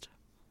narcissist.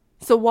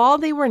 So while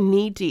they were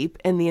knee deep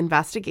in the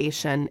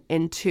investigation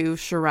into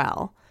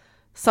Cherrylle,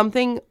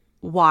 something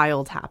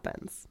wild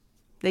happens.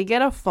 They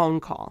get a phone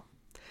call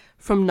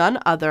from none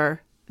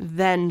other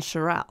than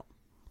Cherrylle.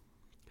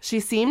 She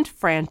seemed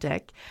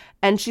frantic,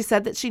 and she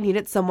said that she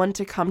needed someone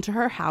to come to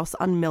her house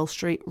on Mill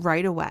Street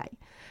right away,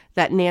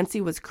 that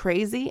Nancy was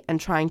crazy and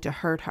trying to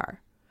hurt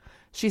her.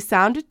 She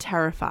sounded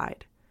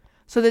terrified,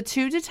 so the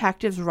two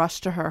detectives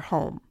rushed to her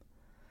home.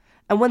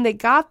 And when they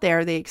got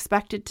there, they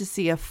expected to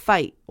see a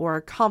fight or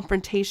a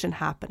confrontation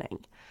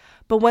happening.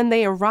 But when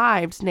they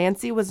arrived,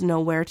 Nancy was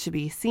nowhere to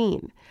be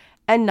seen,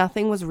 and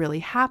nothing was really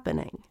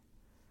happening.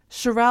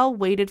 Cherrylle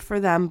waited for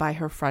them by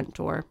her front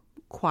door,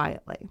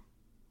 quietly.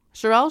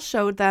 Cherrylle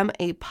showed them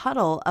a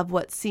puddle of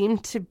what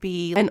seemed to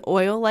be an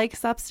oil-like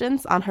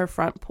substance on her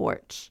front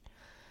porch.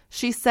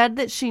 She said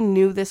that she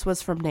knew this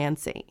was from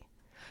Nancy.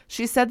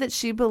 She said that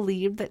she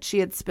believed that she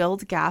had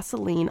spilled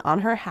gasoline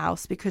on her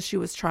house because she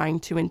was trying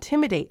to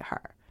intimidate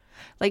her,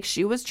 like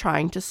she was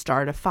trying to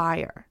start a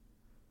fire.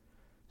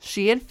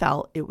 She had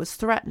felt it was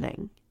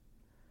threatening.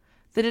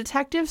 The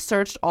detectives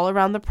searched all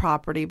around the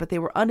property, but they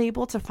were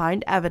unable to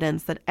find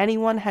evidence that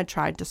anyone had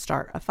tried to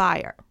start a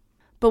fire.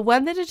 But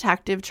when the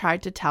detective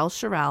tried to tell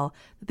Cherrylle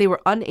that they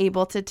were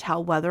unable to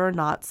tell whether or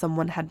not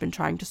someone had been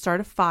trying to start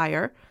a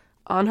fire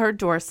on her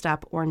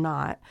doorstep or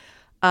not,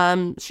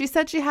 she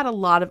said she had a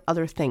lot of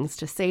other things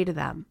to say to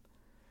them.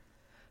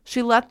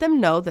 She let them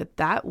know that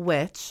that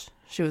witch,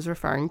 she was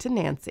referring to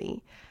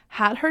Nancy,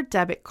 had her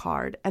debit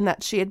card and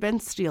that she had been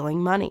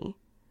stealing money.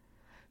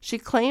 She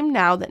claimed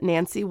now that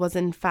Nancy was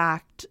in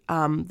fact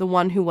the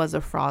one who was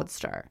a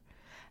fraudster,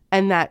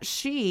 and that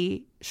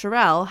she,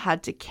 Cherrylle,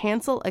 had to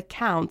cancel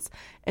accounts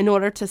in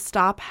order to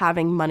stop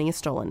having money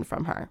stolen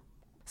from her.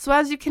 So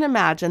as you can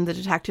imagine, the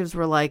detectives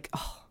were like,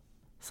 oh,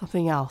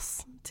 something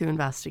else to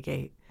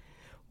investigate.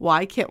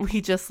 Why can't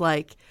we just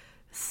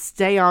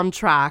stay on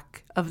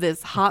track of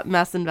this hot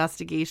mess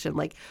investigation?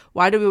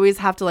 Why do we always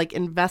have to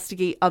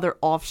investigate other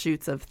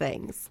offshoots of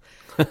things?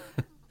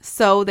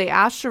 So they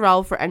asked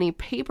Cherrylle for any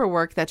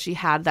paperwork that she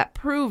had that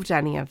proved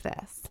any of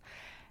this.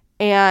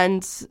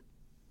 And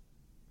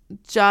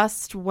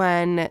just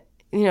when,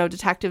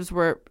 detectives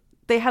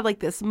they had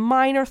this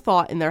minor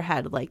thought in their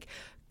head,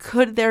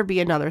 could there be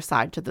another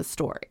side to the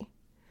story?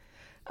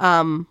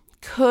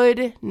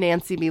 Could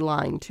Nancy be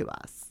lying to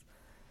us?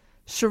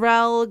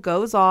 Cherrylle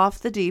goes off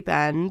the deep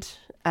end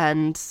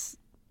and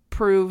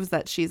proves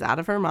that she's out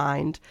of her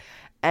mind,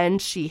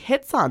 and she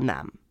hits on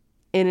them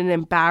in an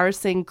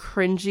embarrassing,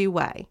 cringy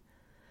way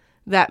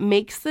that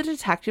makes the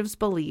detectives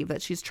believe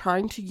that she's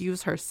trying to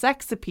use her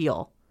sex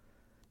appeal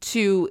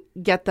to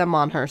get them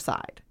on her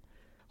side.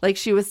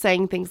 She was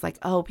saying things like,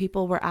 oh,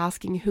 people were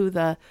asking who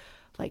the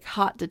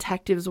hot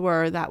detectives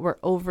were that were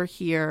over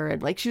here.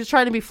 And she was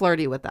trying to be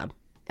flirty with them.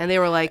 And they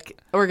were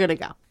like, we're going to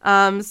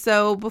go.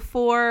 So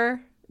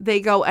before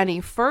they go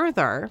any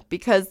further,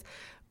 because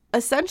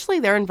Essentially,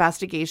 their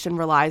investigation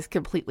relies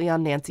completely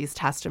on Nancy's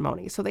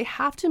testimony. So they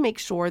have to make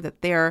sure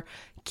that their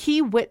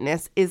key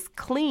witness is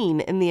clean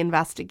in the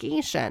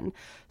investigation.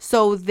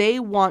 So they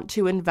want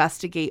to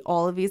investigate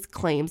all of these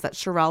claims that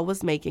Cherrylle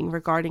was making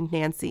regarding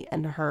Nancy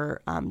and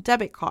her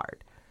debit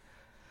card.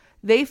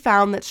 They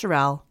found that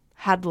Cherrylle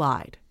had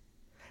lied.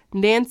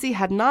 Nancy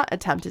had not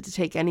attempted to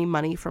take any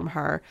money from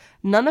her.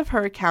 None of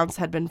her accounts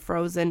had been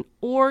frozen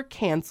or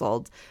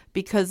canceled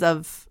because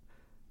of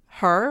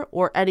her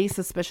or any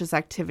suspicious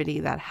activity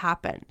that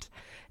happened.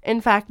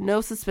 In fact, no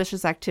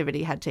suspicious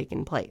activity had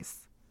taken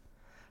place.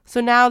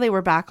 So now they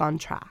were back on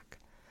track.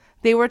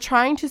 They were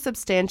trying to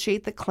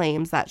substantiate the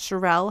claims that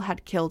Cherrylle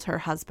had killed her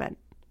husband.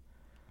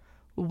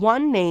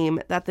 One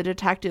name that the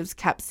detectives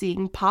kept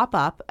seeing pop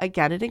up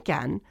again and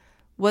again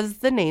was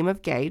the name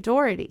of Gay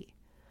Doherty.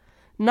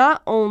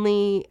 Not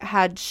only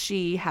had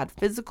she had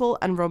physical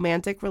and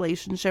romantic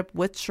relationship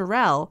with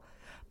Cherrylle,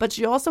 but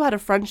she also had a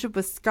friendship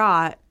with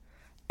Scott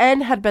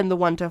and had been the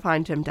one to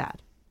find him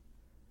dead.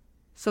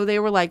 So they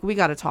were like, we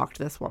got to talk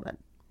to this woman.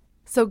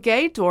 So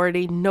Gay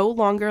Doherty no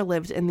longer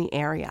lived in the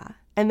area,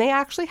 and they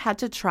actually had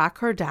to track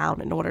her down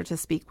in order to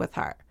speak with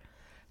her,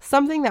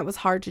 something that was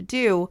hard to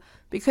do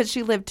because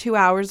she lived 2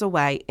 hours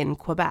away in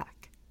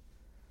Quebec.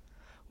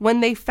 When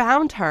they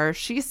found her,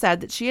 she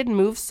said that she had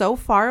moved so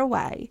far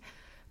away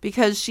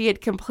because she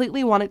had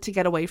completely wanted to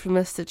get away from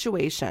this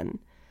situation,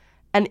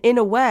 and in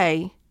a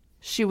way,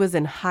 she was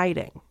in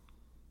hiding.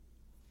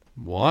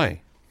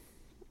 Why?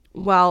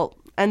 Well,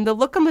 and the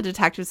look on the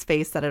detective's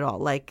face said it all,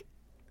 like,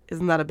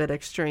 isn't that a bit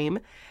extreme?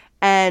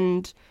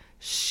 And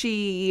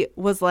she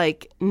was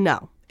like,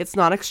 no, it's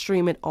not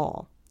extreme at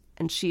all.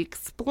 And she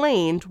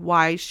explained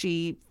why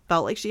she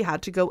felt like she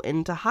had to go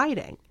into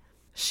hiding.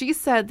 She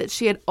said that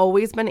she had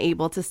always been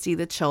able to see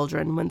the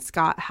children when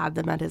Scott had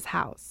them at his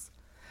house.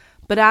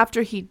 But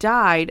after he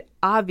died,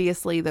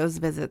 obviously those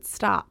visits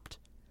stopped.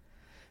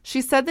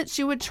 She said that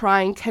she would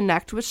try and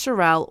connect with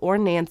Cherrylle or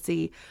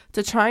Nancy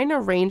to try and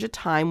arrange a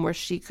time where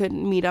she could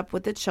meet up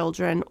with the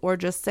children or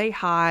just say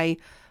hi,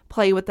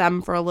 play with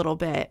them for a little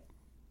bit.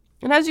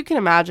 And as you can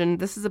imagine,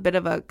 this is a bit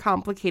of a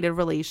complicated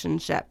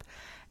relationship.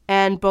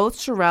 And both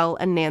Cherrylle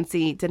and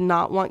Nancy did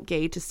not want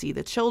Gay to see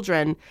the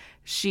children.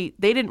 They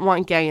didn't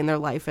want Gay in their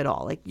life at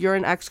all. Like, you're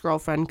an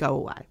ex-girlfriend, go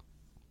away.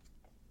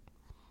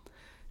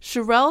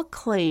 Cherrylle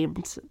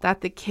claimed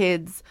that the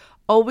kids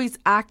always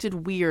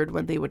acted weird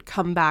when they would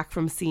come back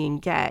from seeing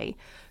Gay,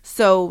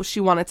 so she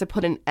wanted to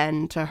put an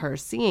end to her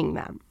seeing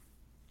them.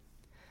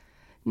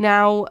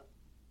 Now,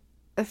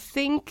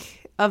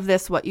 think of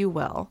this what you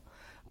will,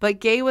 but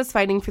Gay was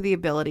fighting for the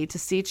ability to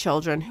see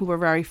children who were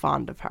very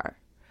fond of her.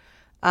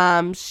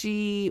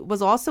 She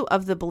was also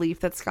of the belief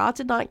that Scott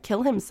did not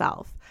kill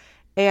himself,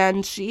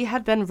 and she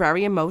had been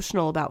very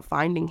emotional about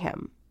finding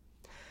him.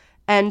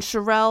 And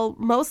Cherrylle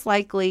most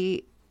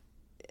likely,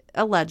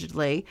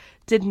 allegedly,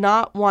 did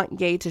not want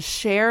Gay to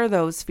share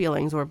those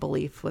feelings or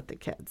beliefs with the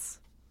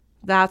kids.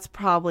 That's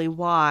probably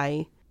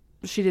why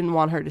she didn't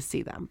want her to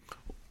see them.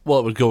 Well,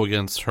 it would go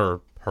against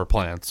her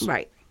plans.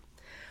 Right.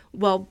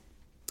 Well,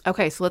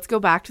 okay, so let's go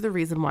back to the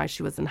reason why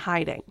she was in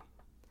hiding.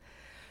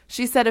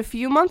 She said a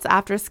few months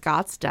after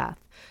Scott's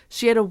death,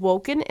 she had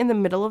awoken in the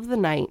middle of the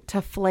night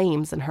to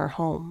flames in her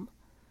home.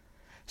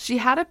 She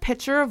had a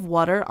pitcher of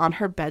water on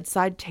her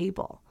bedside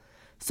table.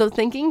 So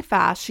thinking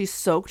fast, she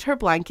soaked her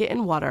blanket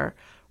in water,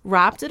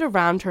 wrapped it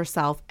around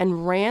herself,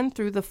 and ran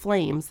through the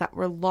flames that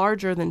were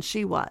larger than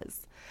she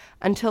was,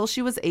 until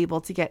she was able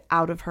to get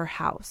out of her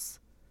house.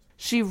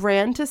 She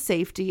ran to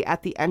safety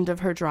at the end of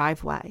her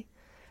driveway,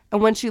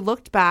 and when she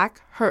looked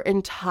back, her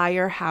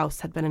entire house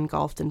had been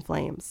engulfed in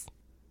flames.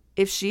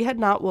 If she had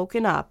not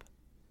woken up,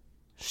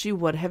 she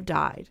would have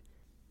died.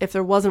 If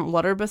there wasn't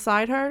water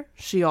beside her,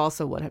 she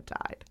also would have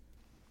died.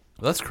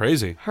 That's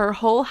crazy. Her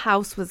whole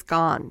house was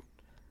gone.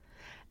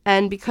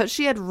 And because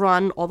she had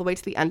run all the way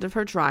to the end of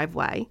her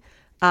driveway,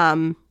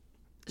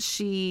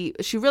 she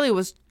really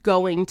was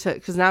going to,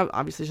 because now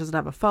obviously she doesn't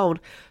have a phone,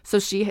 so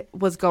she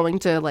was going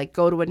to like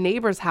go to a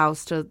neighbor's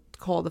house to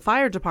call the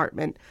fire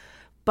department.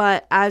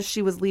 But as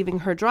she was leaving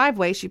her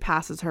driveway, she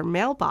passes her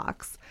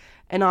mailbox,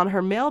 and on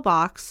her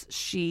mailbox,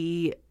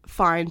 she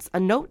finds a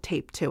note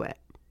taped to it.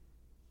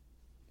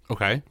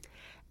 Okay.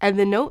 And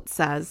the note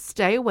says,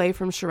 "Stay away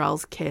from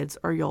Cherrylle's kids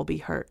or you'll be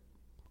hurt."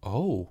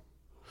 Oh,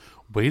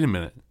 wait a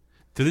minute.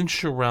 Didn't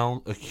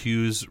Cherrylle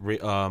accuse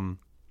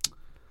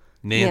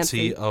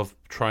Nancy of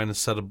trying to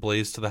set a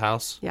blaze to the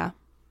house? Yeah.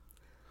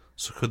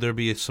 So could there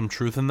be some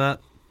truth in that?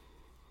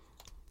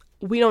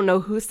 We don't know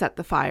who set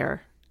the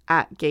fire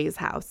at Gay's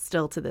house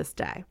still to this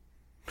day.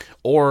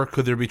 Or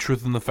could there be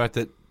truth in the fact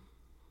that,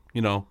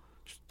 you know,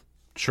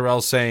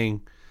 Cherrylle's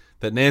saying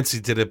that Nancy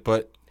did it,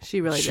 but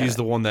she's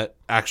the one that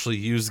actually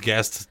used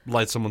gas to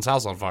light someone's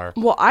house on fire?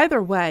 Well,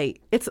 either way,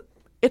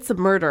 it's a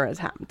murder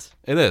attempt.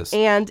 It is.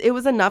 And it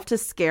was enough to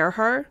scare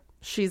her.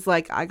 She's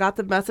like, I got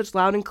the message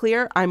loud and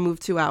clear. I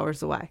moved 2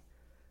 hours away.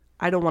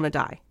 I don't want to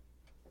die.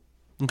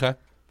 Okay.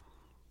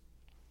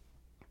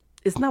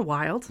 Isn't that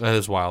wild? That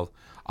is wild.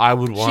 I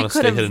would want to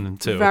stay hidden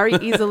too. Very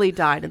easily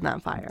died in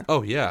that fire.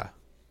 Oh, yeah.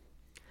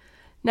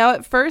 Now,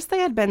 at first, they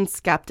had been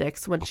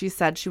skeptics when she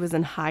said she was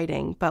in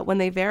hiding, but when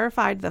they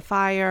verified the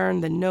fire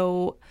and the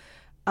note,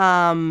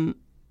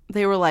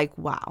 they were like,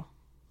 wow,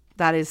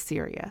 that is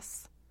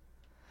serious.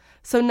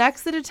 So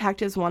next, the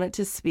detectives wanted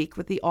to speak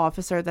with the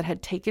officer that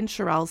had taken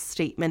Cherrylle's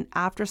statement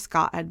after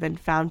Scott had been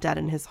found dead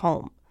in his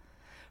home.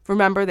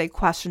 Remember, they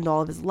questioned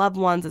all of his loved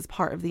ones as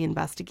part of the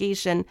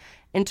investigation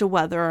into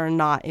whether or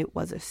not it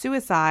was a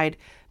suicide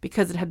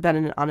because it had been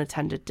an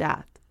unattended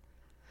death.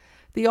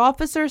 The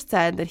officer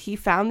said that he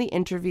found the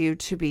interview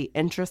to be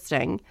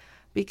interesting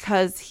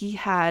because he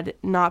had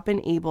not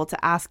been able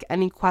to ask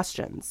any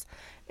questions.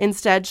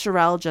 Instead,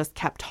 Cherrylle just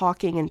kept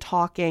talking and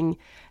talking,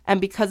 and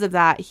because of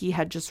that, he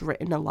had just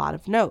written a lot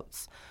of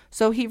notes.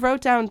 So he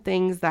wrote down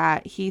things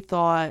that he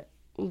thought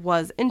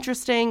was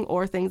interesting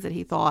or things that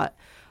he thought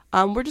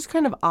were just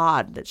kind of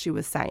odd that she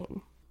was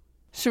saying.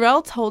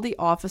 Cherrylle told the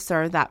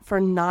officer that for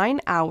 9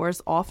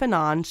 hours off and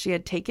on, she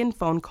had taken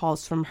phone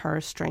calls from her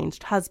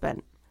estranged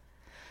husband.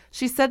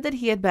 She said that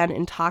he had been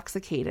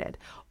intoxicated,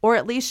 or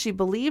at least she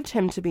believed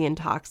him to be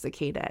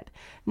intoxicated.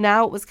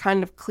 Now it was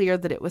kind of clear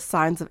that it was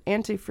signs of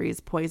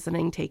antifreeze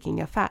poisoning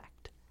taking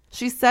effect.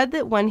 She said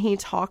that when he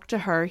talked to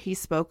her, he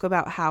spoke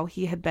about how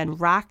he had been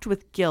racked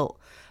with guilt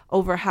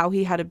over how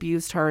he had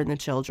abused her and the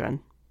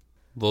children.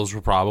 Those were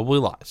probably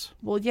lies.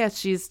 Well, yes,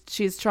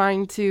 she's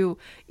trying to,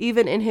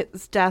 even in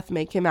his death,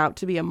 make him out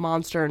to be a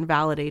monster and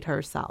validate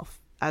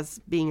herself as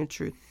being a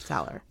truth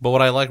teller. But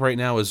what I like right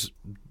now is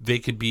they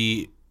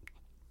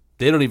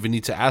don't even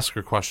need to ask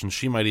her questions.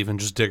 She might even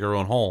just dig her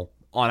own hole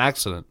on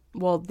accident.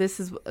 Well, this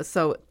is,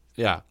 so...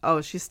 Yeah.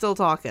 Oh, she's still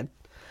talking.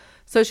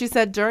 So she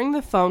said during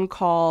the phone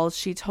call,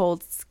 she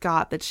told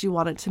Scott that she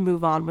wanted to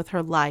move on with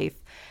her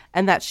life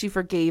and that she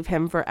forgave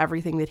him for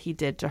everything that he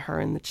did to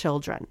her and the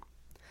children.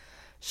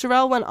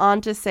 Cherrylle went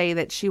on to say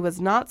that she was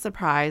not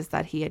surprised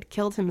that he had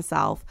killed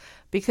himself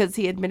because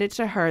he admitted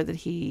to her that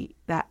he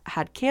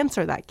had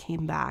cancer that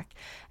came back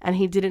and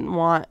he didn't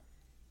want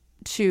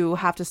to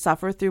have to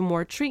suffer through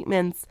more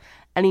treatments,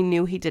 and he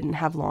knew he didn't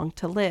have long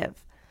to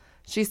live.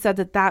 She said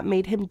that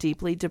made him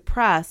deeply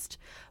depressed,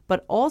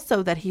 but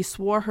also that he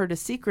swore her to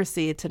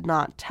secrecy to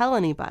not tell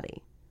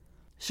anybody.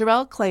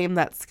 Cherrylle claimed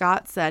that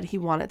Scott said he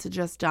wanted to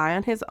just die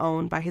on his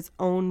own by his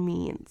own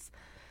means,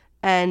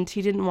 and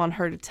he didn't want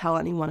her to tell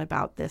anyone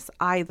about this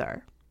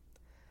either.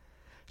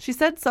 She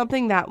said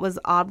something that was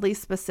oddly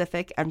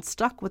specific and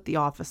stuck with the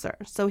officer,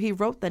 so he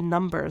wrote the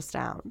numbers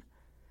down.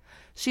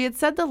 She had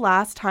said the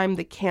last time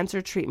the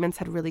cancer treatments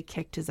had really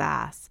kicked his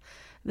ass,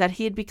 that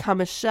he had become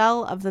a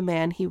shell of the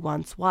man he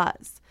once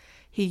was.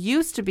 He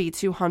used to be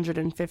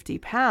 250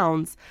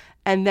 pounds,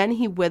 and then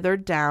he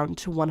withered down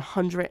to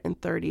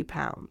 130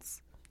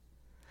 pounds.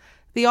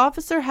 The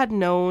officer had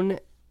known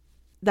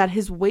that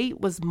his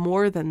weight was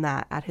more than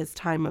that at his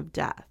time of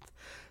death,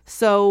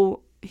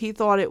 so he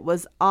thought it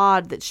was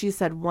odd that she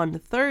said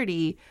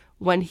 130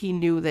 when he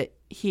knew that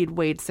he'd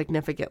weighed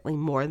significantly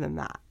more than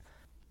that.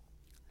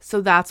 So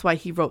that's why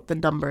he wrote the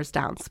numbers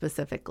down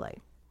specifically.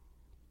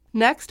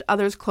 Next,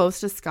 others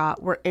close to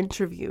Scott were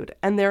interviewed,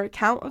 and their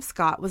account of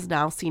Scott was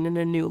now seen in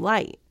a new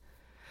light.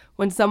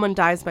 When someone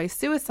dies by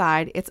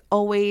suicide, it's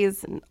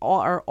always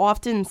or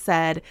often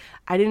said,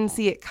 I didn't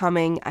see it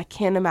coming, I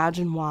can't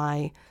imagine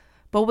why.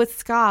 But with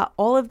Scott,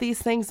 all of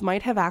these things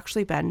might have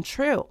actually been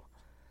true.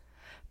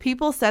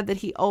 People said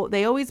that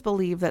they always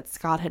believed that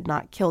Scott had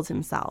not killed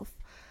himself.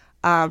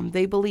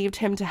 They believed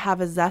him to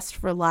have a zest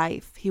for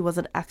life. He was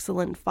an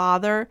excellent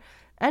father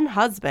and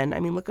husband. I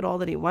mean, look at all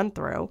that he went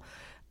through.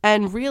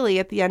 And really,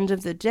 at the end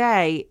of the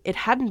day, it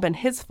hadn't been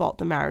his fault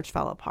the marriage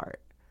fell apart.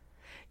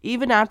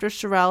 Even after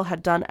Cherrylle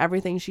had done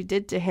everything she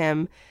did to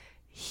him,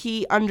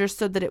 he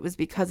understood that it was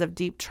because of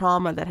deep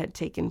trauma that had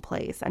taken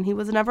place, and he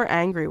was never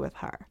angry with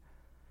her.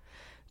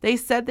 They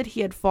said that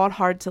he had fought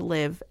hard to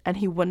live, and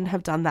he wouldn't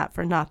have done that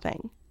for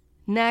nothing.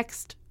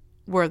 Next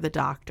were the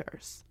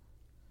doctors.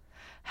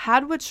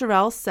 Had what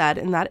Cherrylle said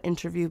in that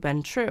interview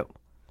been true?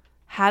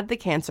 Had the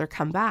cancer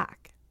come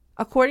back?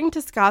 According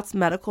to Scott's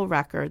medical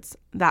records,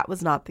 that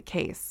was not the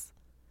case.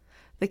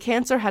 The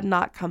cancer had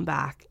not come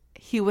back.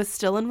 He was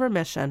still in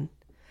remission.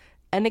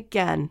 And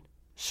again,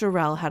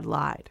 Cherrylle had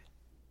lied.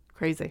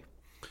 Crazy.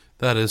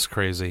 That is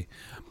crazy.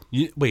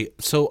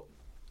 Wait, so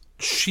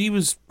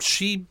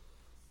she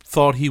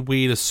thought he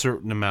weighed a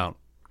certain amount,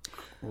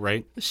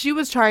 right? She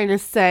was trying to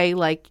say,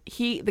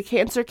 the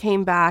cancer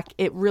came back.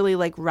 It really,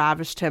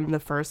 ravished him the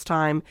first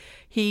time.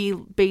 He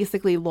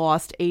basically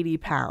lost 80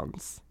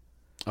 pounds.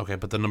 Okay,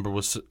 but the number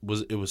was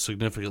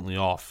significantly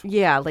off.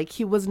 Yeah,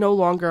 he was no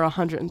longer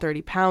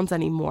 130 pounds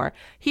anymore.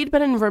 He'd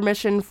been in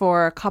remission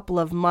for a couple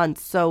of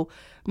months, so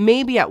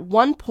maybe at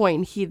one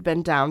point he'd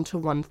been down to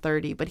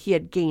 130, but he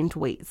had gained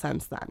weight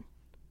since then.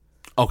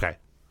 Okay.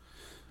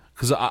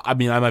 Because, I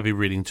might be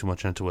reading too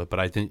much into it, but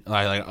I think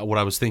what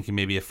I was thinking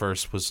maybe at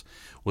first was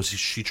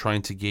she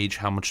trying to gauge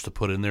how much to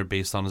put in there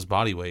based on his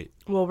body weight?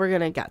 Well, we're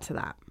going to get to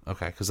that.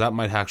 Okay, because that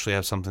might actually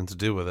have something to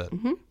do with it.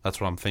 Mm-hmm. That's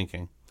what I'm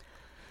thinking.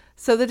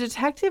 So the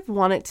detective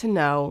wanted to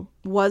know,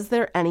 was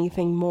there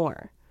anything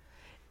more?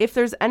 If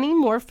there's any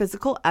more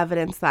physical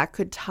evidence that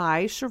could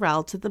tie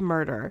Cherrylle to the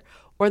murder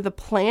or the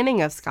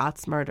planning of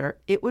Scott's murder,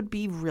 it would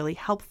be really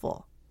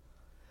helpful.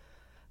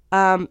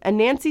 And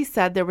Nancy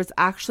said there was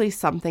actually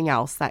something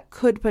else that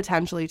could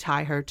potentially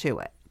tie her to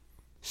it.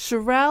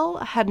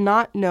 Cherrylle had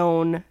not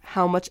known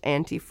how much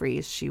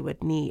antifreeze she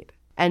would need.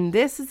 And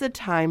this is a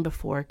time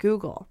before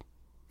Google.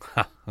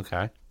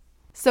 Okay.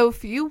 So a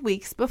few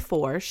weeks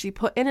before, she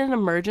put in an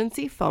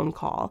emergency phone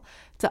call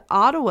to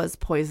Ottawa's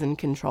Poison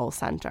Control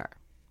Center.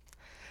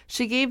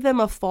 She gave them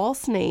a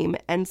false name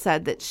and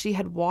said that she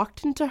had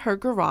walked into her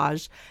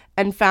garage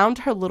and found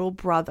her little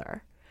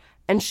brother,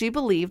 and she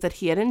believed that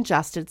he had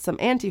ingested some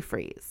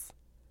antifreeze.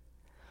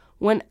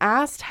 When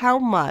asked how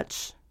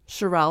much,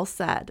 Cherrylle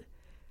said,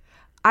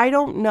 "I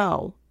don't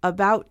know,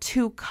 about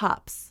 2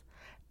 cups,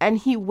 and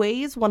he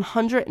weighs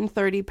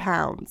 130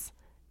 pounds.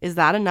 Is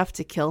that enough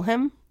to kill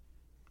him?"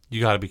 You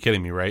got to be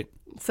kidding me, right?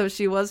 So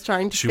she was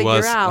trying to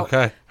figure out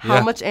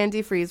how much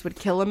antifreeze would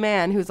kill a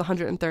man who's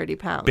 130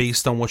 pounds.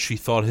 Based on what she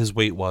thought his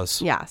weight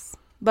was. Yes.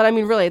 But I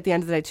mean, really, at the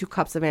end of the day, 2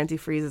 cups of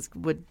antifreeze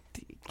would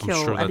kill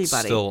I'm sure anybody.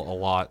 that's still a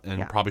lot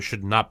and probably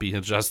should not be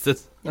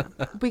ingested.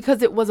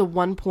 Because it was a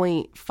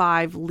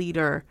 1.5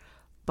 liter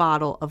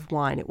bottle of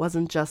wine. It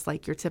wasn't just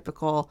like your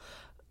typical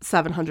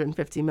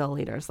 750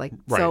 milliliters.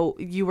 So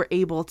you were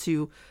able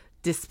to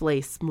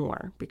displace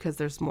more because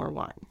there's more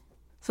wine.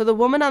 So the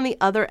woman on the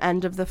other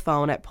end of the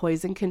phone at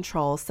Poison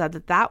Control said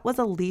that that was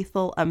a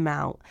lethal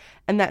amount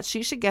and that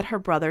she should get her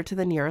brother to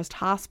the nearest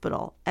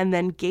hospital, and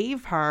then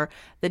gave her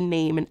the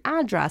name and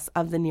address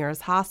of the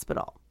nearest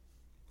hospital.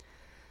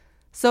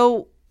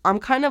 So I'm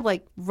kind of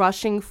like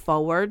rushing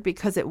forward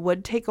because it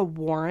would take a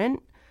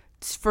warrant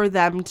for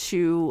them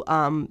to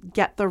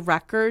get the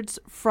records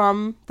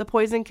from the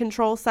Poison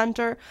Control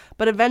Center,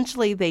 but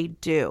eventually they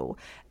do.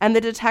 And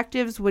the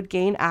detectives would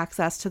gain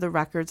access to the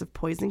records of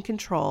Poison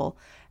Control,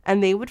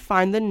 and they would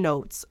find the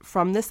notes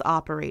from this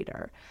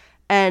operator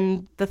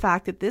and the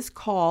fact that this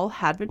call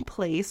had been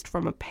placed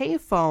from a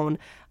payphone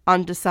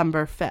on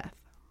December 5th,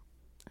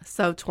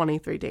 so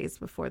 23 days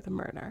before the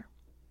murder.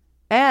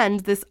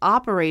 And this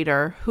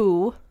operator,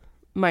 who,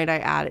 might I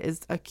add, is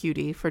a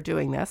cutie for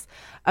doing this,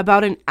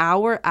 about an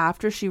hour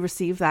after she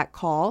received that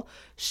call,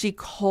 she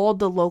called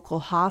the local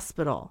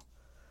hospital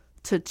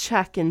to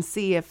check and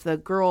see if the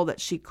girl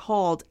that she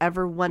called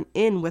ever went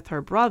in with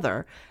her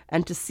brother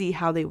and to see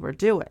how they were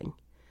doing.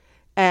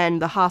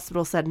 And the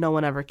hospital said no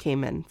one ever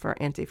came in for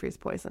antifreeze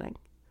poisoning.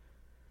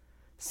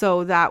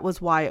 So that was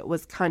why it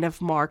was kind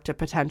of marked a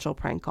potential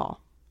prank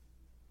call.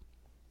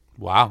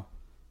 Wow.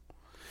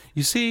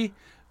 You see,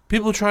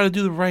 people try to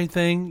do the right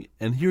thing,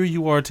 and here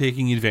you are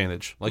taking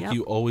advantage, like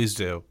you always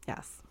do.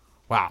 Yes.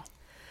 Wow.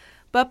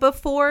 But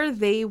before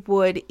they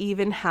would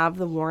even have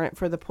the warrant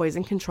for the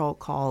poison control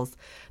calls,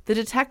 the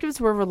detectives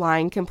were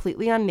relying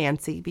completely on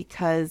Nancy,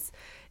 because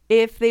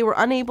if they were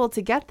unable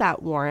to get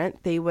that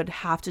warrant, they would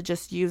have to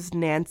just use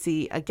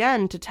Nancy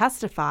again to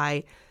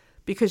testify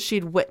because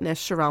she'd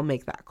witnessed Cherrylle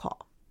make that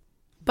call.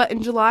 But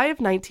in July of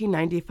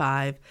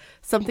 1995,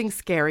 something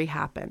scary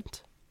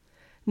happened.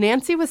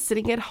 Nancy was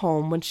sitting at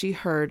home when she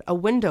heard a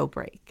window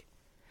break.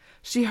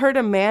 She heard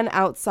a man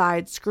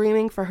outside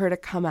screaming for her to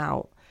come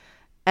out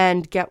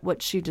and get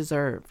what she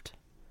deserved.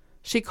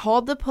 She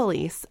called the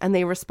police, and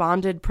they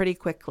responded pretty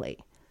quickly.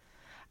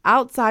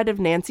 Outside of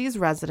Nancy's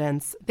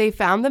residence, they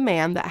found the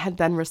man that had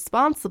been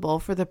responsible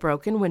for the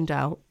broken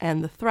window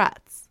and the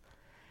threats.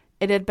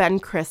 It had been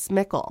Chris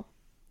Mickle,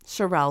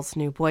 Cherrylle's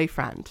new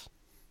boyfriend.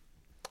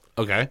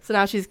 Okay. So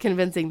now she's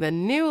convincing the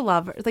new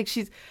lover, like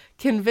she's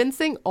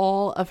convincing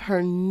all of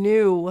her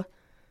new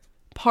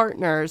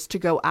partners to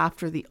go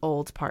after the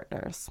old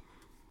partners.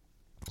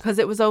 Because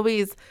it was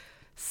always,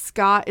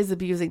 Scott is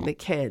abusing the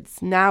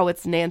kids. Now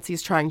it's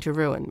Nancy's trying to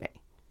ruin me.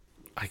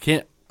 I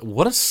can't.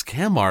 What a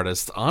scam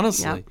artist,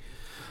 honestly. Yep.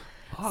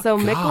 Oh, So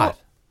God.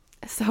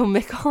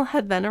 Mickle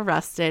had been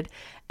arrested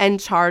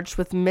and charged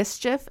with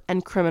mischief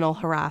and criminal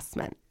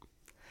harassment.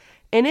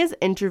 In his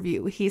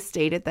interview, he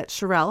stated that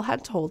Cherrylle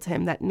had told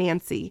him that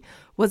Nancy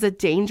was a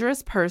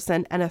dangerous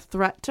person and a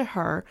threat to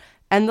her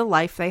and the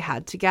life they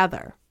had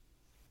together.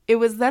 It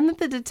was then that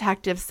the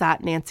detective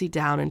sat Nancy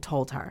down and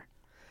told her,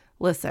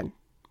 "Listen,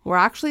 we're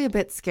actually a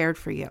bit scared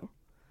for you.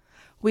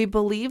 We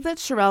believe that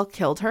Cherrylle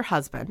killed her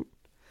husband,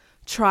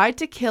 tried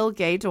to kill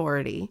Gay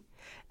Doherty,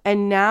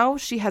 and now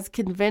she has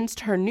convinced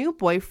her new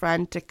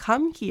boyfriend to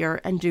come here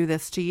and do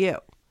this to you."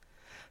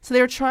 So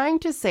they were trying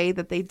to say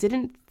that they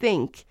didn't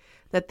think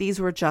that these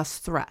were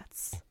just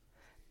threats,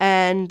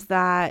 and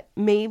that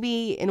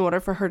maybe in order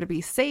for her to be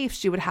safe,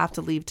 she would have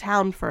to leave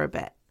town for a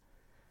bit.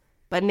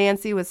 But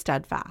Nancy was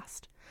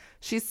steadfast.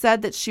 She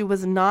said that she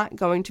was not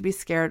going to be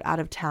scared out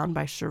of town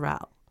by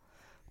Cherrylle.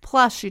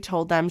 Plus, she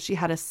told them she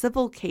had a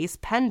civil case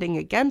pending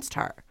against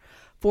her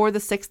for the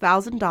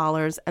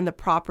 $6,000 and the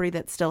property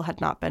that still had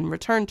not been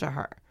returned to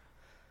her.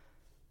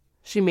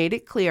 She made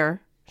it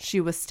clear she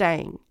was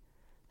staying.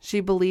 She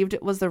believed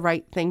it was the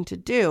right thing to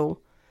do.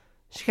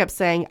 She kept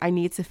saying, "I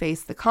need to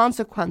face the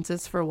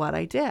consequences for what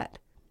I did."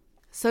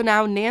 So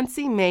now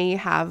Nancy may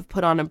have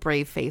put on a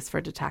brave face for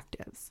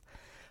detectives,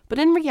 But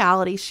in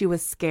reality, she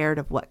was scared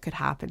of what could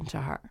happen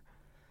to her.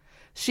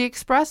 She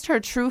expressed her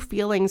true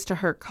feelings to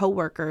her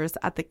coworkers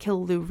at the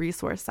Cherrylle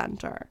Resource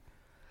Center.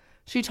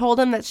 She told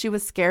them that she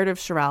was scared of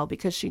Cherrylle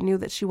because she knew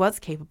that she was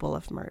capable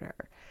of murder.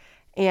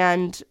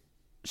 And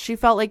she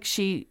felt like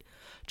she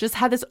just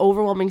had this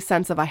overwhelming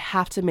sense of, I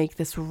have to make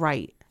this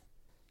right,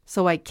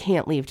 so I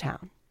can't leave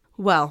town.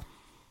 Well,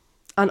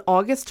 on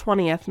August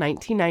 20th,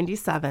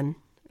 1997,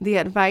 the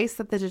advice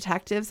that the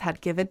detectives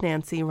had given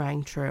Nancy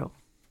rang true.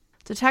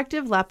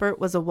 Detective Leppert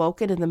was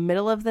awoken in the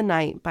middle of the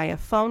night by a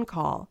phone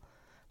call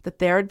that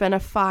there had been a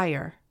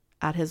fire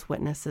at his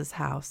witness's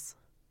house.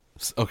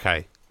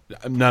 Okay.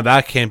 Now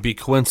that can't be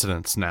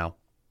coincidence now.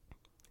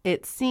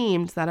 It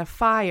seemed that a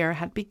fire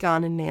had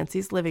begun in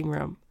Nancy's living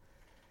room,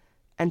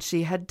 and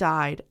she had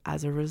died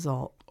as a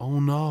result. Oh,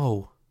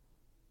 no.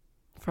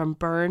 From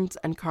burns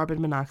and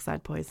carbon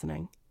monoxide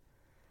poisoning.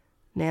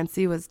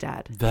 Nancy was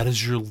dead. That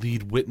is your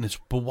lead witness.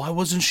 But why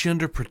wasn't she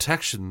under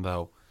protection,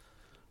 though?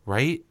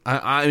 Right?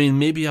 I mean,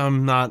 maybe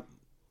I'm not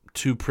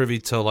too privy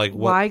to, like,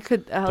 what why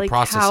could, the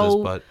process is,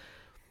 but...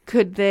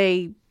 Could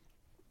they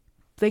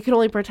could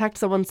only protect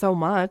someone so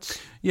much.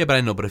 Yeah, but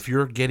I know. But if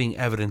you're getting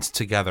evidence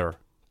together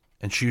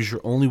and she's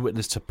your only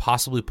witness to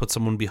possibly put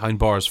someone behind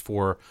bars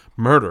for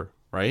murder,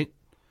 right?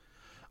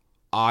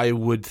 I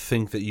would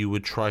think that you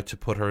would try to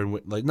put her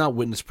in, like, not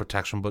witness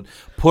protection, but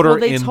put her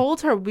in. Well, they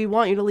told her, we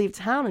want you to leave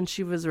town, and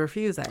she was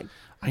refusing.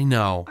 I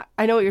know.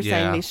 I know what you're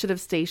saying. They should have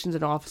stationed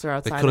an officer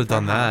outside. They could have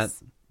done house.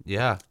 that.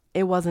 Yeah.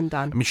 It wasn't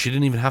done. I mean, she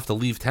didn't even have to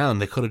leave town.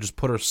 They could have just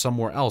put her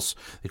somewhere else.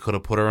 They could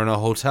have put her in a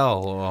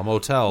hotel or a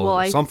motel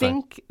or something. I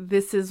think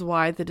this is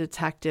why the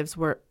detectives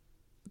were...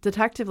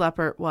 Detective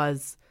Leppert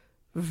was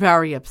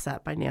very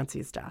upset by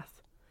Nancy's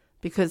death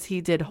because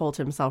he did hold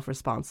himself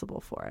responsible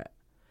for it.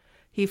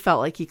 He felt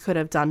like he could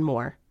have done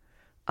more.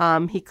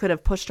 He could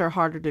have pushed her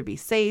harder to be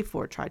safe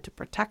or tried to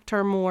protect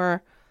her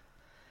more.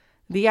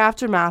 The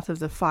aftermath of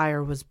the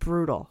fire was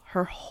brutal.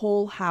 Her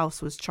whole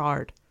house was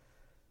charred.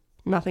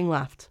 Nothing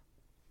left.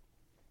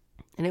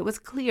 And it was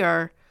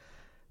clear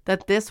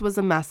that this was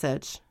a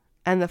message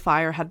and the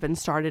fire had been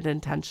started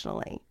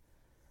intentionally.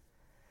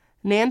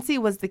 Nancy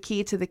was the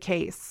key to the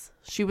case.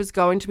 She was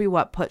going to be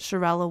what put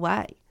Cherrylle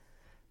away.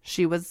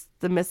 She was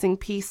the missing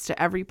piece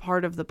to every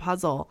part of the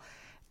puzzle,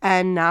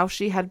 and now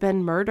she had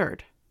been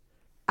murdered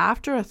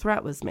after a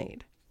threat was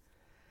made.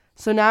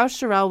 So now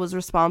Cherrylle was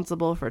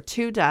responsible for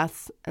 2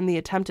 deaths and the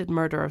attempted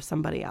murder of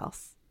somebody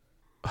else.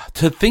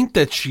 To think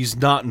that she's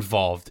not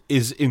involved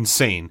is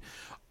insane.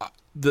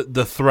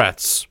 The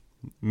threats,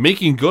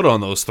 making good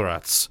on those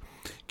threats,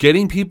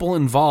 getting people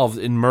involved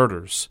in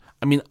murders.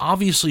 I mean,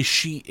 obviously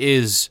she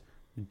is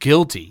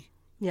guilty.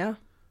 Yeah.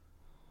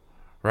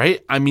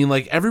 Right? I mean,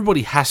 like,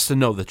 everybody has to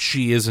know that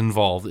she is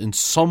involved in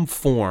some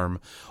form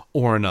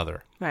or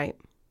another. Right.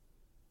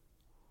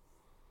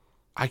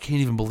 I can't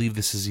even believe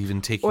this is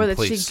even taking place. Or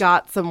that she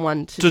got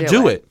someone to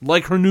do it.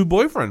 Like her new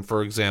boyfriend,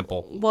 for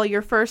example. Well,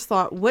 your first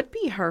thought would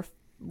be her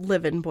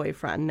live-in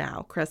boyfriend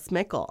now, Chris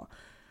Mickle.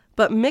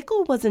 But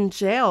Mickle was in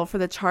jail for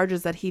the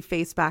charges that he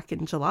faced back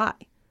in July.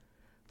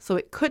 So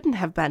it couldn't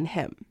have been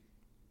him.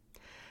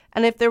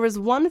 And if there was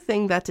one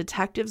thing that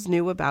detectives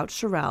knew about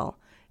Cherrylle,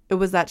 it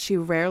was that she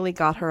rarely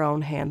got her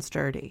own hands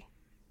dirty.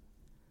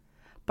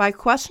 By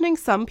questioning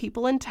some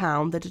people in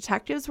town, the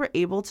detectives were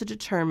able to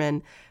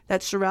determine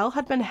that Cherrylle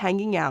had been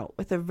hanging out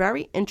with a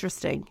very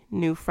interesting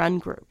new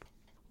friend group.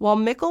 While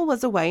Mickle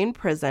was away in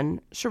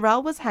prison,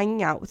 Cherrylle was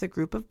hanging out with a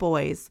group of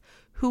boys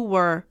who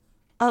were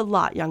a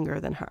lot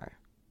younger than her.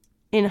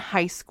 In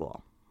high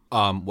school.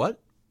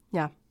 What?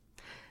 Yeah.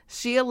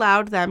 She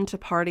allowed them to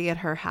party at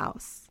her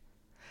house.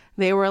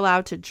 They were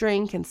allowed to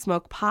drink and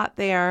smoke pot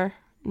there,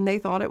 and they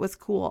thought it was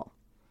cool.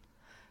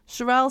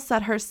 Cherrylle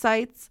set her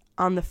sights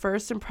on the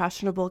first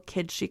impressionable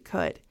kid she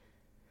could.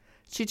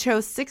 She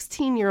chose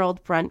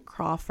 16-year-old Brent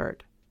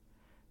Crawford.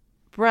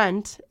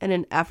 Brent, in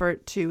an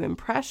effort to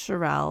impress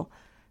Cherrylle,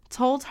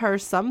 told her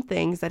some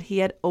things that he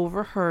had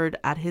overheard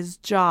at his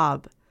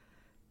job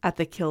at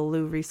the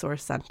Cherrylle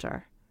Resource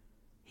Center.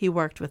 He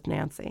worked with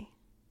Nancy.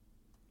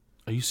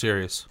 Are you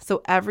serious?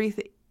 So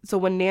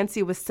when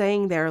Nancy was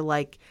saying there,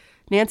 like,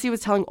 Nancy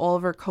was telling all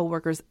of her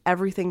coworkers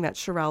everything that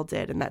Cherrylle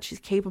did and that she's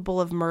capable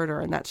of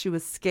murder and that she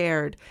was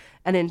scared.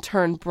 And in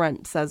turn,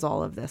 Brent says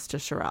all of this to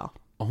Cherrylle.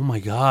 Oh, my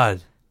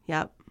God.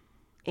 Yep.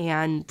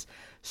 And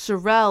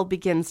Cherrylle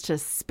begins to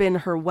spin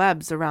her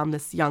webs around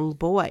this young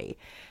boy.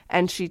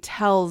 And she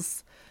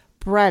tells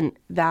Brent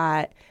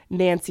that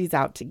Nancy's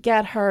out to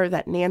get her,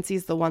 that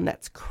Nancy's the one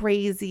that's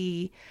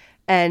crazy.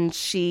 And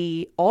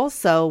she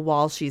also,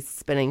 while she's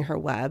spinning her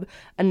web,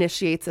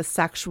 initiates a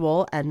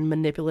sexual and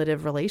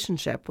manipulative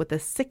relationship with a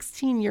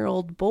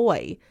 16-year-old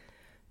boy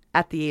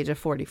at the age of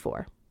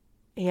 44.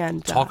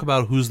 And talk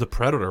about who's the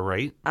predator,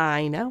 right?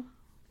 I know.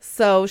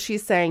 So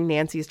she's saying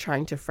Nancy's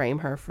trying to frame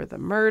her for the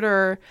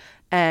murder,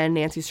 and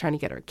Nancy's trying to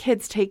get her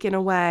kids taken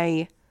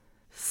away.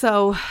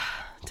 So,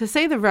 to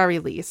say the very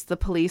least, the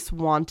police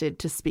wanted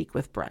to speak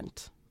with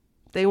Brent.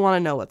 They want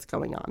to know what's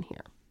going on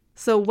here.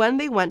 So when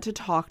they went to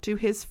talk to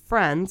his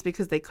friends,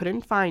 because they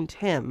couldn't find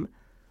him,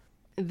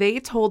 They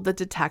told the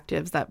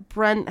detectives that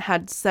Brent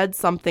had said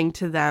something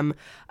to them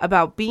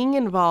about being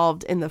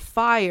involved in the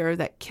fire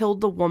that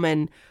killed the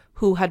woman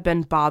who had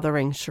been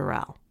bothering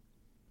Cherrylle.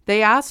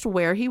 They asked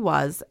where he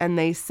was, and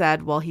they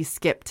said, well, he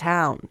skipped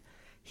town.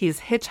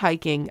 He's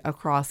hitchhiking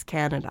across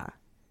Canada.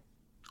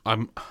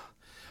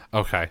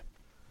 Okay.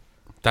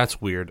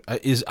 That's weird.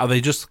 Are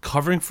they just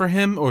covering for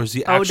him, or is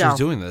he actually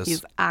doing this?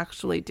 He's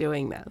actually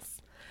doing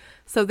this.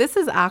 So this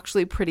is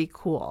actually pretty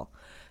cool.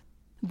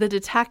 The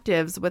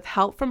detectives, with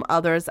help from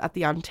others at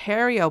the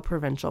Ontario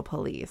Provincial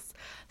Police,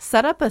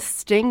 set up a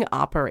sting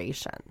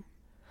operation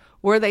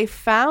where they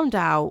found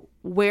out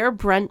where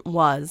Brent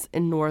was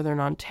in Northern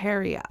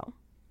Ontario.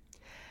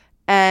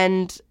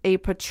 And a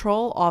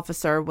patrol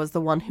officer was the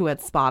one who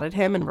had spotted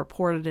him and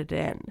reported it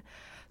in.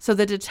 So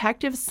the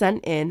detectives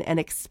sent in an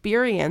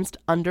experienced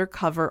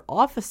undercover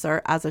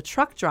officer as a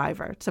truck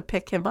driver to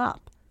pick him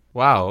up.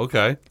 Wow,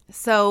 okay.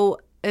 So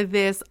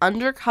this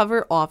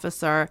undercover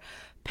officer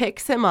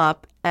picks him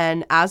up,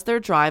 and as they're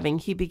driving,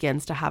 he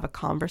begins to have a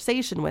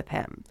conversation with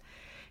him.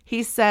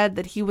 He said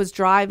that he was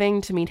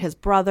driving to meet his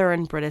brother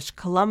in British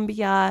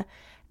Columbia,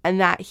 and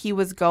that he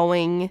was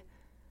going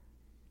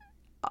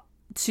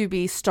to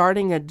be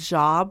starting a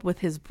job with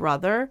his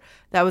brother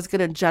that was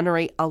going to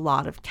generate a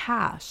lot of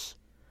cash.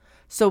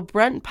 So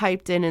Brent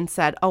piped in and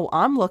said, oh,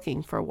 I'm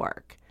looking for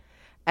work.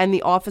 And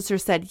the officer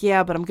said,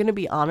 yeah, but I'm going to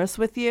be honest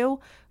with you.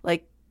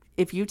 Like,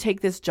 if you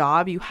take this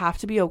job, you have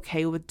to be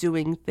okay with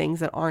doing things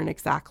that aren't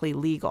exactly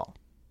legal.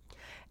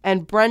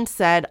 And Brent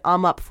said,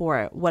 I'm up for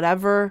it.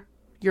 Whatever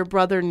your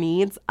brother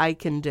needs, I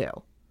can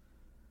do.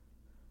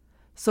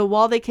 So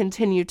while they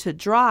continued to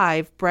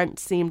drive, Brent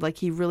seemed like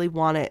he really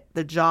wanted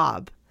the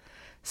job.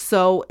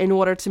 So in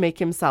order to make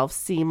himself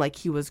seem like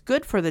he was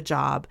good for the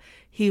job,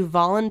 he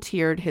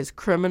volunteered his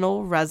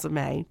criminal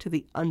resume to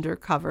the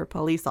undercover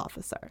police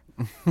officer.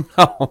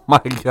 Oh, my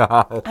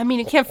God. I mean,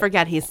 you can't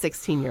forget he's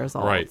 16 years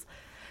old. Right.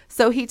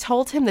 So he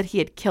told him that he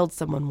had killed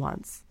someone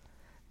once,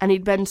 and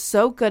he'd been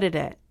so good at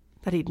it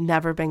that he'd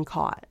never been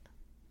caught.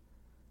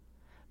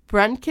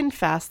 Brent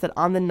confessed that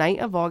on the night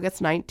of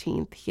August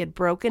 19th, he had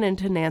broken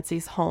into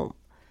Nancy's home.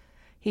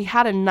 He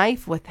had a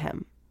knife with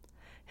him.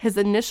 His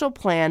initial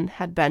plan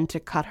had been to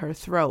cut her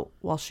throat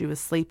while she was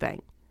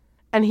sleeping.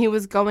 And he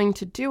was going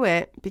to do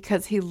it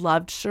because he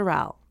loved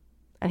Cherrylle,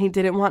 and he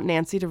didn't want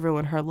Nancy to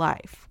ruin her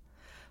life.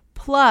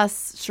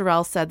 Plus,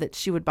 Cherrylle said that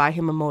she would buy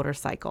him a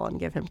motorcycle and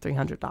give him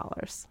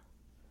 $300.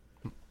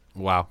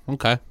 Wow,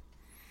 okay.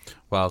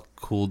 Wow,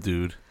 cool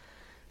dude.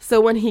 So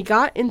when he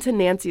got into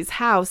Nancy's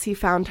house, he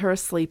found her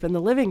asleep in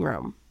the living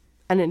room.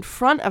 And in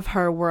front of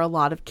her were a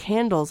lot of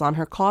candles on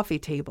her coffee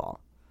table.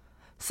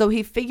 So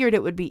he figured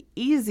it would be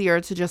easier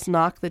to just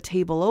knock the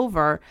table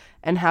over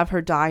and have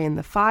her die in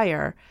the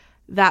fire.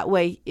 That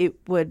way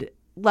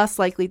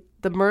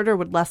the murder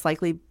would less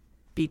likely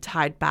be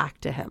tied back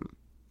to him.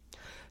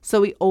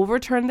 So he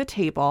overturned the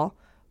table,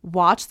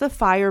 watched the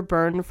fire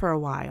burn for a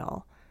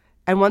while,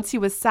 and once he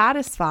was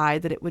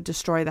satisfied that it would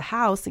destroy the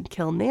house and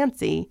kill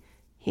Nancy,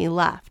 he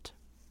left.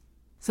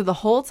 So the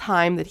whole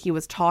time that he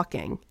was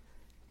talking,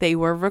 they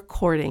were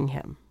recording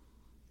him.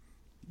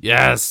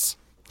 Yes.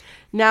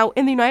 Now,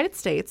 in the United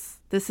States,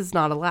 this is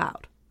not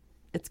allowed.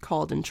 It's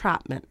called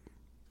entrapment.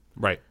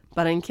 Right.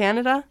 But in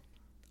Canada,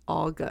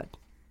 all good.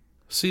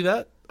 See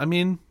that? I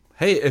mean,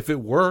 hey, if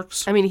it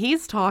works. I mean,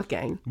 he's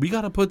talking. We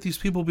got to put these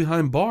people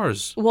behind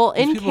bars. Well,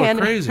 these in people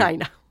Canada, are crazy. I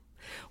know.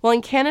 Well,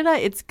 in Canada,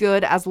 it's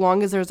good as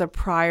long as there's a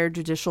prior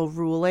judicial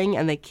ruling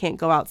and they can't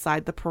go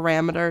outside the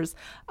parameters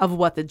of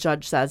what the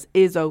judge says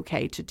is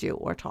okay to do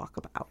or talk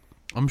about.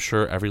 I'm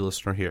sure every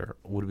listener here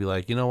would be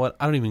like, you know what?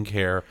 I don't even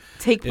care.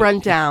 Take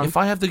Brent down. If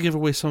I have to give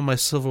away some of my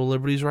civil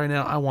liberties right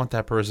now, I want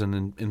that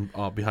person in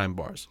behind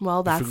bars.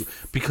 Well,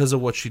 because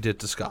of what she did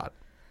to Scott.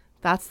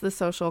 That's the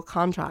social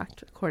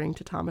contract, according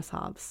to Thomas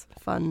Hobbes.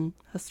 Fun,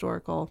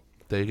 historical.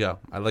 There you go.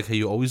 I like how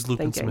you always loop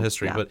in some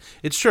history, yeah. but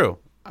it's true.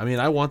 I mean,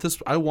 I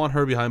want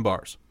her behind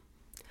bars.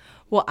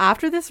 Well,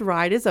 after this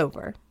ride is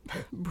over,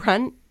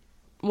 Brent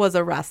was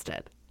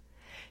arrested.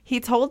 He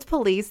told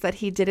police that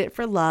he did it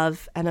for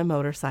love and a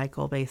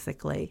motorcycle,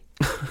 basically.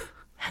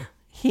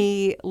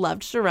 He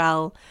loved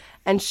Cherrylle,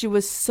 and she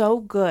was so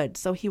good,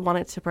 so he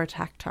wanted to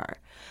protect her.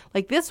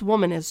 Like, this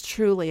woman is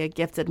truly a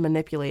gifted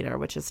manipulator,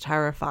 which is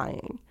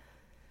terrifying.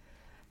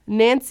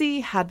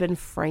 Nancy had been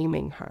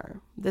framing her.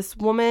 This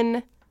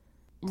woman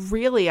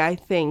really, I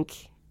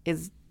think,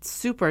 is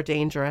super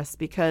dangerous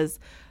because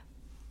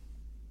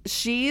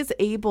she's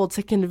able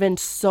to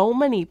convince so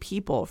many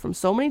people from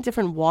so many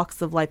different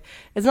walks of life.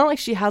 It's not like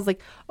she has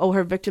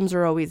her victims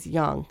are always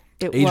young.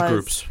 Age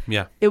groups,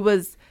 yeah. It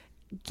was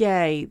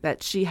gay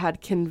that she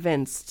had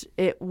convinced.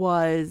 It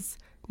was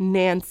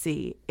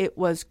Nancy. It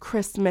was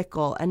Chris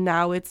Mickle. And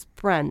now it's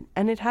Brent.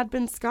 And it had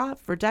been Scott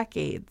for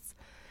decades.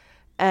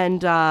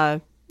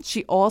 And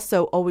she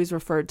also always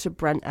referred to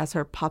Brent as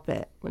her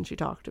puppet when she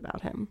talked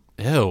about him.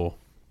 Ew.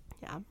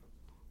 Yeah.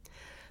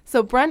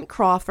 So Brent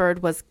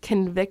Crawford was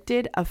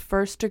convicted of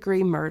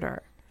first-degree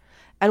murder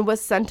and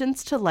was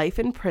sentenced to life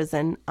in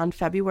prison on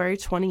February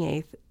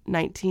 28th,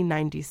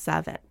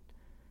 1997.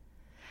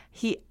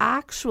 He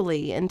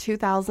actually, in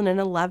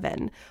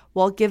 2011,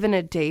 while given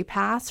a day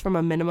pass from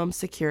a minimum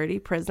security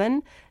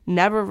prison,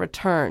 never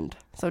returned.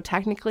 So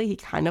technically, he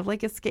kind of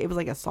like escaped. It was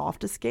like a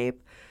soft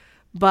escape.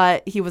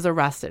 But he was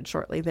arrested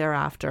shortly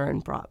thereafter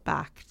and brought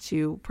back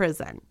to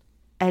prison.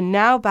 And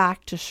now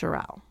back to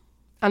Cherrylle.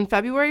 On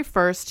February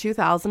 1st,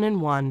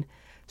 2001,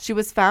 she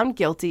was found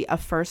guilty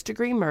of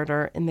first-degree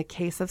murder in the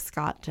case of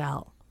Scott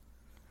Dell.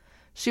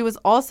 She was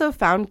also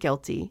found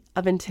guilty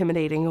of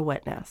intimidating a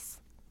witness.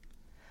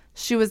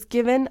 She was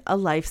given a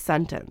life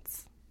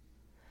sentence.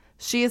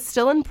 She is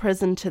still in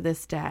prison to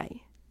this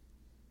day.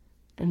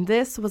 And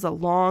this was a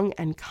long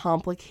and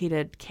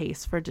complicated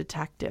case for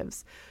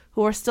detectives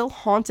who are still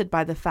haunted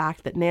by the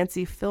fact that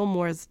Nancy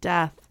Fillmore's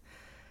death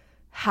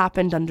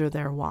happened under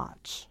their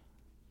watch.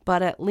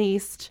 But at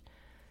least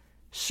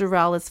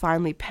Cherrylle is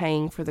finally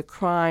paying for the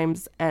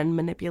crimes and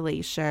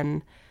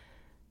manipulation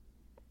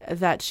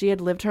that she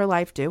had lived her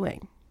life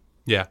doing.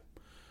 Yeah.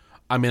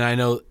 I mean, I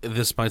know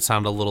this might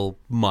sound a little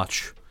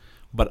much,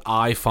 but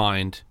I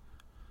find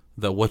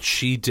that what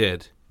she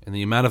did and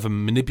the amount of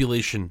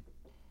manipulation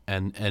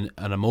and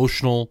an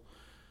emotional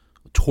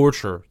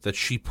torture that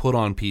she put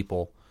on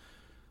people,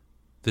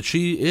 that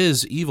she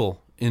is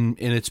evil in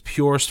its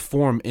purest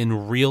form,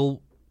 in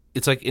real,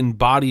 it's like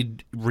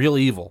embodied real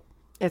evil.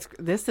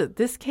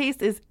 This case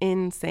is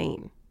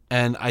insane.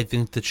 And I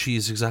think that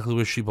she's exactly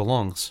where she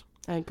belongs.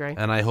 I agree.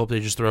 And I hope they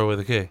just throw away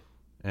the key.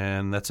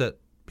 And that's it.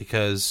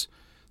 Because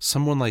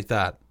someone like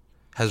that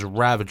has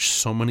ravaged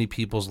so many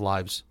people's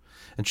lives.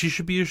 And she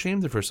should be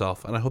ashamed of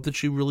herself. And I hope that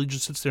she really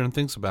just sits there and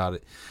thinks about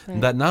it. Right.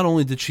 And that not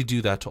only did she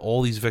do that to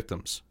all these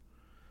victims,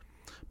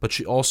 but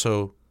she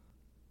also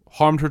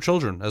harmed her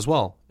children as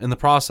well in the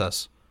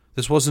process.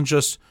 This wasn't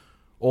just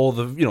all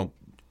the,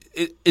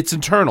 it's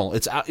internal.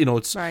 It's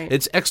right.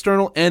 It's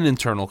external and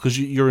internal, because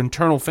your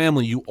internal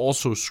family, you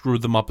also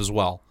screwed them up as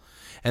well.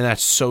 And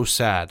that's so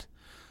sad.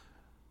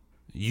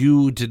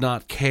 You did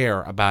not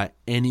care about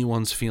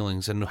anyone's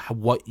feelings and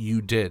what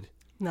you did.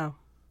 No.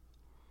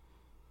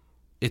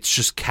 It's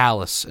just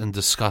callous and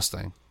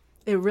disgusting.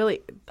 It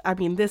really, I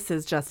mean, this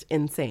is just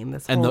insane.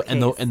 This whole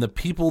case. And the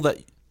people that,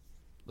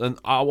 and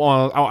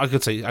I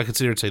could sit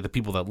here and say the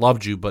people that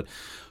loved you, but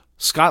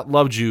Scott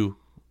loved you,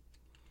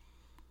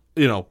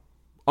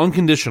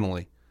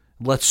 unconditionally.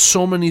 Let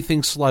so many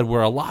things slide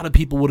where a lot of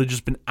people would have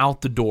just been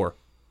out the door.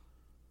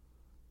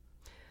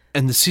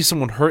 And to see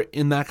someone hurt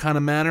in that kind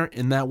of manner,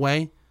 in that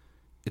way,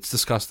 it's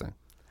disgusting.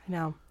 I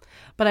know.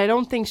 But I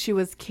don't think she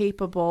was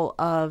capable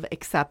of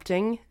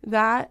accepting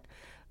that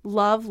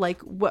love.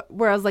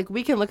 Whereas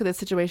we can look at this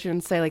situation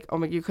and say oh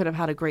my, you could have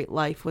had a great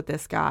life with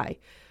this guy.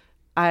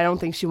 I don't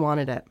think she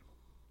wanted it.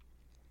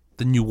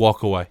 Then you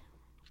walk away.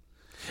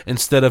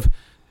 Instead of,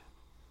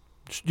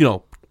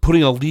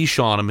 putting a leash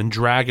on him and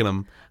dragging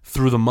him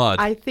through the mud.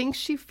 I think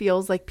she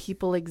feels like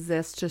people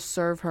exist to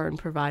serve her and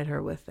provide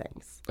her with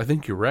things. I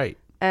think you're right.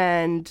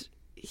 And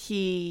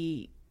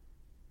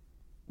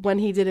when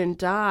he didn't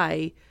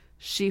die,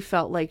 she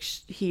felt like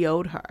he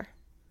owed her.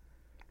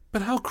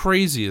 But how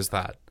crazy is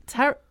that?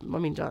 I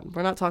mean, John,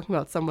 we're not talking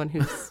about someone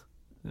who's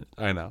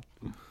I know.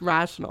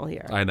 Rational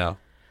here. I know.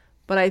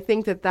 But I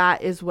think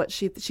that is what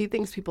she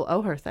thinks people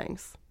owe her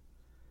things.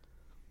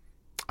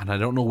 And I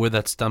don't know where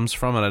that stems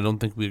from, and I don't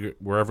think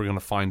we're ever going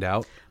to find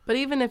out. But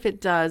even if it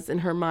does, in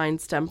her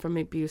mind, stem from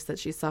abuse that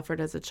she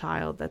suffered as a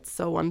child, that's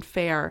so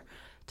unfair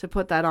to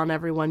put that on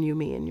everyone you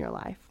meet in your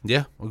life.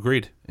 Yeah,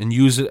 agreed. And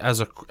use it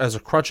as a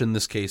crutch in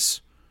this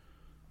case.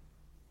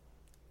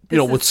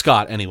 With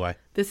Scott anyway.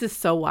 This is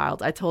so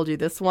wild. I told you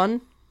this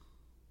one.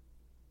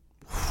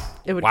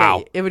 It would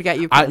wow. It would get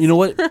you pissed. You know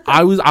what?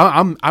 I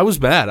was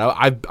mad.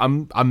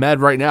 I'm mad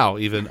right now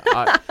even.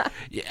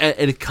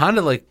 And it kind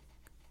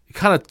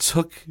of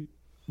took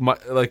my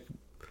it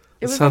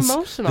was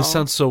emotional. This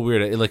sounds so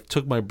weird. It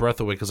took my breath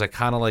away because I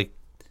kind of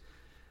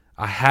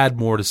I had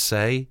more to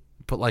say,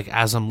 but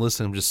as I'm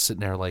listening, I'm just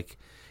sitting there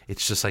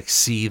it's just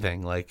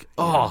seething,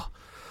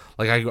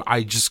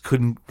 I just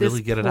couldn't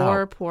really get it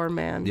out. Poor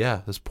man.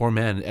 Yeah, this poor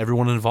man.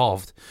 Everyone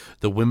involved,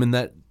 the women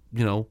that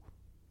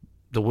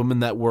the women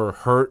that were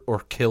hurt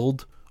or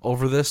killed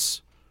over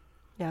this.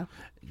 Yeah.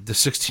 The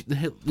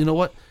 16. You know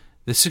what?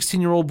 The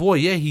 16-year-old boy.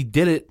 Yeah, he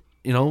did it.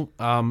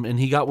 And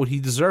he got what he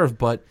deserved,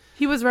 but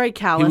he was very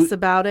callous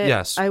about it.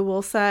 Yes, I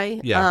will say.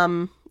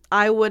 Yeah.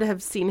 I would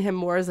have seen him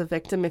more as a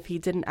victim if he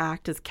didn't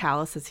act as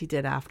callous as he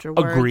did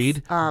afterwards.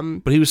 Agreed.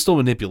 But he was still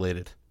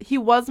manipulated. He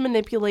was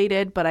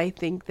manipulated, but I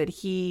think that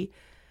he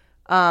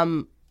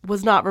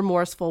was not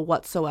remorseful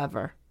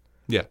whatsoever.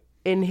 Yeah.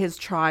 In his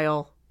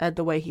trial and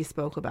the way he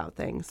spoke about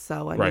things.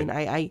 So I mean,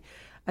 I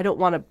don't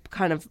want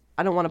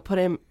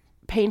to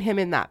paint him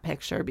in that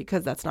picture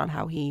because that's not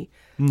how he.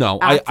 No,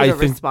 I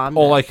think responded.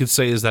 All I could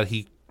say is that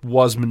he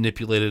was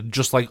manipulated,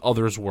 just like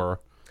others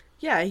were.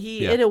 Yeah,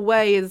 he in a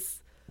way is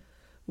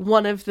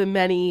one of the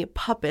many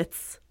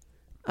puppets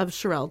of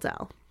Cherrylle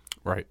Dell.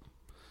 Right.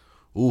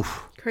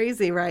 Oof.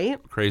 Crazy, right?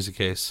 Crazy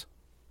case.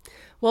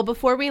 Well,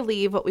 before we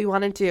leave, what we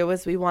want to do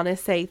is we want to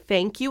say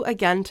thank you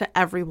again to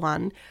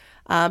everyone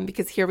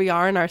because here we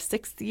are in our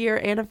 6th year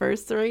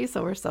anniversary,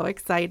 so we're so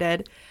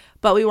excited.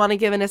 But we want to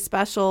give a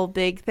special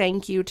big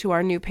thank you to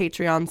our new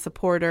Patreon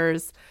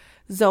supporters,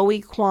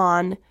 Zoe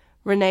Kwan,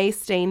 Renee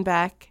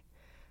Steinbeck,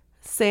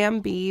 Sam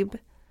Beebe,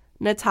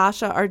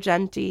 Natasha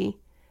Argenti,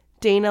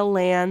 Dana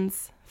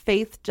Lands,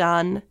 Faith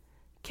Dunn,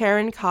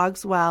 Karen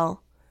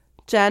Cogswell,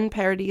 Jen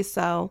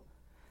Paradiso,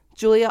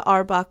 Julia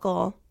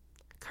Arbuckle,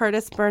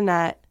 Curtis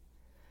Burnett,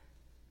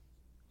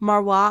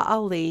 Marwa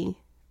Ali,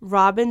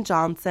 Robin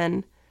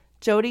Johnson,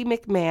 Jody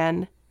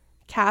McMahon,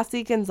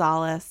 Cassie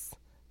Gonzalez,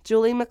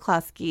 Julie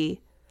McCluskey,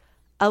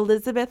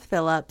 Elizabeth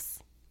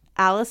Phillips,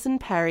 Allison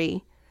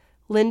Perry,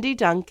 Lindy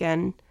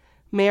Duncan,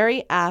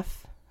 Mary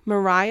F.,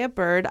 Mariah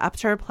Bird up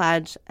to her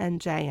pledge, and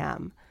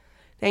JM.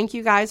 Thank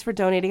you guys for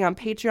donating on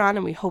Patreon,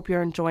 and we hope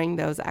you're enjoying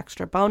those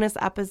extra bonus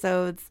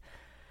episodes.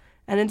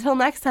 And until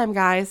next time,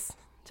 guys,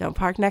 don't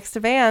park next to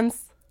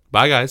vans.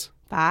 Bye, guys.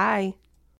 Bye.